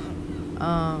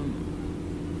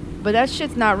 But that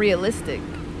shit's not realistic.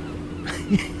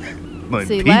 But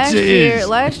See, pizza is.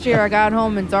 last year I got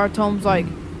home and Dartom's like,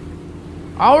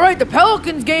 all right, the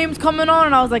Pelicans game's coming on.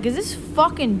 And I was like, is this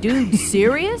fucking dude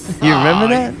serious? You remember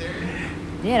that?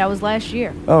 Yeah, that was last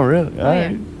year. Oh, really? All yeah.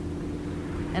 right.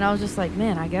 And I was just like,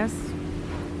 man, I guess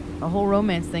the whole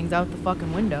romance thing's out the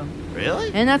fucking window.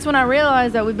 Really? And that's when I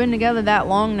realized that we've been together that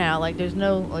long now. Like, there's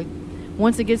no, like,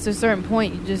 once it gets to a certain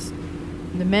point, you just,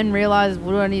 the men realize,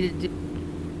 what do I need to do?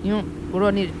 I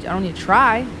don't need to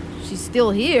try. She's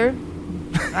still here.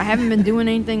 I haven't been doing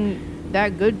anything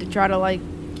that good to try to, like,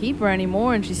 keep her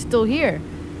anymore, and she's still here.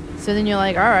 So then you're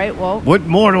like, all right, well, What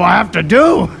more do I have to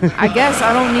do? I guess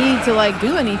I don't need to, like,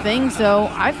 do anything, so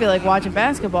I feel like watching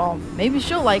basketball. Maybe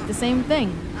she'll like the same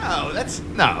thing. No, that's...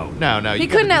 No. He You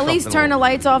couldn't gotta at do least something turn the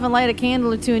lights off and light a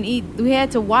candle or two and eat. We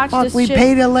had to watch Fuck, this we shit.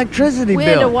 paid an electricity We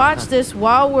bill. had to watch this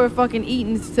while we're fucking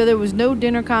eating, so there was no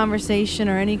dinner conversation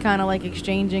or any kind of, like,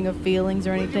 exchanging of feelings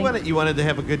or anything. You wanted to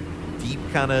have a good, deep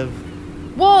kind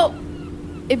of... Well,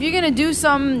 if you're gonna do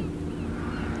something,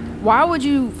 why would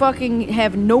you fucking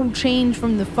have no change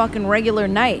from the fucking regular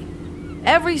night?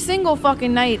 Every single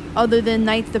fucking night, other than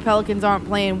nights the Pelicans aren't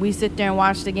playing, we sit there and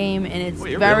watch the game, and it's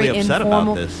Well, you're very really upset about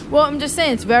informal. this. Well, I'm just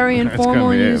saying it's very informal.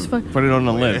 And you just Put it on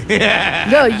the list.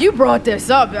 no, you brought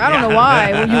this up. I don't know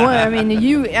why.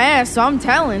 You asked, so I'm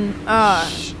telling.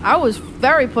 I was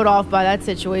very put off by that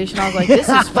situation. I was like, this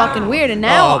is fucking weird. And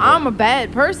now I'm a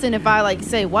bad person if I like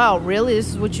say, wow, really? This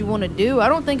is what you want to do? I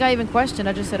don't think I even questioned.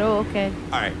 I just said, oh, okay.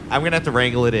 All right, I'm going to have to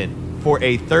wrangle it in. For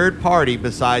a third party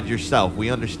besides yourself,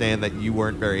 we understand that you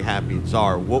weren't very happy at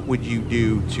Czar. What would you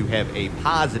do to have a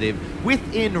positive,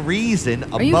 within reason,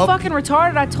 above... Are you fucking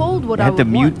retarded? I told what You I have to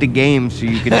would mute want. the game so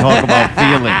you can talk about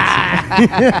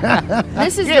feelings.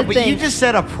 This is Yeah, the but thing. you just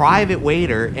said a private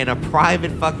waiter and a private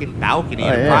fucking balcony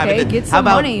and a yeah. private... Okay, get How some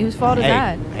about- money. Whose fault is hey,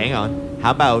 that? hang on.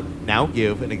 How about now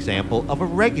give an example of a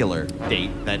regular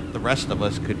date that the rest of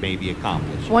us could maybe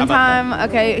accomplish? One How about time,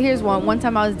 okay, here's one. One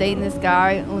time I was dating this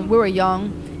guy. We were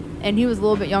young, and he was a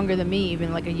little bit younger than me,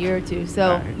 even like a year or two.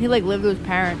 So he like lived with his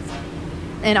parents.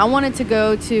 And I wanted to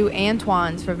go to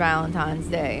Antoine's for Valentine's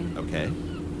Day. Okay.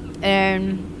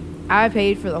 And I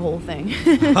paid for the whole thing because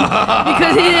he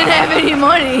didn't have any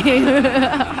money.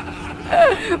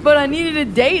 But I needed a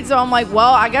date, so I'm like,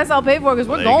 well, I guess I'll pay for it because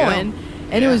we're There you go. going.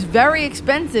 And it was very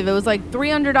expensive. It was like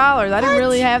 $300. I didn't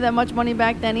really have that much money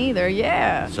back then either.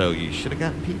 Yeah. So you should have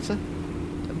gotten pizza?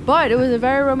 But it was a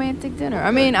very romantic dinner.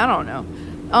 I mean, I don't know.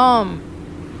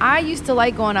 I used to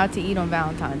like going out to eat on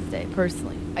Valentine's Day,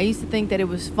 personally. I used to think that it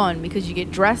was fun because you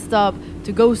get dressed up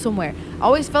to go somewhere. I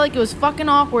always felt like it was fucking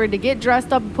awkward to get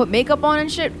dressed up and put makeup on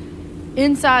and shit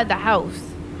inside the house.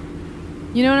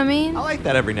 You know what I mean? I like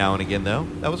that every now and again, though.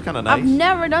 That was kind of nice. I've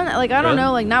never done that. Like, I don't Really?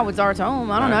 know, like, not with Zart's home.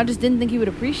 I don't know. I just didn't think he would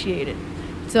appreciate it.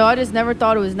 So I just never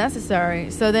thought it was necessary.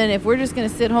 So then if we're just going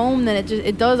to sit home, then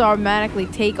it does automatically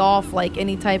take off, like,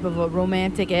 any type of a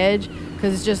romantic edge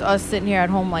because it's just us sitting here at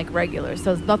home like regular.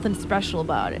 So there's nothing special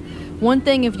about it. One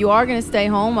thing, if you are going to stay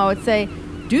home, I would say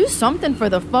do something for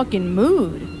the fucking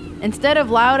mood. Instead of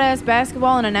loud-ass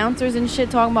basketball and announcers and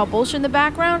shit talking about bullshit in the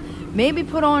background, maybe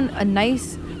put on a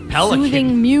nice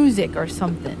soothing music or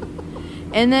something.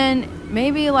 And then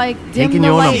maybe like dim Taking the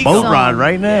you on a lights boat some. ride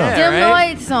right now. Dim the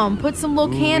lights some. Put some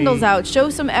little candles out. Show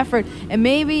some effort. And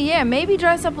maybe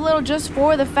dress up a little just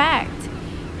for the fact.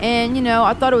 And, you know,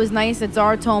 I thought it was nice that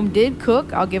Zart's home did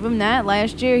cook. I'll give him that.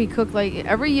 Last year he cooked, like,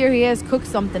 every year he has cooked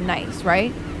something nice,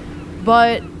 right?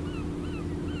 But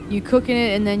you cooking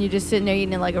it and then you're just sitting there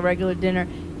eating it like a regular dinner.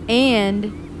 And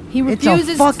he It's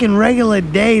refuses a fucking regular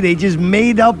day. They just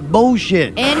made up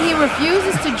bullshit. and he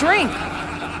refuses to drink,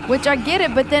 which I get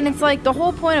it, but then it's like the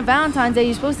whole point of Valentine's Day,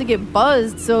 you're supposed to get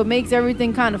buzzed, so it makes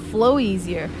everything kind of flow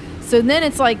easier. So then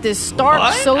it's like this stark,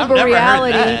 What? I've sober never heard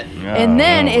reality, that. and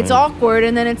then it's awkward,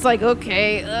 and then it's like,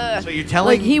 okay, So you're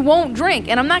telling like he won't drink,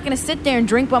 and I'm not going to sit there and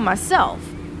drink by myself.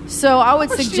 So I would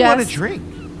How much suggest do you want to drink?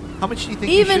 How much do you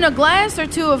think you even should? a glass or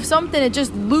two of something, it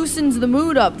just loosens the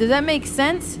mood up. Does that make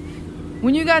sense?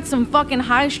 When you got some fucking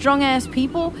high-strung ass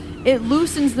people, it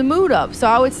loosens the mood up. So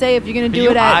I would say if you're gonna do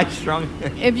you it at, high-strung?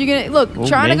 if you're gonna look, Well,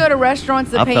 trying me? to go to restaurants,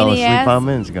 the I pain fell in the asleep 5 ass.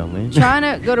 minutes ago, man.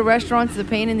 Trying to go to restaurants is a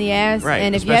pain in the ass, Right,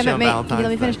 and if you especially haven't on made, let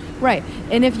me Valentine's finish. Right,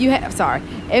 and if you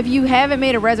if you haven't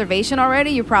made a reservation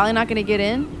already, you're probably not gonna get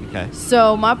in. Okay.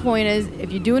 So my point is,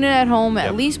 if you're doing it at home,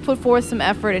 at least put forth some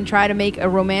effort and try to make a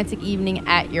romantic evening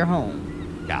at your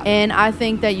home. Got it. And I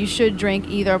think that you should drink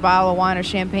either a bottle of wine or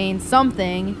champagne,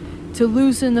 something to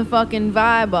loosen the fucking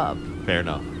vibe up. Fair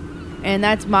enough. And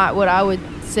that's what I would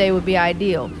say would be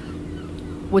ideal.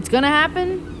 What's gonna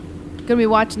happen? Gonna be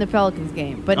watching the Pelicans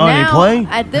game. But Oh, they now play?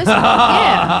 at this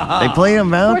yeah. They play on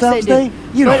Of course Valentine's they Day?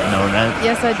 do. You But- don't know that.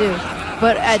 Yes, I do.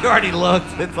 But at She already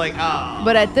looked. It's like, oh.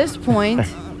 but at this point,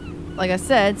 like I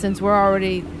said, since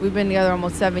we've been together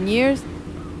almost 7 years,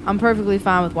 I'm perfectly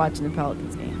fine with watching the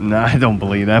Pelicans game. No, I don't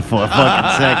believe that for a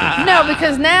fucking second. No,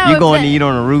 because now You if going that- to eat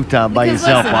on a rooftop by Because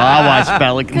yourself listen- while I watch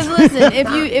Pelicans. Because listen,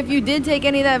 if you did take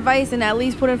any of that advice and at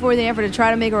least put in forth the effort to try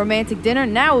to make a romantic dinner,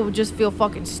 now it would just feel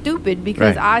fucking stupid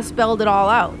because Right. I spelled it all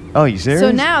out. Oh, you serious?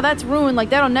 So now that's ruined. Like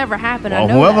that'll never happen. I Well,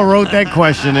 know whoever that. wrote that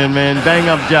question in, man, bang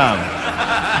up job.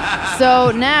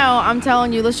 So now I'm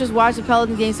telling you, let's just watch the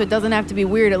Pelican game so it doesn't have to be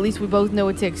weird. At least we both know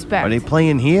what to expect. Are they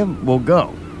playing here? We'll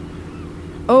go.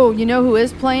 Oh, you know who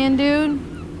is playing, dude?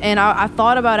 And I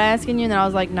thought about asking you, and then I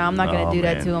was like, nah, I'm not going to Oh, do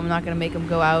that man. to him. I'm not going to make him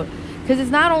go out. Because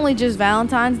it's not only just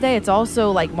Valentine's Day, it's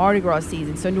also like Mardi Gras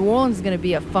season. So New Orleans is going to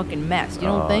be a fucking mess. You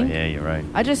don't Oh, think? yeah, you're right.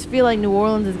 I just feel like New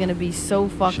Orleans is going to be so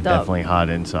fucked Should up. definitely hot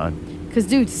inside. Because,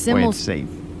 dude, Where it's Simmel's, safe.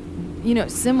 you know,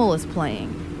 Simmel is playing.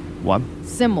 What?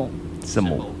 Simmel.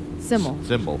 Symbol. Simmel.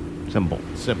 Symbol. Symbol.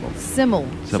 Symbol. Simmel.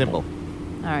 Symbol.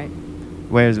 All right.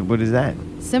 Where is it? What is that?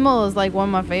 Simmel is like one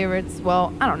of my favorites.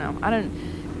 Well, I don't know. I don't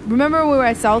remember when we were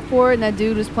at Southport and that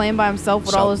dude was playing by himself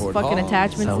with all those Southport fucking Hall.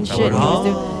 attachments and Southport shit. And he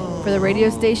was Hall. doing for the radio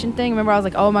station thing. Remember, I was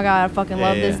like, oh my god, I fucking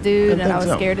love Yeah, this yeah. dude, I and I think was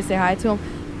so. scared to say hi to him.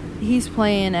 He's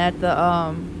playing at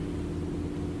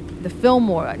the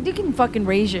Fillmore. You can fucking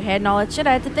raise your head and all that shit.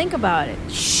 I had to think about it.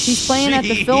 He's playing at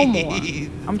the Fillmore.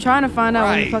 I'm trying to find out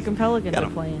when the Right. fucking Pelicans Gotta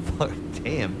are playing.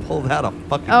 Damn, pulled out a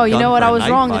fucking Oh, you gun know what? for a I was knife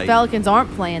wrong. fight. The Pelicans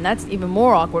aren't playing. That's even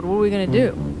more awkward. What are we gonna do?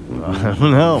 I don't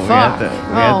know. We have to,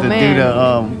 Oh, do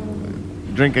man.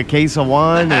 the drink a case of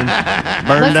wine and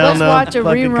burn down Let's the watch a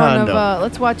fucking rerun condo. of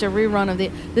let's watch a rerun of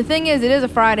the thing is, it is a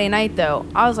Friday night though.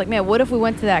 I was like, man, what if we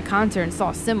went to that concert and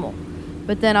saw Simmel?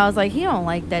 But then I was like, he don't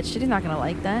like that shit. He's not gonna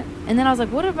like that. And And then I was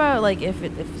like, what about like if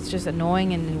it's just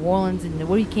annoying in New Orleans and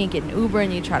what you can't get an Uber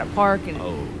and you try to park and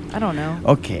I don't know.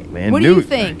 Okay, man. What do you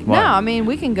think? What? No, I mean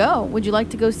we can go. Would you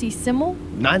like to go see Simmel?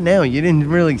 Not now. You didn't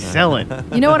really sell it.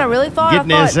 You know what I really thought?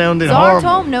 Getting I there thought sounded Czar horrible.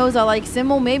 Tom knows I like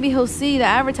Simmel. Maybe he'll see the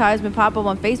advertisement pop up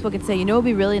on Facebook and say, you know, it'd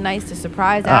be really nice to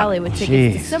surprise Allie with tickets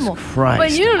Jesus to Simmel. Christ.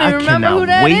 But you don't I even remember cannot who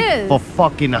that wait is. for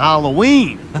fucking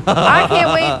Halloween. I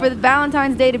can't wait for the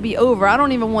Valentine's Day to be over. I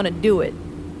don't even want to do it.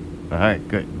 All right,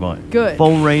 good. What? Good.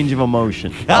 Full range of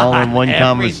emotion, all in one Everything.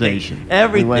 conversation.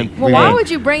 Everything. Well, why would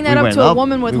you bring that we up went to a up, would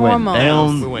with we went hormones?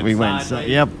 Down, We went so- sideways.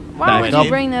 Yep. Why back would up, you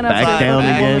bring that up back to down a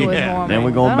woman again. with Yeah. hormones? Then we're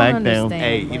I going don't back understand. down.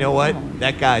 Hey, you know what?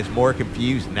 That guy's more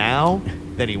confused now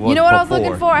than he was You know what I was before.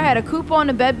 looking for? I had a coupon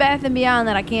to Bed Bath & Beyond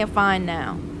that I can't find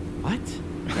now. What?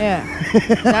 Yeah.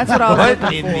 That's what I was What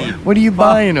looking in for. What are you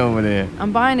buying over there?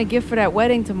 I'm buying a gift for that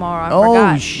wedding tomorrow. I Oh,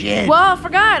 forgot. shit. Well, I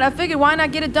forgot. I figured why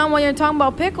not get it done while you're talking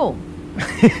about pickle? And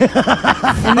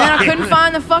then I couldn't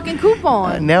find the fucking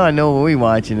coupon. Now I know what we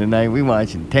watching tonight. We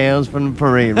watching Tales from the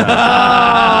Parade Route.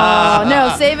 Oh,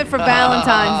 no, save it for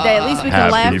Valentine's Day. At least we can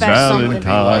Happy laugh at something.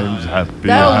 Valentine's, happy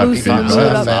That'll happy loosen the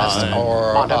mood up. Fest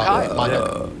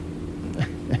or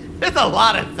There's a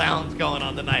lot of sounds going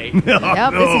on tonight.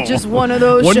 Yep, this is just one of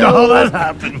those Wonder how shows.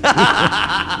 that happened.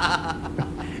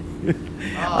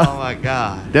 Oh my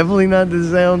God. Definitely not the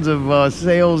sounds of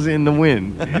sails in the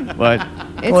wind, but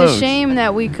It's close. a shame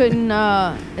that we couldn't.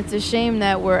 It's a shame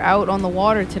that we're out on the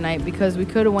water tonight because we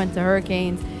could have went to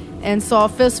Hurricanes and saw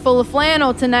Fistful of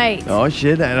Flannel tonight. Oh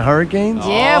shit! At Hurricanes.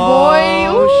 Yeah, boy.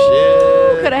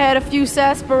 Oh, Could have had a few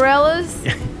sarsaparillas.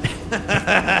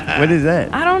 What is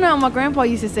that? I don't know. My grandpa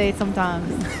used to say it sometimes.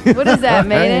 What is that,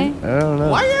 Mayday? I don't know.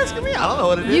 Why are you asking me? I don't know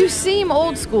what it is. You seem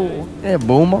old school. Yeah,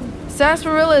 boomer.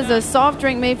 Sarsaparilla is a soft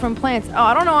drink made from plants. Oh,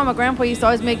 I don't know why my grandpa used to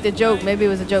always make the joke. Maybe it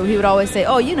was a joke. He would always say,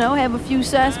 oh, you know, have a few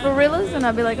sarsaparillas. And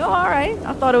I'd be like, oh, all right.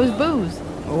 I thought it was booze.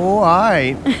 Oh, all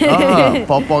right.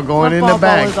 Papa going My in the papa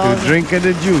back was to always- drink of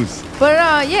the juice.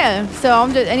 But yeah, so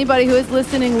I'm just anybody who is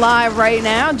listening live right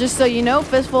now, just so you know,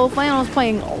 Fistful of Flannel is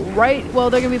playing well,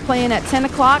 they're gonna be playing at 10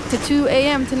 o'clock to 2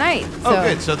 a.m. tonight. Oh, So-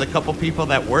 good. So the couple people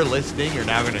that were listening are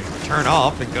now going to turn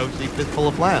off and go see Fistful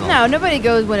of Flannel. No, nobody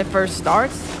goes when it first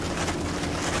starts.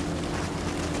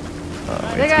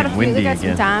 They got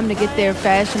some time to get there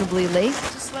fashionably late.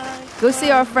 Go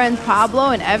see our friends Pablo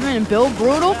and Evan and Bill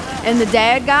Brutal and the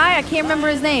dad guy. I can't remember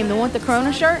his name. The one with the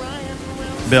Corona shirt.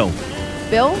 Bill.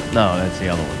 Bill? No, that's the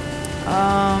other one.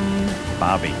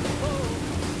 Bobby.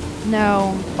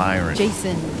 No. Byron.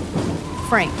 Jason.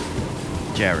 Frank.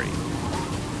 Jerry.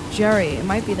 Jerry. It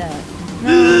might be that.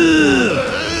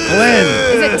 Glenn.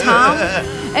 Is it Tom?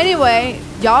 Anyway,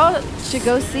 y'all should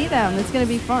go see them. It's gonna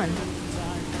be fun.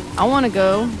 I want to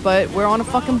go, but we're on a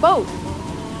fucking boat.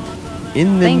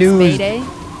 In the Thanks, news. Mayday.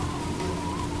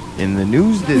 In the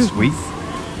news this week.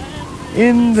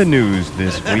 In the news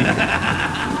this week.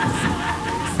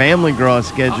 Family Gras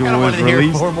schedule I was want to hear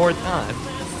released. 4 more times.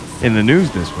 In the news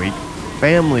this week.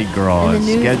 Family Gras In the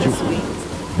news schedule. this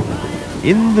week.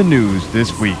 In the news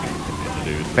this week.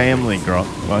 Family Gras.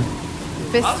 What?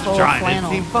 Fistful of Trying. It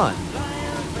flannel. seemed fun.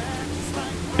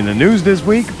 In the news this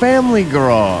week. Family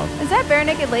Gras. Is that Bare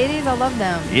Naked Ladies? I love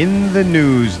them. In the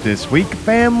news this week,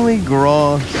 Family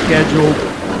Gras schedule.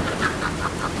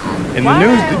 In the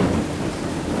news.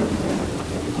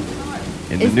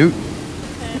 In the news.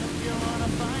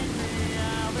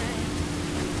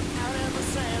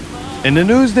 In the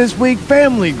news this week,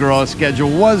 Family Gras schedule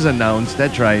was announced.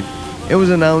 That's right. It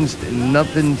was announced.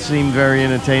 Nothing seemed very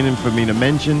entertaining for me to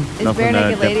mention. Is Nothing Bare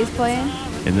Naked Ladies playing?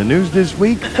 In the news this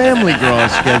week, Family Gras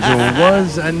schedule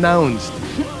was announced.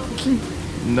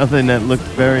 Nothing that looked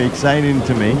very exciting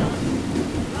to me.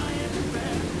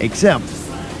 Except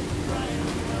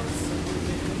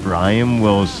Brian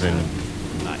Wilson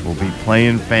will be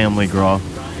playing Family Gras.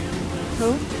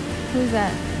 Who? Who's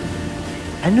that?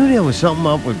 I knew there was something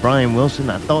up with Brian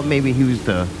Wilson. I thought maybe he was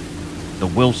the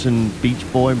Wilson Beach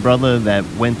Boy brother that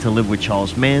went to live with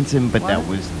Charles Manson, but that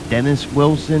was Dennis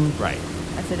Wilson. Right.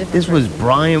 That's a different This was person.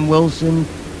 Brian Wilson.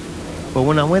 But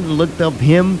when I went and looked up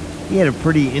him, he had a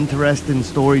pretty interesting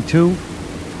story too.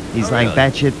 He's like really?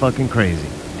 batshit fucking crazy.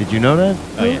 Did you know that?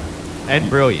 Oh, yeah. And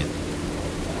brilliant.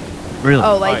 Really?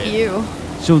 Oh, like you.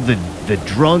 So the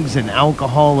drugs and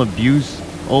alcohol abuse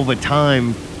over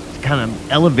time kind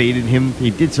of elevated him.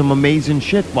 He did some amazing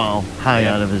shit while high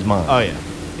out of his mind. Oh, yeah.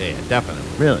 Yeah, definitely.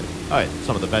 Really? Oh, yeah.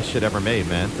 Some of the best shit ever made,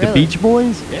 man. The Beach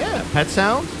Boys? Yeah. Pet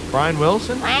Sounds? Brian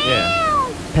Wilson?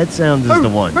 Yeah. Pet Sounds is the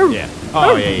one. Yeah.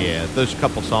 Oh, yeah. Those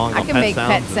couple songs I on can Pet make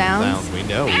Sounds. pet and sounds. We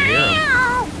know. We hear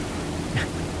them.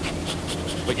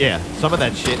 But yeah, some of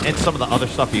that shit and some of the other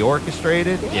stuff he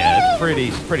orchestrated, yeah,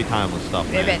 it's pretty timeless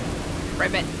stuff, man.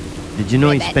 Ribbit. Did you know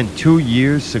he spent 2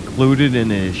 years secluded in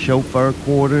his chauffeur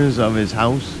quarters of his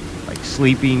house? Like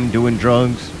sleeping, doing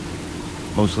drugs,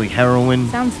 mostly heroin.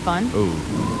 Sounds fun.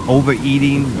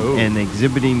 Overeating and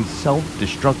exhibiting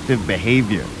self-destructive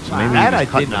behavior. So maybe that he I was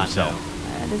cutting did not himself. know.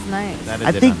 That is nice.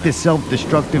 I think the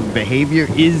self-destructive behavior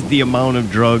is the amount of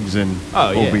drugs and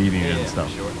overeating and stuff.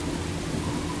 Sure.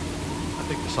 I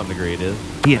think to some degree it is.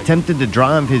 He attempted to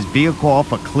drive his vehicle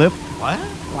off a cliff. What?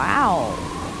 Wow.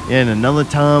 And another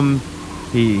time,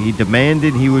 he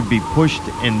demanded he would be pushed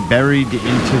and buried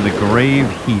into the grave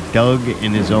he dug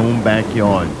in his own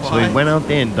backyard. So he went out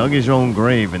there and dug his own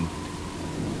grave, and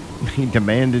he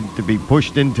demanded to be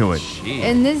pushed into it.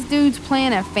 And this dude's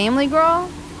playing at Family Girl?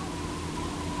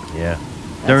 Yeah.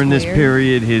 During this weird.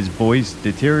 period, his voice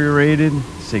deteriorated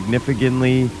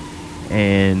significantly,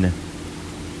 and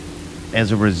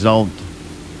as a result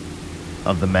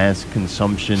of the mass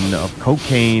consumption of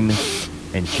cocaine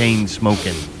and chain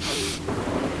smoking.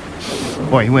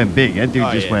 Boy, he went big. That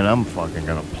dude just went, I'm fucking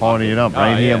gonna party it up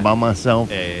right here by myself.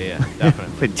 Yeah,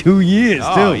 definitely. For 2 years,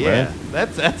 too, yeah. man.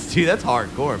 That's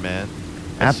hardcore, man.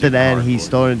 That's After super that, he hardcore.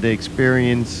 started to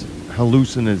experience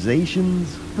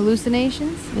hallucinations.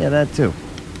 Hallucinations? Yeah, that too.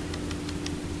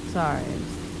 Sorry.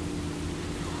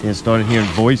 He started hearing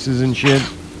voices and shit.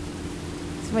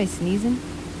 Somebody sneezing?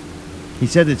 He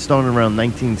said it started around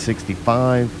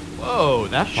 1965. Whoa,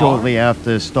 that's shortly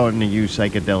after starting to use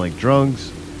psychedelic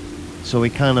drugs. So he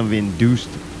kind of induced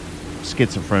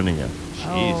schizophrenia.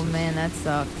 Oh, man, that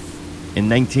sucks. In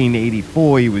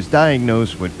 1984, he was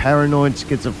diagnosed with paranoid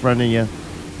schizophrenia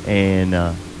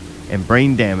and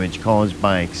brain damage caused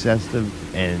by excessive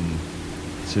and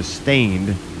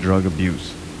sustained drug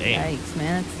abuse. Yikes,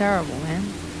 man. That's terrible, man.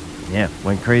 Yeah,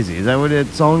 went crazy. Is that what that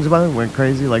song's about? Went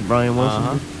crazy like Brian Wilson?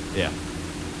 Uh-huh. Yeah.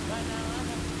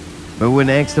 But when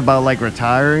asked about like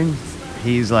retiring,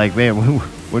 he's like, man,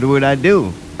 what would I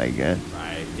do? Like, yeah.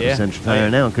 Essentially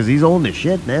retiring now, because he's old as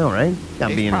shit now, right? Got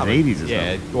to be in his 80s or something.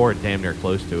 Yeah, or damn near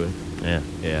close to it. Yeah.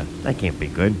 Yeah. That can't be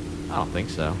good. I don't think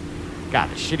so. God,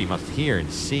 the shit he must hear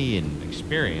and see and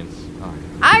experience. Oh.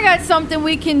 I got something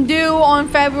we can do on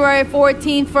February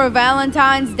 14th for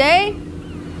Valentine's Day.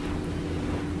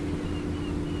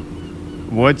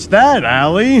 What's that,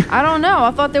 Allie? I don't know.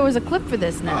 I thought there was a clip for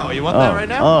this now. Oh, you want that right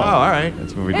now? Oh, all right.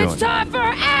 That's what we're doing. It's time for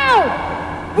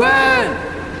Out! Win!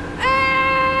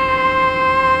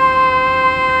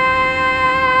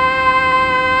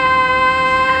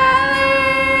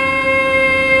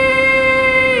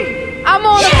 I'm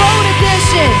on a bone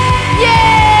edition!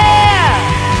 Yeah!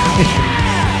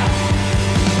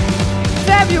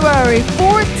 February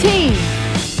 14th,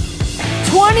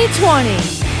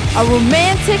 2020. A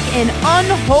romantic and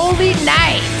unholy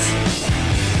night.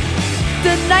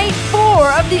 The night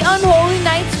 4 of the Unholy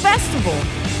Nights Festival.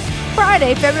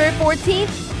 Friday, February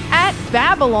 14th at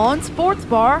Babylon Sports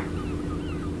Bar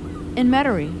in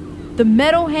Metairie. The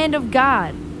Metal Hand of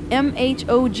God,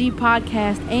 MHOG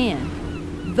podcast, and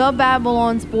the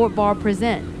Babylon Sport Bar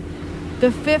present the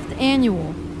 5th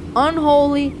annual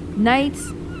Unholy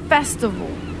Nights Festival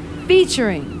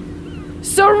featuring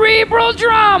Cerebral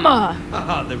Drama.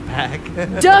 Oh, they're back.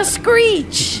 Da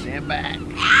Screech. They're back.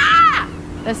 Ah!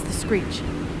 That's the Screech.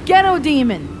 Ghetto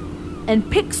Demon. And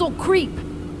Pixel Creep.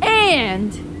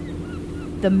 And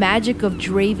the Magic of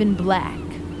Draven Black.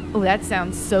 Oh, that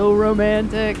sounds so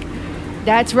romantic.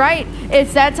 That's right.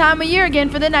 It's that time of year again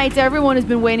for the nights everyone has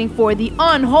been waiting for. The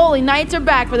Unholy Nights are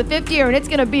back for the 5th year, and it's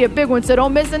going to be a big one, so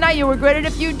don't miss the night. You'll regret it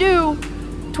if you do.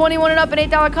 21 and up, an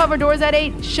 $8 cover. Doors at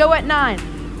 8. Show at 9.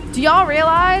 Do y'all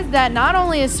realize that not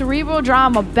only is Cerebral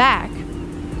Drama back,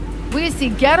 we can see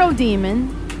Ghetto Demon,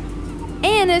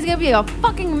 and there's going to be a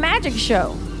fucking magic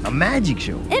show. A magic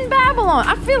show? In Babylon.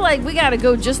 I feel like we got to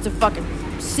go just to fucking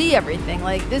see everything.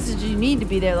 Like, this is, you need to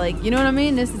be there. Like, you know what I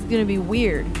mean? This is going to be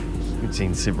weird. We've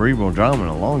seen Cerebral Drama in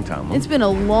a long time, huh? It's been a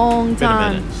long Been a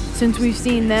time minute. since we've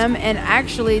seen them, and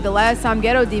actually the last time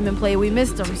Ghetto Demon played, we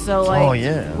missed them. So, like, Oh,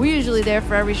 yeah. we're usually there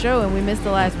for every show, and we missed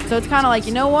the last one. So it's kind of like,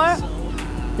 you know what?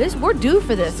 We're due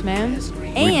for this, man.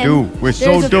 And due. We're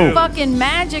so there's due. a fucking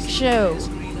magic show.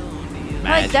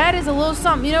 Like, that is a little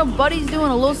something. You know, Buddy's doing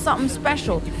a little something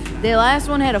special. The last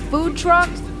one had a food truck.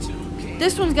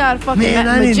 This one's got a fucking Man,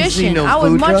 I didn't see magician. no I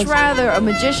would food much trucks. rather a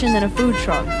magician than a food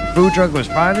truck. Food truck was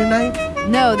Friday night?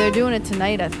 No, they're doing it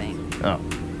tonight, I think. Oh.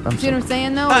 See what I'm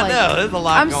saying, though? I know, there's a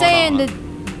lot I'm going saying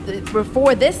on. that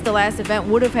before this, the last event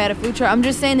would have had a food truck. I'm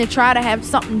just saying they try to have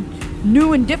something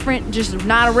new and different, just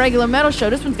not a regular metal show.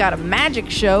 This one's got a magic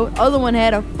show. Other one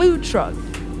had a food truck.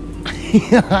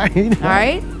 All right. All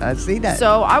right? I see that.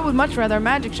 So I would much rather a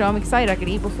magic show. I'm excited. I can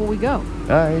eat before we go. All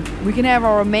right. We can have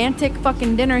a romantic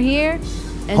fucking dinner here.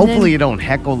 And Hopefully then you don't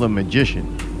heckle the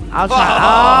magician. I'll try.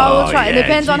 I'll try. yeah, It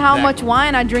depends on keep how that. much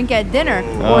wine I drink at dinner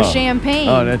Oh. or champagne.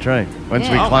 Oh, that's right. Once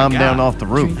we Yeah. climb down off the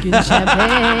roof. Drinking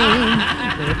champagne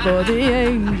for the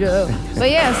angel. But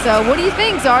yeah, so what do you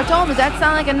think, Zartome? Does that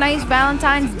sound like a nice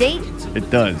Valentine's date? It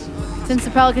does. Since the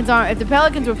Pelicans aren't, if the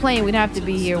Pelicans were playing, we'd have to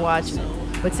be here watching it.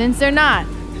 But since they're not,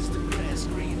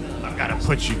 I've got to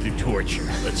put you through torture.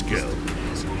 Let's go.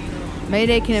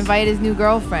 Mayday can invite his new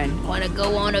girlfriend. Want to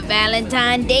go on a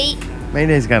Valentine date?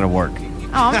 Mayday's got to work.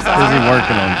 Oh, I'm Busy sorry.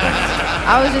 working on things.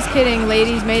 I was just kidding,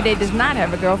 ladies. Mayday does not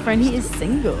have a girlfriend. He is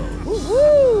single.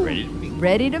 Woo-woo.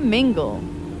 Ready to mingle.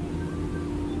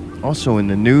 Also in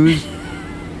the news,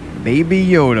 Baby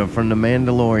Yoda from The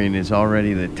Mandalorian is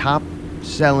already the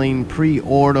top-selling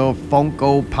pre-order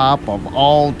Funko Pop of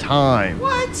all time.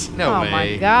 What? No way. Oh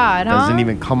my God, huh? Doesn't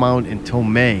even come out until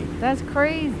May. That's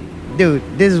crazy. Dude,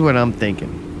 this is what I'm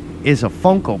thinking. It's a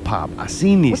Funko Pop. I've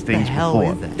seen these What the things hell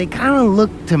before. is that? They kind of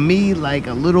look to me like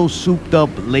a little souped-up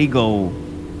Lego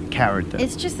character.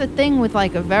 It's just a thing with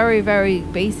like a very, very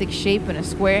basic shape and a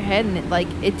square head, and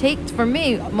it takes, for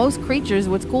me, most creatures,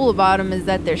 what's cool about them is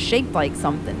that they're shaped like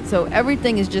something. So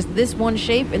everything is just this one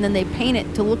shape, and then they paint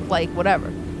it to look like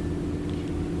whatever.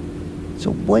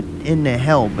 So what in the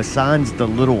hell, besides the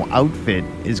little outfit,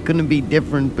 is going to be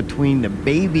different between the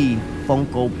baby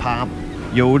Funko Pop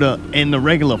Yoda and the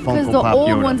regular Because Funko the Pop old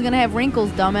Yoda? one's gonna have wrinkles,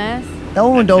 dumbass. That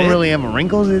one That's don't it? really have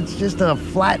wrinkles. It's just a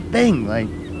flat thing. Like,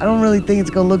 I don't really think it's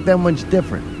going to look that much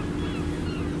different.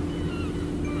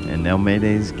 And now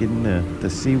Mayday's getting to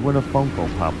see what a Funko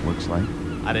Pop looks like.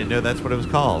 I didn't know that's what it was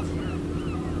called.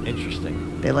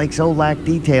 Interesting. They like so lack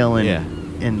detail and Yeah.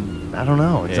 and I don't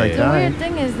know. It's Yeah, like, yeah. The all weird right,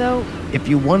 thing is though, if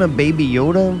you want a Baby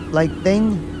Yoda like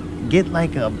thing, get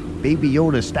like a Baby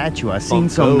Yoda statue. I've seen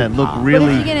some Funko that look Pop. really.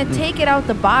 but if you're gonna take it out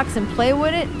the box and play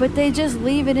with it, but they just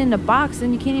leave it in the box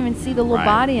and you can't even see the little Right.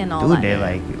 body and all Dude, that. they're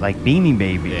like Beanie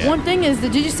Babies. Yeah. One thing is,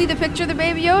 did you see the picture of the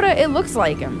Baby Yoda? It looks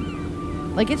like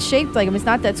him. Like it's shaped like him. It's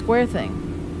not that square thing.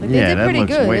 Like they did that pretty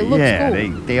looks good. way- It looks yeah,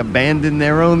 cool. they abandoned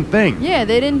their own thing. Yeah,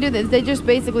 they didn't do this. They just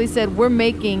basically said we're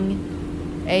making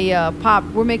a pop.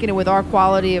 We're making it with our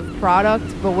quality of product,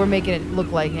 but we're making it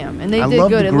look like him. And they I did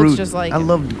loved good. It Groot. looks just like I him.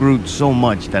 loved Groot so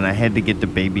much that I had to get the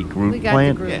Baby Groot We got the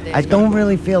plant. Groot there. I don't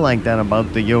really feel like that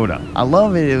about the Yoda. I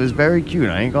love it. It was very cute.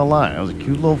 I ain't gonna lie. It was a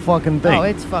cute little fucking thing. Oh,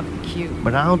 it's fucking cute.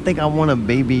 But I don't think I want a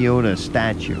Baby Yoda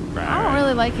statue. I don't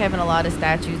really like having a lot of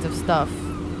statues of stuff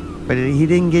But he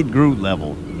didn't get Groot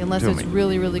level. unless to it's me.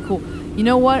 really, really cool. You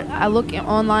know what? I look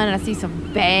online and I see some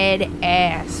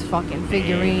badass fucking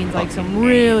figurines, like some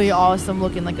really awesome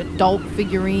looking, like adult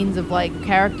figurines of like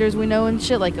characters we know and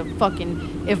shit. Like a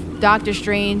fucking, if Doctor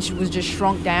Strange was just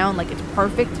shrunk down, like it's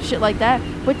perfect, shit like that.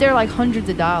 But they're like hundreds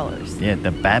of dollars. Yeah,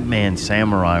 the Batman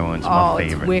Samurai one's Oh, my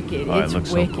it's favorite. wicked. Oh, It's it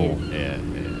looks wicked. so cool. Yeah.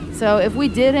 So if we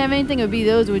did have anything, it would be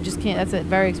those. We just can't. That's a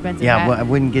very expensive. Yeah, but I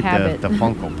wouldn't get habit. the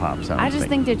Funko Pops. I just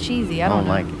think they're cheesy. I don't know.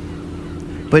 like it.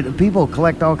 But people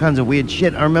collect all kinds of weird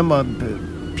shit. I remember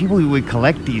people who would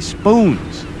collect these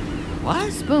spoons.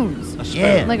 What? Spoons.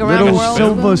 Yeah, Like around the little world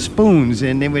silver spoons,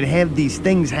 and they would have these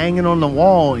things hanging on the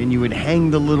wall, and you would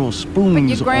hang the little spoons.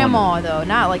 But your on grandma, though,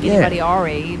 not like Yeah. anybody our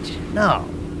age. it. No,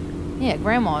 Yeah,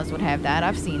 grandmas would have that.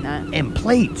 I've seen that. and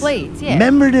plates. Plates, yeah.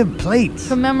 Commemorative plates.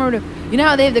 Commemorative. You know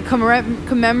how they have the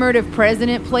commemorative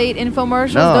president plate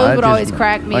infomercials? No, Those I would just- always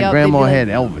crack me my up. grandma They'd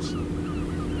be had like, Elvis.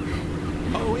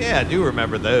 Oh yeah, I do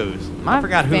remember those. My I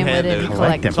forgot who family had didn't those.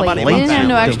 collect them plates. Somebody They in my didn't have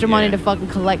no family. extra money Yeah. to fucking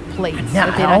collect plates. Yeah, that they're I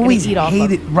not gonna always eat off of.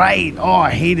 hated. Right. Oh,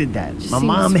 I hated that. Just My seems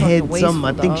mom fucking had some. I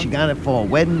wasteful, think dog. she got it for a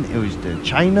wedding. It was the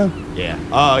China. Yeah.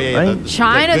 Oh yeah. Right?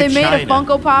 China? They good made China. a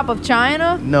Funko Pop of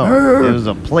China? No, it was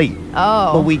a plate.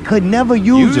 Oh. But we could never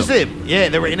use Use them. it. Yeah,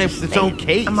 they were in its own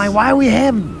case. I'm like, why we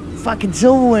have fucking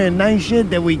silverware and nice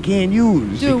shit that we can't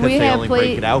use? Dude, because we they had only break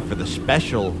plate. it out for the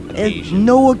special occasion.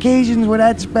 No occasions were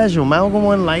that special. Malcolm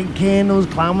won light candles,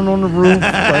 climbing on the roof,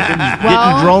 fucking Well,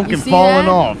 getting drunk you and see falling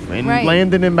that? off and Right.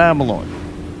 landing in Babylon.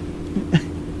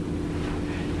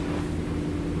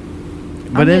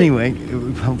 But just- anyway,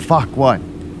 fuck what?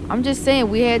 I'm just saying,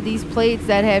 we had these plates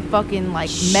that had fucking like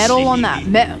metal on that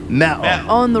Metal.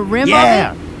 on the rim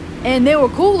Yeah. of it. And they were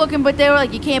cool looking, but they were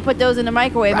like, you can't put those in the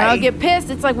microwave. And I'll Right. get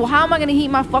pissed. It's like, well, how am I going to heat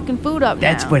my fucking food up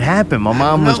That's now? what happened. My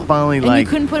mom was finally And like, you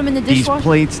couldn't put them in the these dishwasher?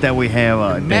 plates that we have,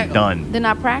 they're Metal. done. They're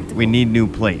not practical. We need new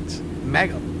plates.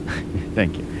 Mega.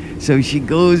 Thank you. So she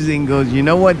goes and goes, you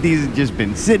know what? These have just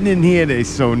been sitting in here. They're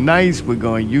so nice. We're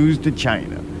going to use the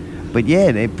China. But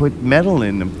yeah, they put metal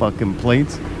in the fucking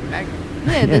plates.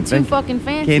 Yeah, the too thank- fucking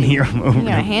fancy. Can't hear him over You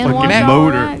got a the hand fucking wash all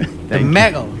motor. right? The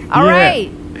metal. All Yeah.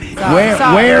 right.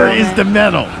 Sorry, Where old is man. the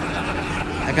metal?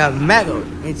 I got metal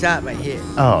inside my head.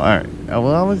 Oh, all right.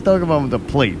 Well, I was talking about the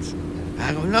plates.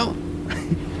 I don't know.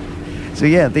 So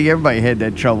yeah, I think everybody had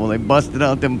that trouble. They busted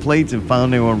out them plates and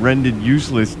found they were rendered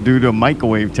useless due to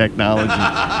microwave technology.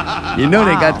 You know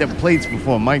they got them plates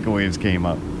before microwaves came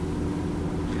out.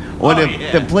 Or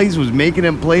the place was making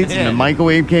them plates and the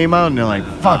microwave came out and they're like,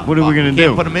 fuck, what are we going to do?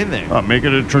 Can't put them in there. Make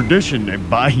it a tradition.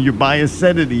 You buy a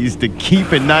set of these to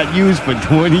keep and not use for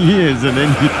 20 years and then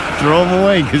you throw them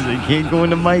away because they can't go in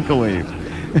the microwave.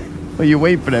 But you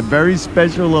wait for that very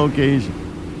special occasion.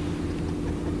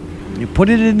 You put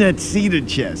it in that cedar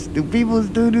chest. Do people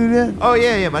still do that? Oh,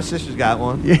 yeah. My sister's got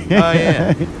one. Yeah. Oh,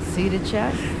 yeah. Cedar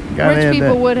chest? Gotta Rich have people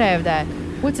that. would have that.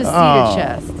 What's a cedar Oh.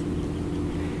 chest?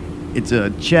 It's a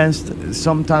chest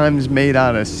sometimes made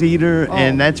out of cedar,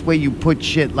 and that's where you put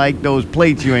shit like those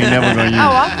plates you ain't never gonna use.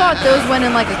 Oh, I thought those went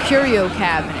in like a curio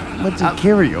cabinet. What's a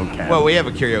curio cabinet? Well, we have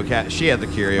a curio cat. She had the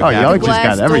curio Oh, cabinet. y'all just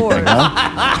got everything,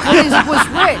 huh? Well, he was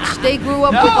rich. They grew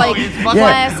up with like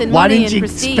class and Why money didn't and you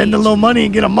prestige. spend a little money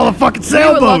and get a motherfucking We were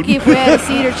sailboat? lucky if we had a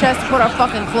cedar chest to put our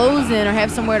fucking clothes in or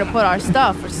have somewhere to put our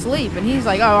stuff or sleep. And he's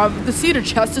like, oh, the cedar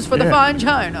chest is for the Yeah. fine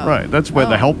china. Right, that's where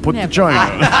the help put the never. china.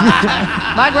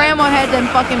 My grandma had them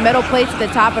fucking metal plates at the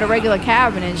top of the regular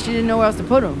cabinet and she didn't know where else to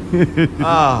put them.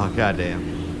 Oh, goddamn.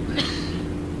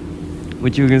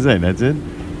 What you were gonna say? That's it?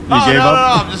 You Oh, gave no,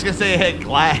 up? no, I'm just going to say it had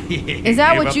glass. Is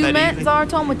that what you meant,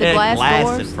 Zartone, with the It had glass glass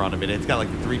doors? in front of it. It's got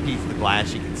like the 3 pieces of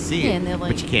glass. You can see Yeah, it, and they're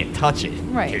like- but you can't touch it.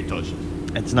 Right. You can't touch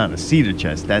it. That's not a cedar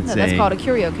chest. That's No, that's a. called a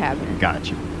curio cabinet.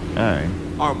 Gotcha. All right.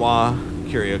 Armoire,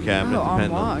 curio cabinet. Oh,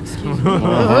 depending armoire, on- excuse me.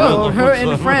 Oh, her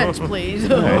in French, please.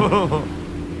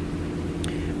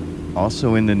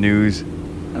 Also in the news,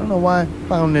 I don't know why I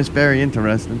found this very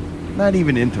interesting. Not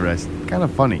even interesting. Kind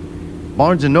of funny.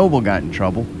 Barnes & Noble got in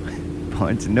trouble.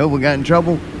 Barnes & Noble got in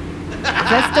trouble Is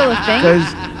that still a thing?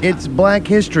 because it's Black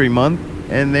History Month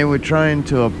and they were trying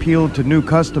to appeal to new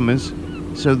customers.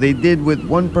 So they did what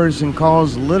one person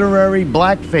calls literary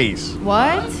blackface.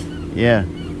 What? Yeah,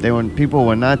 people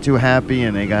were not too happy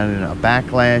and they got in a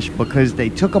backlash because they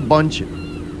took a bunch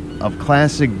of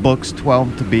classic books,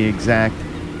 12 to be exact,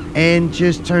 and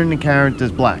just turned the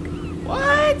characters black.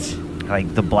 What?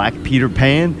 Like the Black Peter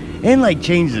Pan, and like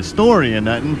changed the story or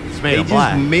nothing. made They him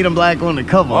black. made him black on the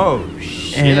cover. Oh,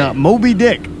 shit. And Moby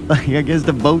Dick. Like, I guess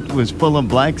the boat was full of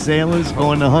black sailors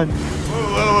going to hunt.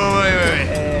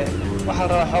 waxaan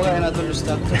rabaa xoogaa inaad dul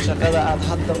istaagto shaqada aad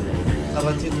hadda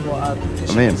qabatid oo aad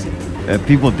ka Man, shaqaysid.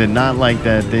 people did not like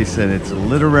that. They said it's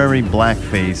literary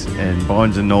blackface, and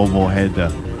Barnes & Noble had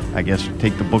to, I guess,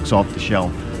 take the books off the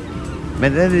shelf.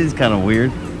 Man, that is kind of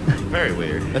weird. Very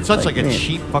weird. That's such like a man.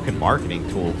 cheap fucking marketing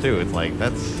tool, too. It's like,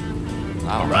 that's...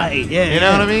 I don't know. Right, yeah, You know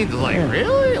yeah. what I mean? It's like, Yeah.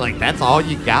 really? Like, that's all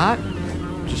you got?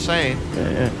 Just saying.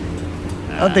 Yeah.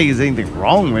 I don't think there's anything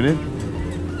wrong with it.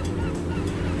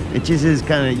 It just is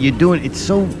kind of, you're doing, it's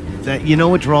so, that you know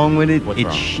what's wrong with it? What's It's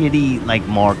wrong? shitty, like,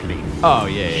 marketing. Oh,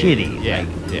 yeah, yeah. Shitty. Yeah,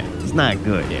 like, yeah. It's not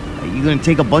good. Like, you're going to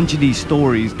take a bunch of these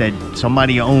stories that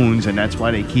somebody owns, and that's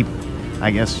why they keep,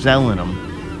 I guess, selling them.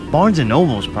 Barnes &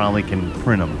 Nobles probably can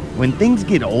print them. When things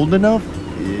get old enough,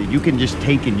 you can just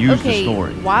take and use the Okay,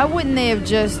 story. why wouldn't they have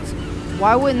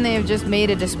just made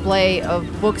a display of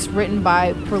books written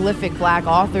by prolific black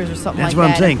authors or something That's like what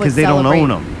that? I'm saying, because they don't own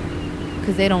them.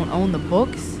 Because they don't own the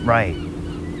books? Right.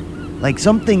 Like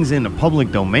some things in the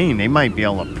public domain, they might be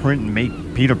able to print and make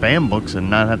Peter Pan books and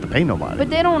not have to pay nobody. But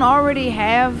they don't already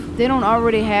have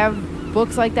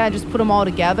books like that. Just put them all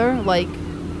together, like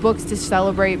books to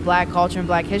celebrate black culture and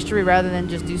black history, rather than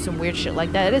just do some weird shit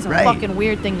like that. It is a Right. fucking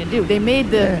weird thing to do. They made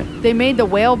the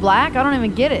whale black. I don't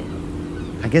even get it.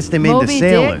 I guess they made Moby the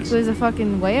sailors. Dick was a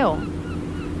fucking whale.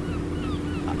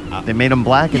 They made them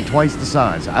black and twice the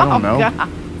size. I don't know. God.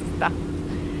 Stop.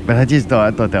 But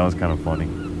I thought that was kind of funny.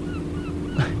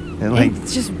 And like,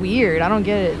 It's just weird. I don't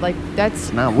get it. Like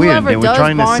that's not weird. whoever They were does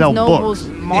trying to Barnes sell Noble's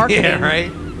books. marketing. Yeah,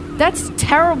 right? That's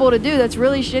terrible to do. That's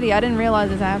really shitty. I didn't realize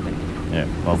this happened yeah,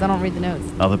 because I well, don't read the notes.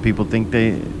 other people think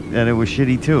that it was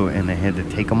shitty too, and they had to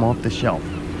take them off the shelf.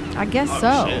 I guess Oh,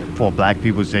 so. Poor black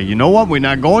people say, you know what? We're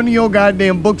not going to your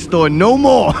goddamn bookstore no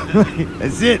more.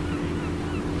 That's it.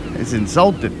 It's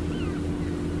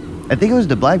insulting. I think it was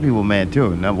the black people mad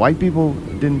too. Now white people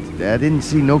I didn't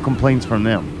see no complaints from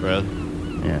them. Really?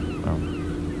 Yeah.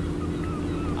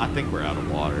 Well, I think we're out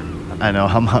of water. I know,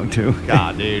 I'm out too.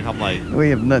 God, dude. I'm like, We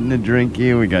have nothing to drink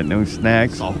here. We got no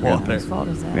snacks. Salt We have- water. Whose fault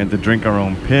is We that? have to drink our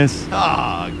own piss.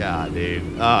 oh, God, dude.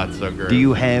 Oh, it's so great.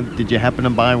 Did you happen to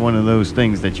buy one of those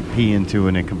things that you pee into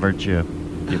and it converts you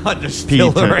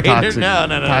Distillery. toxic, no.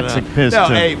 toxic piss No,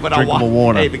 to hey, but drinkable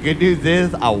water. Hey, the good news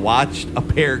is I watched a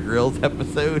Bear Grylls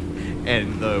episode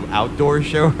and the outdoor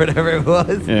show or whatever it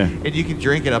was. Yeah. And you can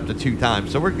drink it up to 2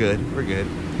 times, so we're good. We're good.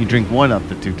 You drink one up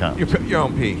to 2 times. Your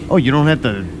own pee. Oh, you don't have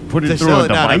to put it through a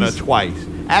device? No, twice.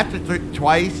 After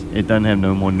twice. It doesn't have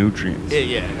no more nutrients.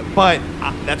 Yeah, but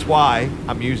that's why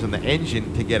I'm using the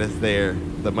engine to get us there,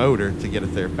 the motor to get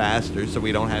us there faster, so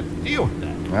we don't have to deal with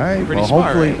that. All right. Pretty Well, smart,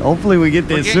 hopefully, right? hopefully we get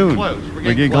there We're getting soon. close. We're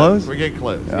getting close. We're getting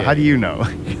close. Yeah. How do you know?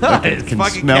 Like, It's can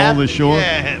fucking smell the shore.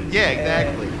 Yeah,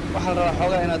 exactly.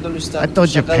 I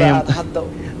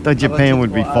thought Japan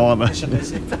would be farther.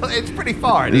 It's pretty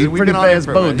far. It's a dude. We've pretty been on it fast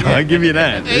for a boat. minute. I'll give you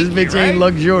that. This Thank you, bitch ain't right?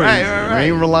 luxurious. Right. It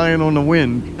ain't relying on the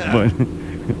wind,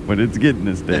 but it's getting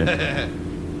us there.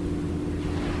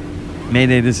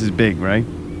 Mayday, this is big, right?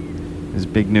 This is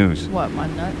big news. What, my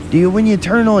nuts? When you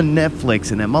turn on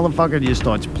Netflix and that motherfucker just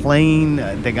starts playing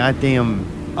the goddamn...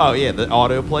 Oh, yeah, the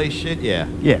autoplay shit? Yeah.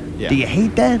 Yeah. Do you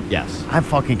hate that? Yes. I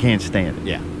fucking can't stand it.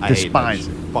 Yeah. I Despise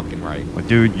hate it. Fucking right. But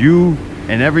dude, you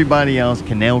and everybody else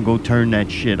can now go turn that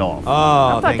shit off.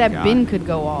 Oh, I thought that bin could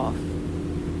go off.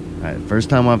 First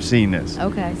time I've seen this.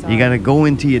 Okay, sorry. You got to go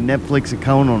into your Netflix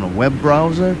account on a web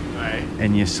browser,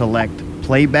 and you select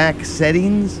playback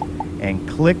settings, and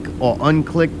click or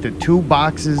unclick the 2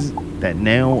 boxes that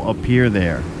now appear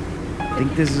there. I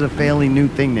think this is a fairly new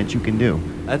thing that you can do.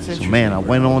 That's So interesting. man, I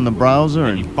went on the browser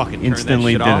and fucking turned that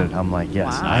instantly shit did off? it. I'm like,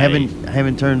 yes. Wow. I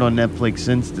haven't turned on Netflix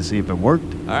since to see if it worked.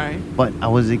 All right. But I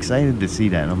was excited to see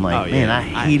that. I'm like, man, I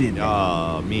hated it.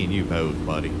 Oh, me and you both,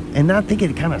 buddy. And I think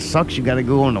it kind of sucks. You got to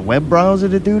go on the web browser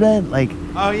to do that. Like,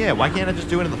 Oh, yeah. Why can't I just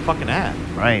do it in the fucking app?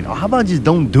 right? Or how about just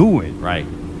don't do it? Right.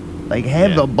 Like,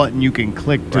 have a button you can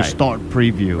click to Right. start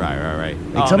preview. Right.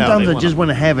 Like sometimes I just want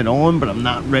to have it on, but I'm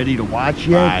not ready to watch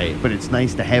yet. Right. But it's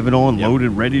nice to have it on, loaded,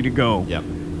 ready to go. Yep.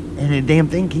 And the damn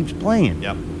thing keeps playing.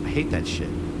 Yep. I hate that shit.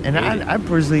 And I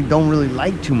personally don't really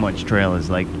like too much trailers.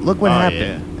 Like, look what Oh,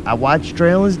 happened. I watched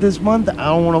trailers this month. I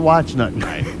don't want to watch nothing.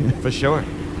 Right. For sure.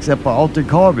 Except for Altered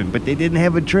Carbon. But they didn't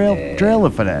have a trailer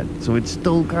for that. So it's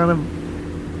still kind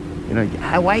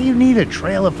of, why you need a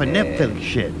trailer for Netflix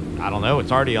shit? I don't know.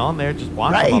 It's already on there. Just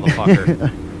watch Right. the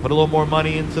motherfucker. Put a little more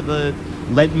money into the...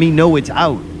 Let me know it's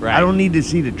out. Right. I don't need to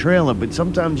see the trailer, but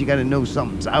sometimes you got to know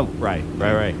something's out. Right.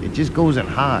 It just goes and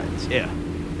hides. Yeah.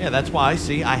 Yeah, that's why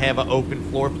I have an open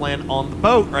floor plan on the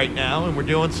boat right now, and we're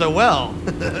doing so well.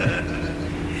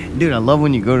 Dude, I love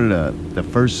when you go to the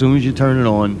first, soon as you turn it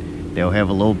on, they'll have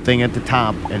a little thing at the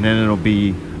top, and then it'll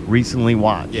be recently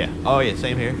watched. Yeah. Oh, yeah,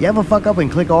 same here. You ever fuck up and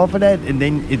click off of that, and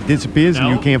then it disappears and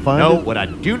you can't find No, it? what I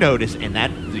do notice, and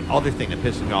that's the other thing that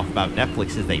pisses me off about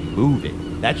Netflix, is they move it.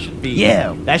 That should be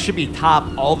that should be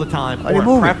top all the time Oh, they or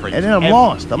move it, preference. and then I'm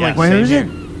lost. I'm like, where same is it?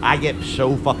 here. I get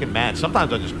so fucking mad.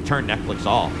 Sometimes I just turn Netflix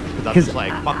off because I'm just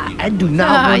like, fuck you. I do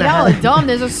not want to Y'all have... are dumb.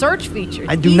 There's a search feature.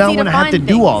 I It's do not easy want to have to find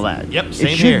do things. all that. Yep, same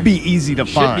It should here. be easy to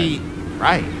Should find. be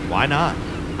right. Why not?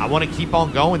 I want to keep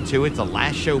on going to. It's the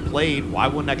last show played. Why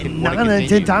wouldn't I want to 9 out of continue?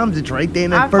 10 times it's right there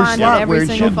in that I first find it slot every where it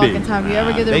single should fucking be. time. If you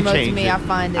ever give the They remote to changed me, I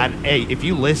find it. And, hey, if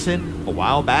you listen a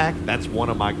while back, that's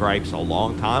one of my gripes a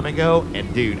long time ago.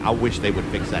 And dude, I wish they would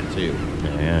fix that too.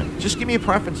 Yeah. Just give me a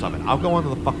preference of it. I'll go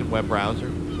onto the fucking web browser.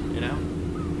 You know.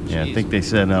 Yeah, I think they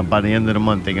said by the end of the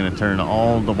month they're gonna turn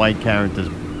all the white characters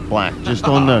black, just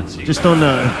on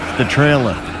the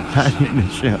trailer, not in the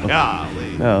show.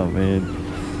 Golly. Oh man,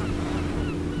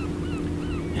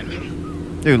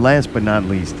 dude. Last but not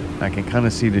least, I can kind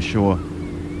of see the shore.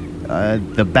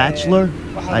 The Bachelor.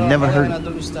 I never heard.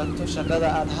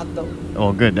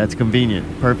 Oh, good. That's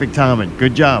convenient. Perfect timing.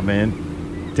 Good job,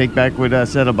 man. Take back what I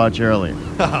said about you earlier.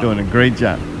 Doing a great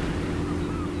job.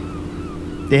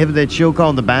 They have that show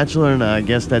called The Bachelor, and I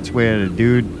guess that's where the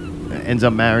dude ends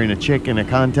up marrying a chick in a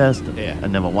contest. Yeah. I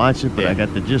never watched it, but I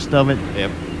got the gist of it.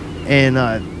 Yep.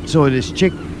 And so this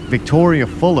chick, Victoria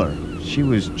Fuller, she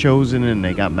was chosen and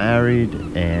they got married,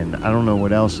 and I don't know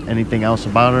anything else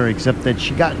about her except that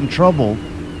she got in trouble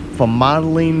for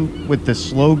modeling with the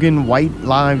slogan "White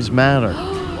Lives Matter."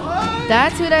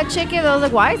 That's who that chick is. I was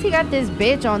like, why has he got this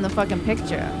bitch on the fucking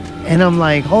picture? And I'm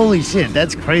like, holy shit,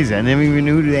 that's crazy. I never even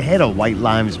knew they had a White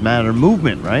Lives Matter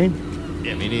movement, right?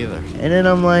 Yeah, me neither. And then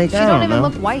I'm like, She I don't don't even know.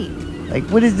 look white. Like,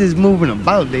 what is this movement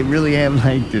about? They really have,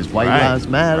 like, this White Right, Lives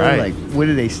Matter? right. Like, what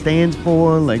do they stand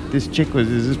for? Like, this chick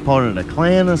is this part of the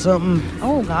Klan or something?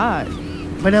 Oh, God.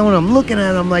 But then when I'm looking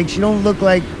at her, I'm like, she don't look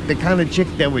like the kind of chick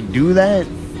that would do that.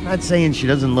 I'm not saying she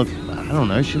doesn't look, I don't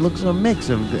know, she looks a mix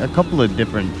of a couple of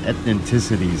different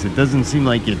ethnicities. It doesn't seem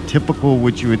like your typical,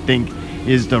 what you would think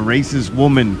is the racist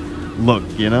woman look,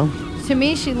 you know? To To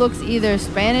me, she looks either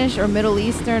Spanish or Middle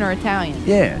Eastern or Italian.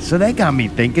 Yeah, so that got me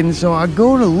thinking. So I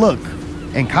go to look,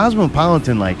 and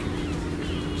Cosmopolitan like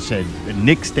said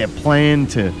nixed their plan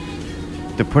to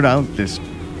put out this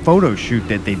photo shoot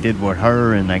that they did with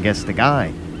her and I guess the guy,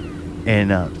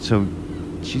 and so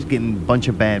she's getting a bunch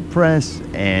of bad press,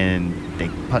 and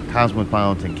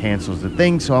Cosmopolitan cancels the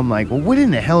thing. So I'm like, well, what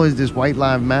in the hell is this White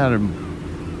Lives Matter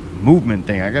movement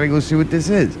thing? I gotta go see what this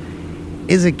is.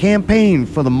 Is a campaign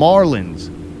for the Marlins.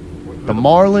 The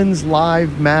Marlins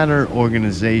Live Matter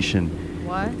organization.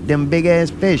 What? Them big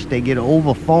ass fish, they get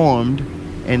overfarmed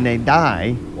and they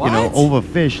die. What? You know,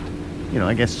 overfished. You know,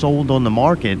 I guess sold on the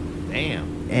market.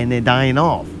 Damn. And they're dying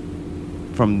off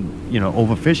from,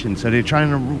 overfishing. So they're trying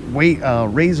to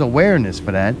raise awareness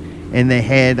for that. And they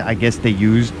had, I guess they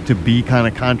used to be kind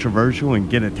of controversial and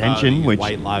get attention, which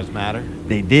White Lives Matter.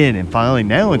 they did. And finally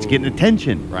now it's getting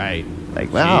attention. Right.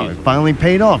 Like, wow, Jeez. it finally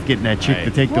paid off getting that chick Right.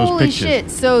 to take those Holy pictures.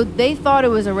 shit! So they thought it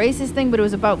was a racist thing, but it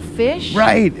was about fish.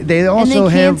 Right. They And also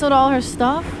they have canceled all her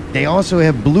stuff. they also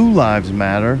have Blue Lives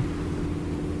Matter.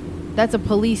 That's a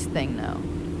police thing, though.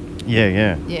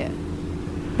 Yeah. Yeah.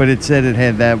 But it said it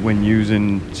had that when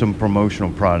using some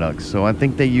promotional products. So I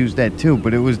think they used that too.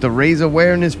 But it was to raise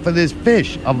awareness for this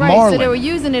fish, a Right. marlin. So they were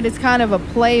using it as kind of a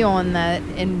play on that,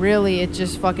 and really it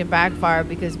just fucking backfired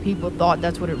because people thought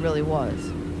that's what it really was,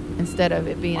 instead of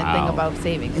it being a thing Wow. about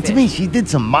saving And fish. to me, she did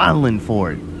some modeling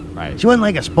for it. Right. She wasn't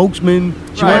like a spokesman.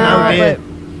 She went out there.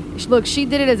 But look, she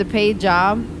did it as a paid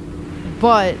job,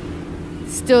 but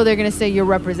still they're gonna say you're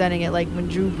representing it. Like when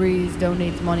Drew Brees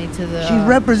donates money to the. She's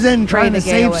representing trying to Raymond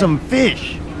save Gateway. some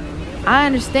fish. I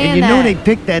understand And you that. know they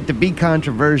picked that to be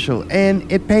controversial,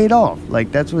 and it paid off.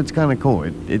 Like, that's what's kind of cool.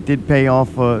 It did pay off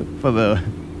for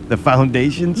the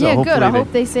foundation. So yeah, hopefully good. I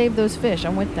hope they save those fish.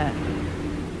 I'm with that.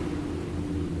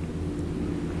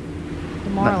 The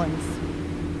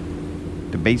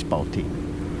Marlins. the baseball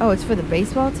team. Oh, it's for the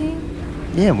baseball team?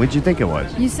 Yeah, what'd you think it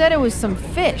was? You said it was some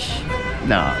fish.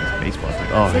 No, it's baseball team.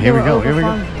 Oh, Said here they we were go. Here we go.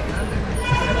 overfarmed.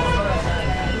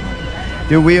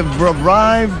 Dude, we have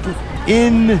arrived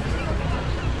in.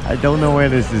 I don't know where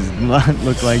this is. Not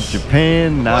look like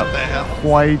Japan. Not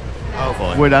quite Oh,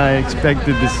 boy. what I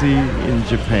expected to see in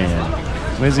Japan.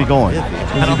 Where's he going?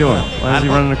 What's he doing? Why is he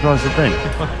running across the thing?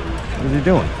 What's he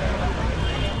doing?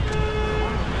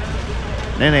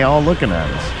 Man, they all looking at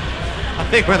us. I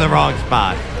think we're in the wrong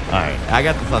spot. All right. I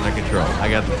got this under control.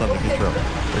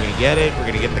 We're gonna get it. We're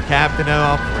gonna get the captain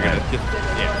off. We're gonna get.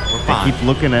 Yeah, we're They fine. keep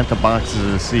looking at the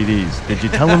boxes of CDs. Did you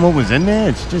tell them what was in there?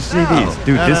 It's just CDs.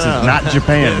 Dude, No, this no, is no. not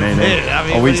Japan, man. I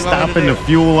mean, Are we what do you want me to stopping to do?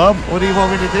 fuel up? What do you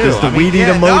want me to do? Does the I mean, weed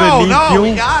eater yeah, motor need no, fuel?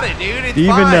 we got it, dude. It's Do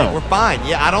you even fine. know? We're fine.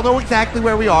 Yeah, I don't know exactly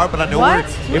where we are, but I know What? we're. What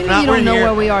do If you mean not, you we're don't know here.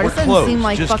 where we are? We're This doesn't close. seem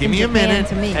like Just fucking give me a Japan minute.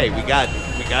 to me. Hey, we got.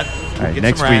 All right, get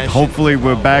next some week, rations. hopefully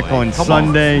we're back on Come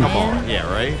Sunday. Come on. Yeah,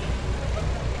 right.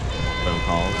 Phone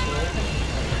calls.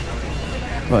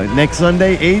 Well, next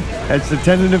Sunday, 8th. That's the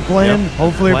tentative plan. Yep.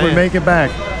 Hopefully we Plan. make it back.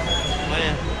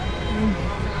 Plan.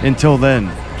 Until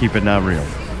then, keep it not real.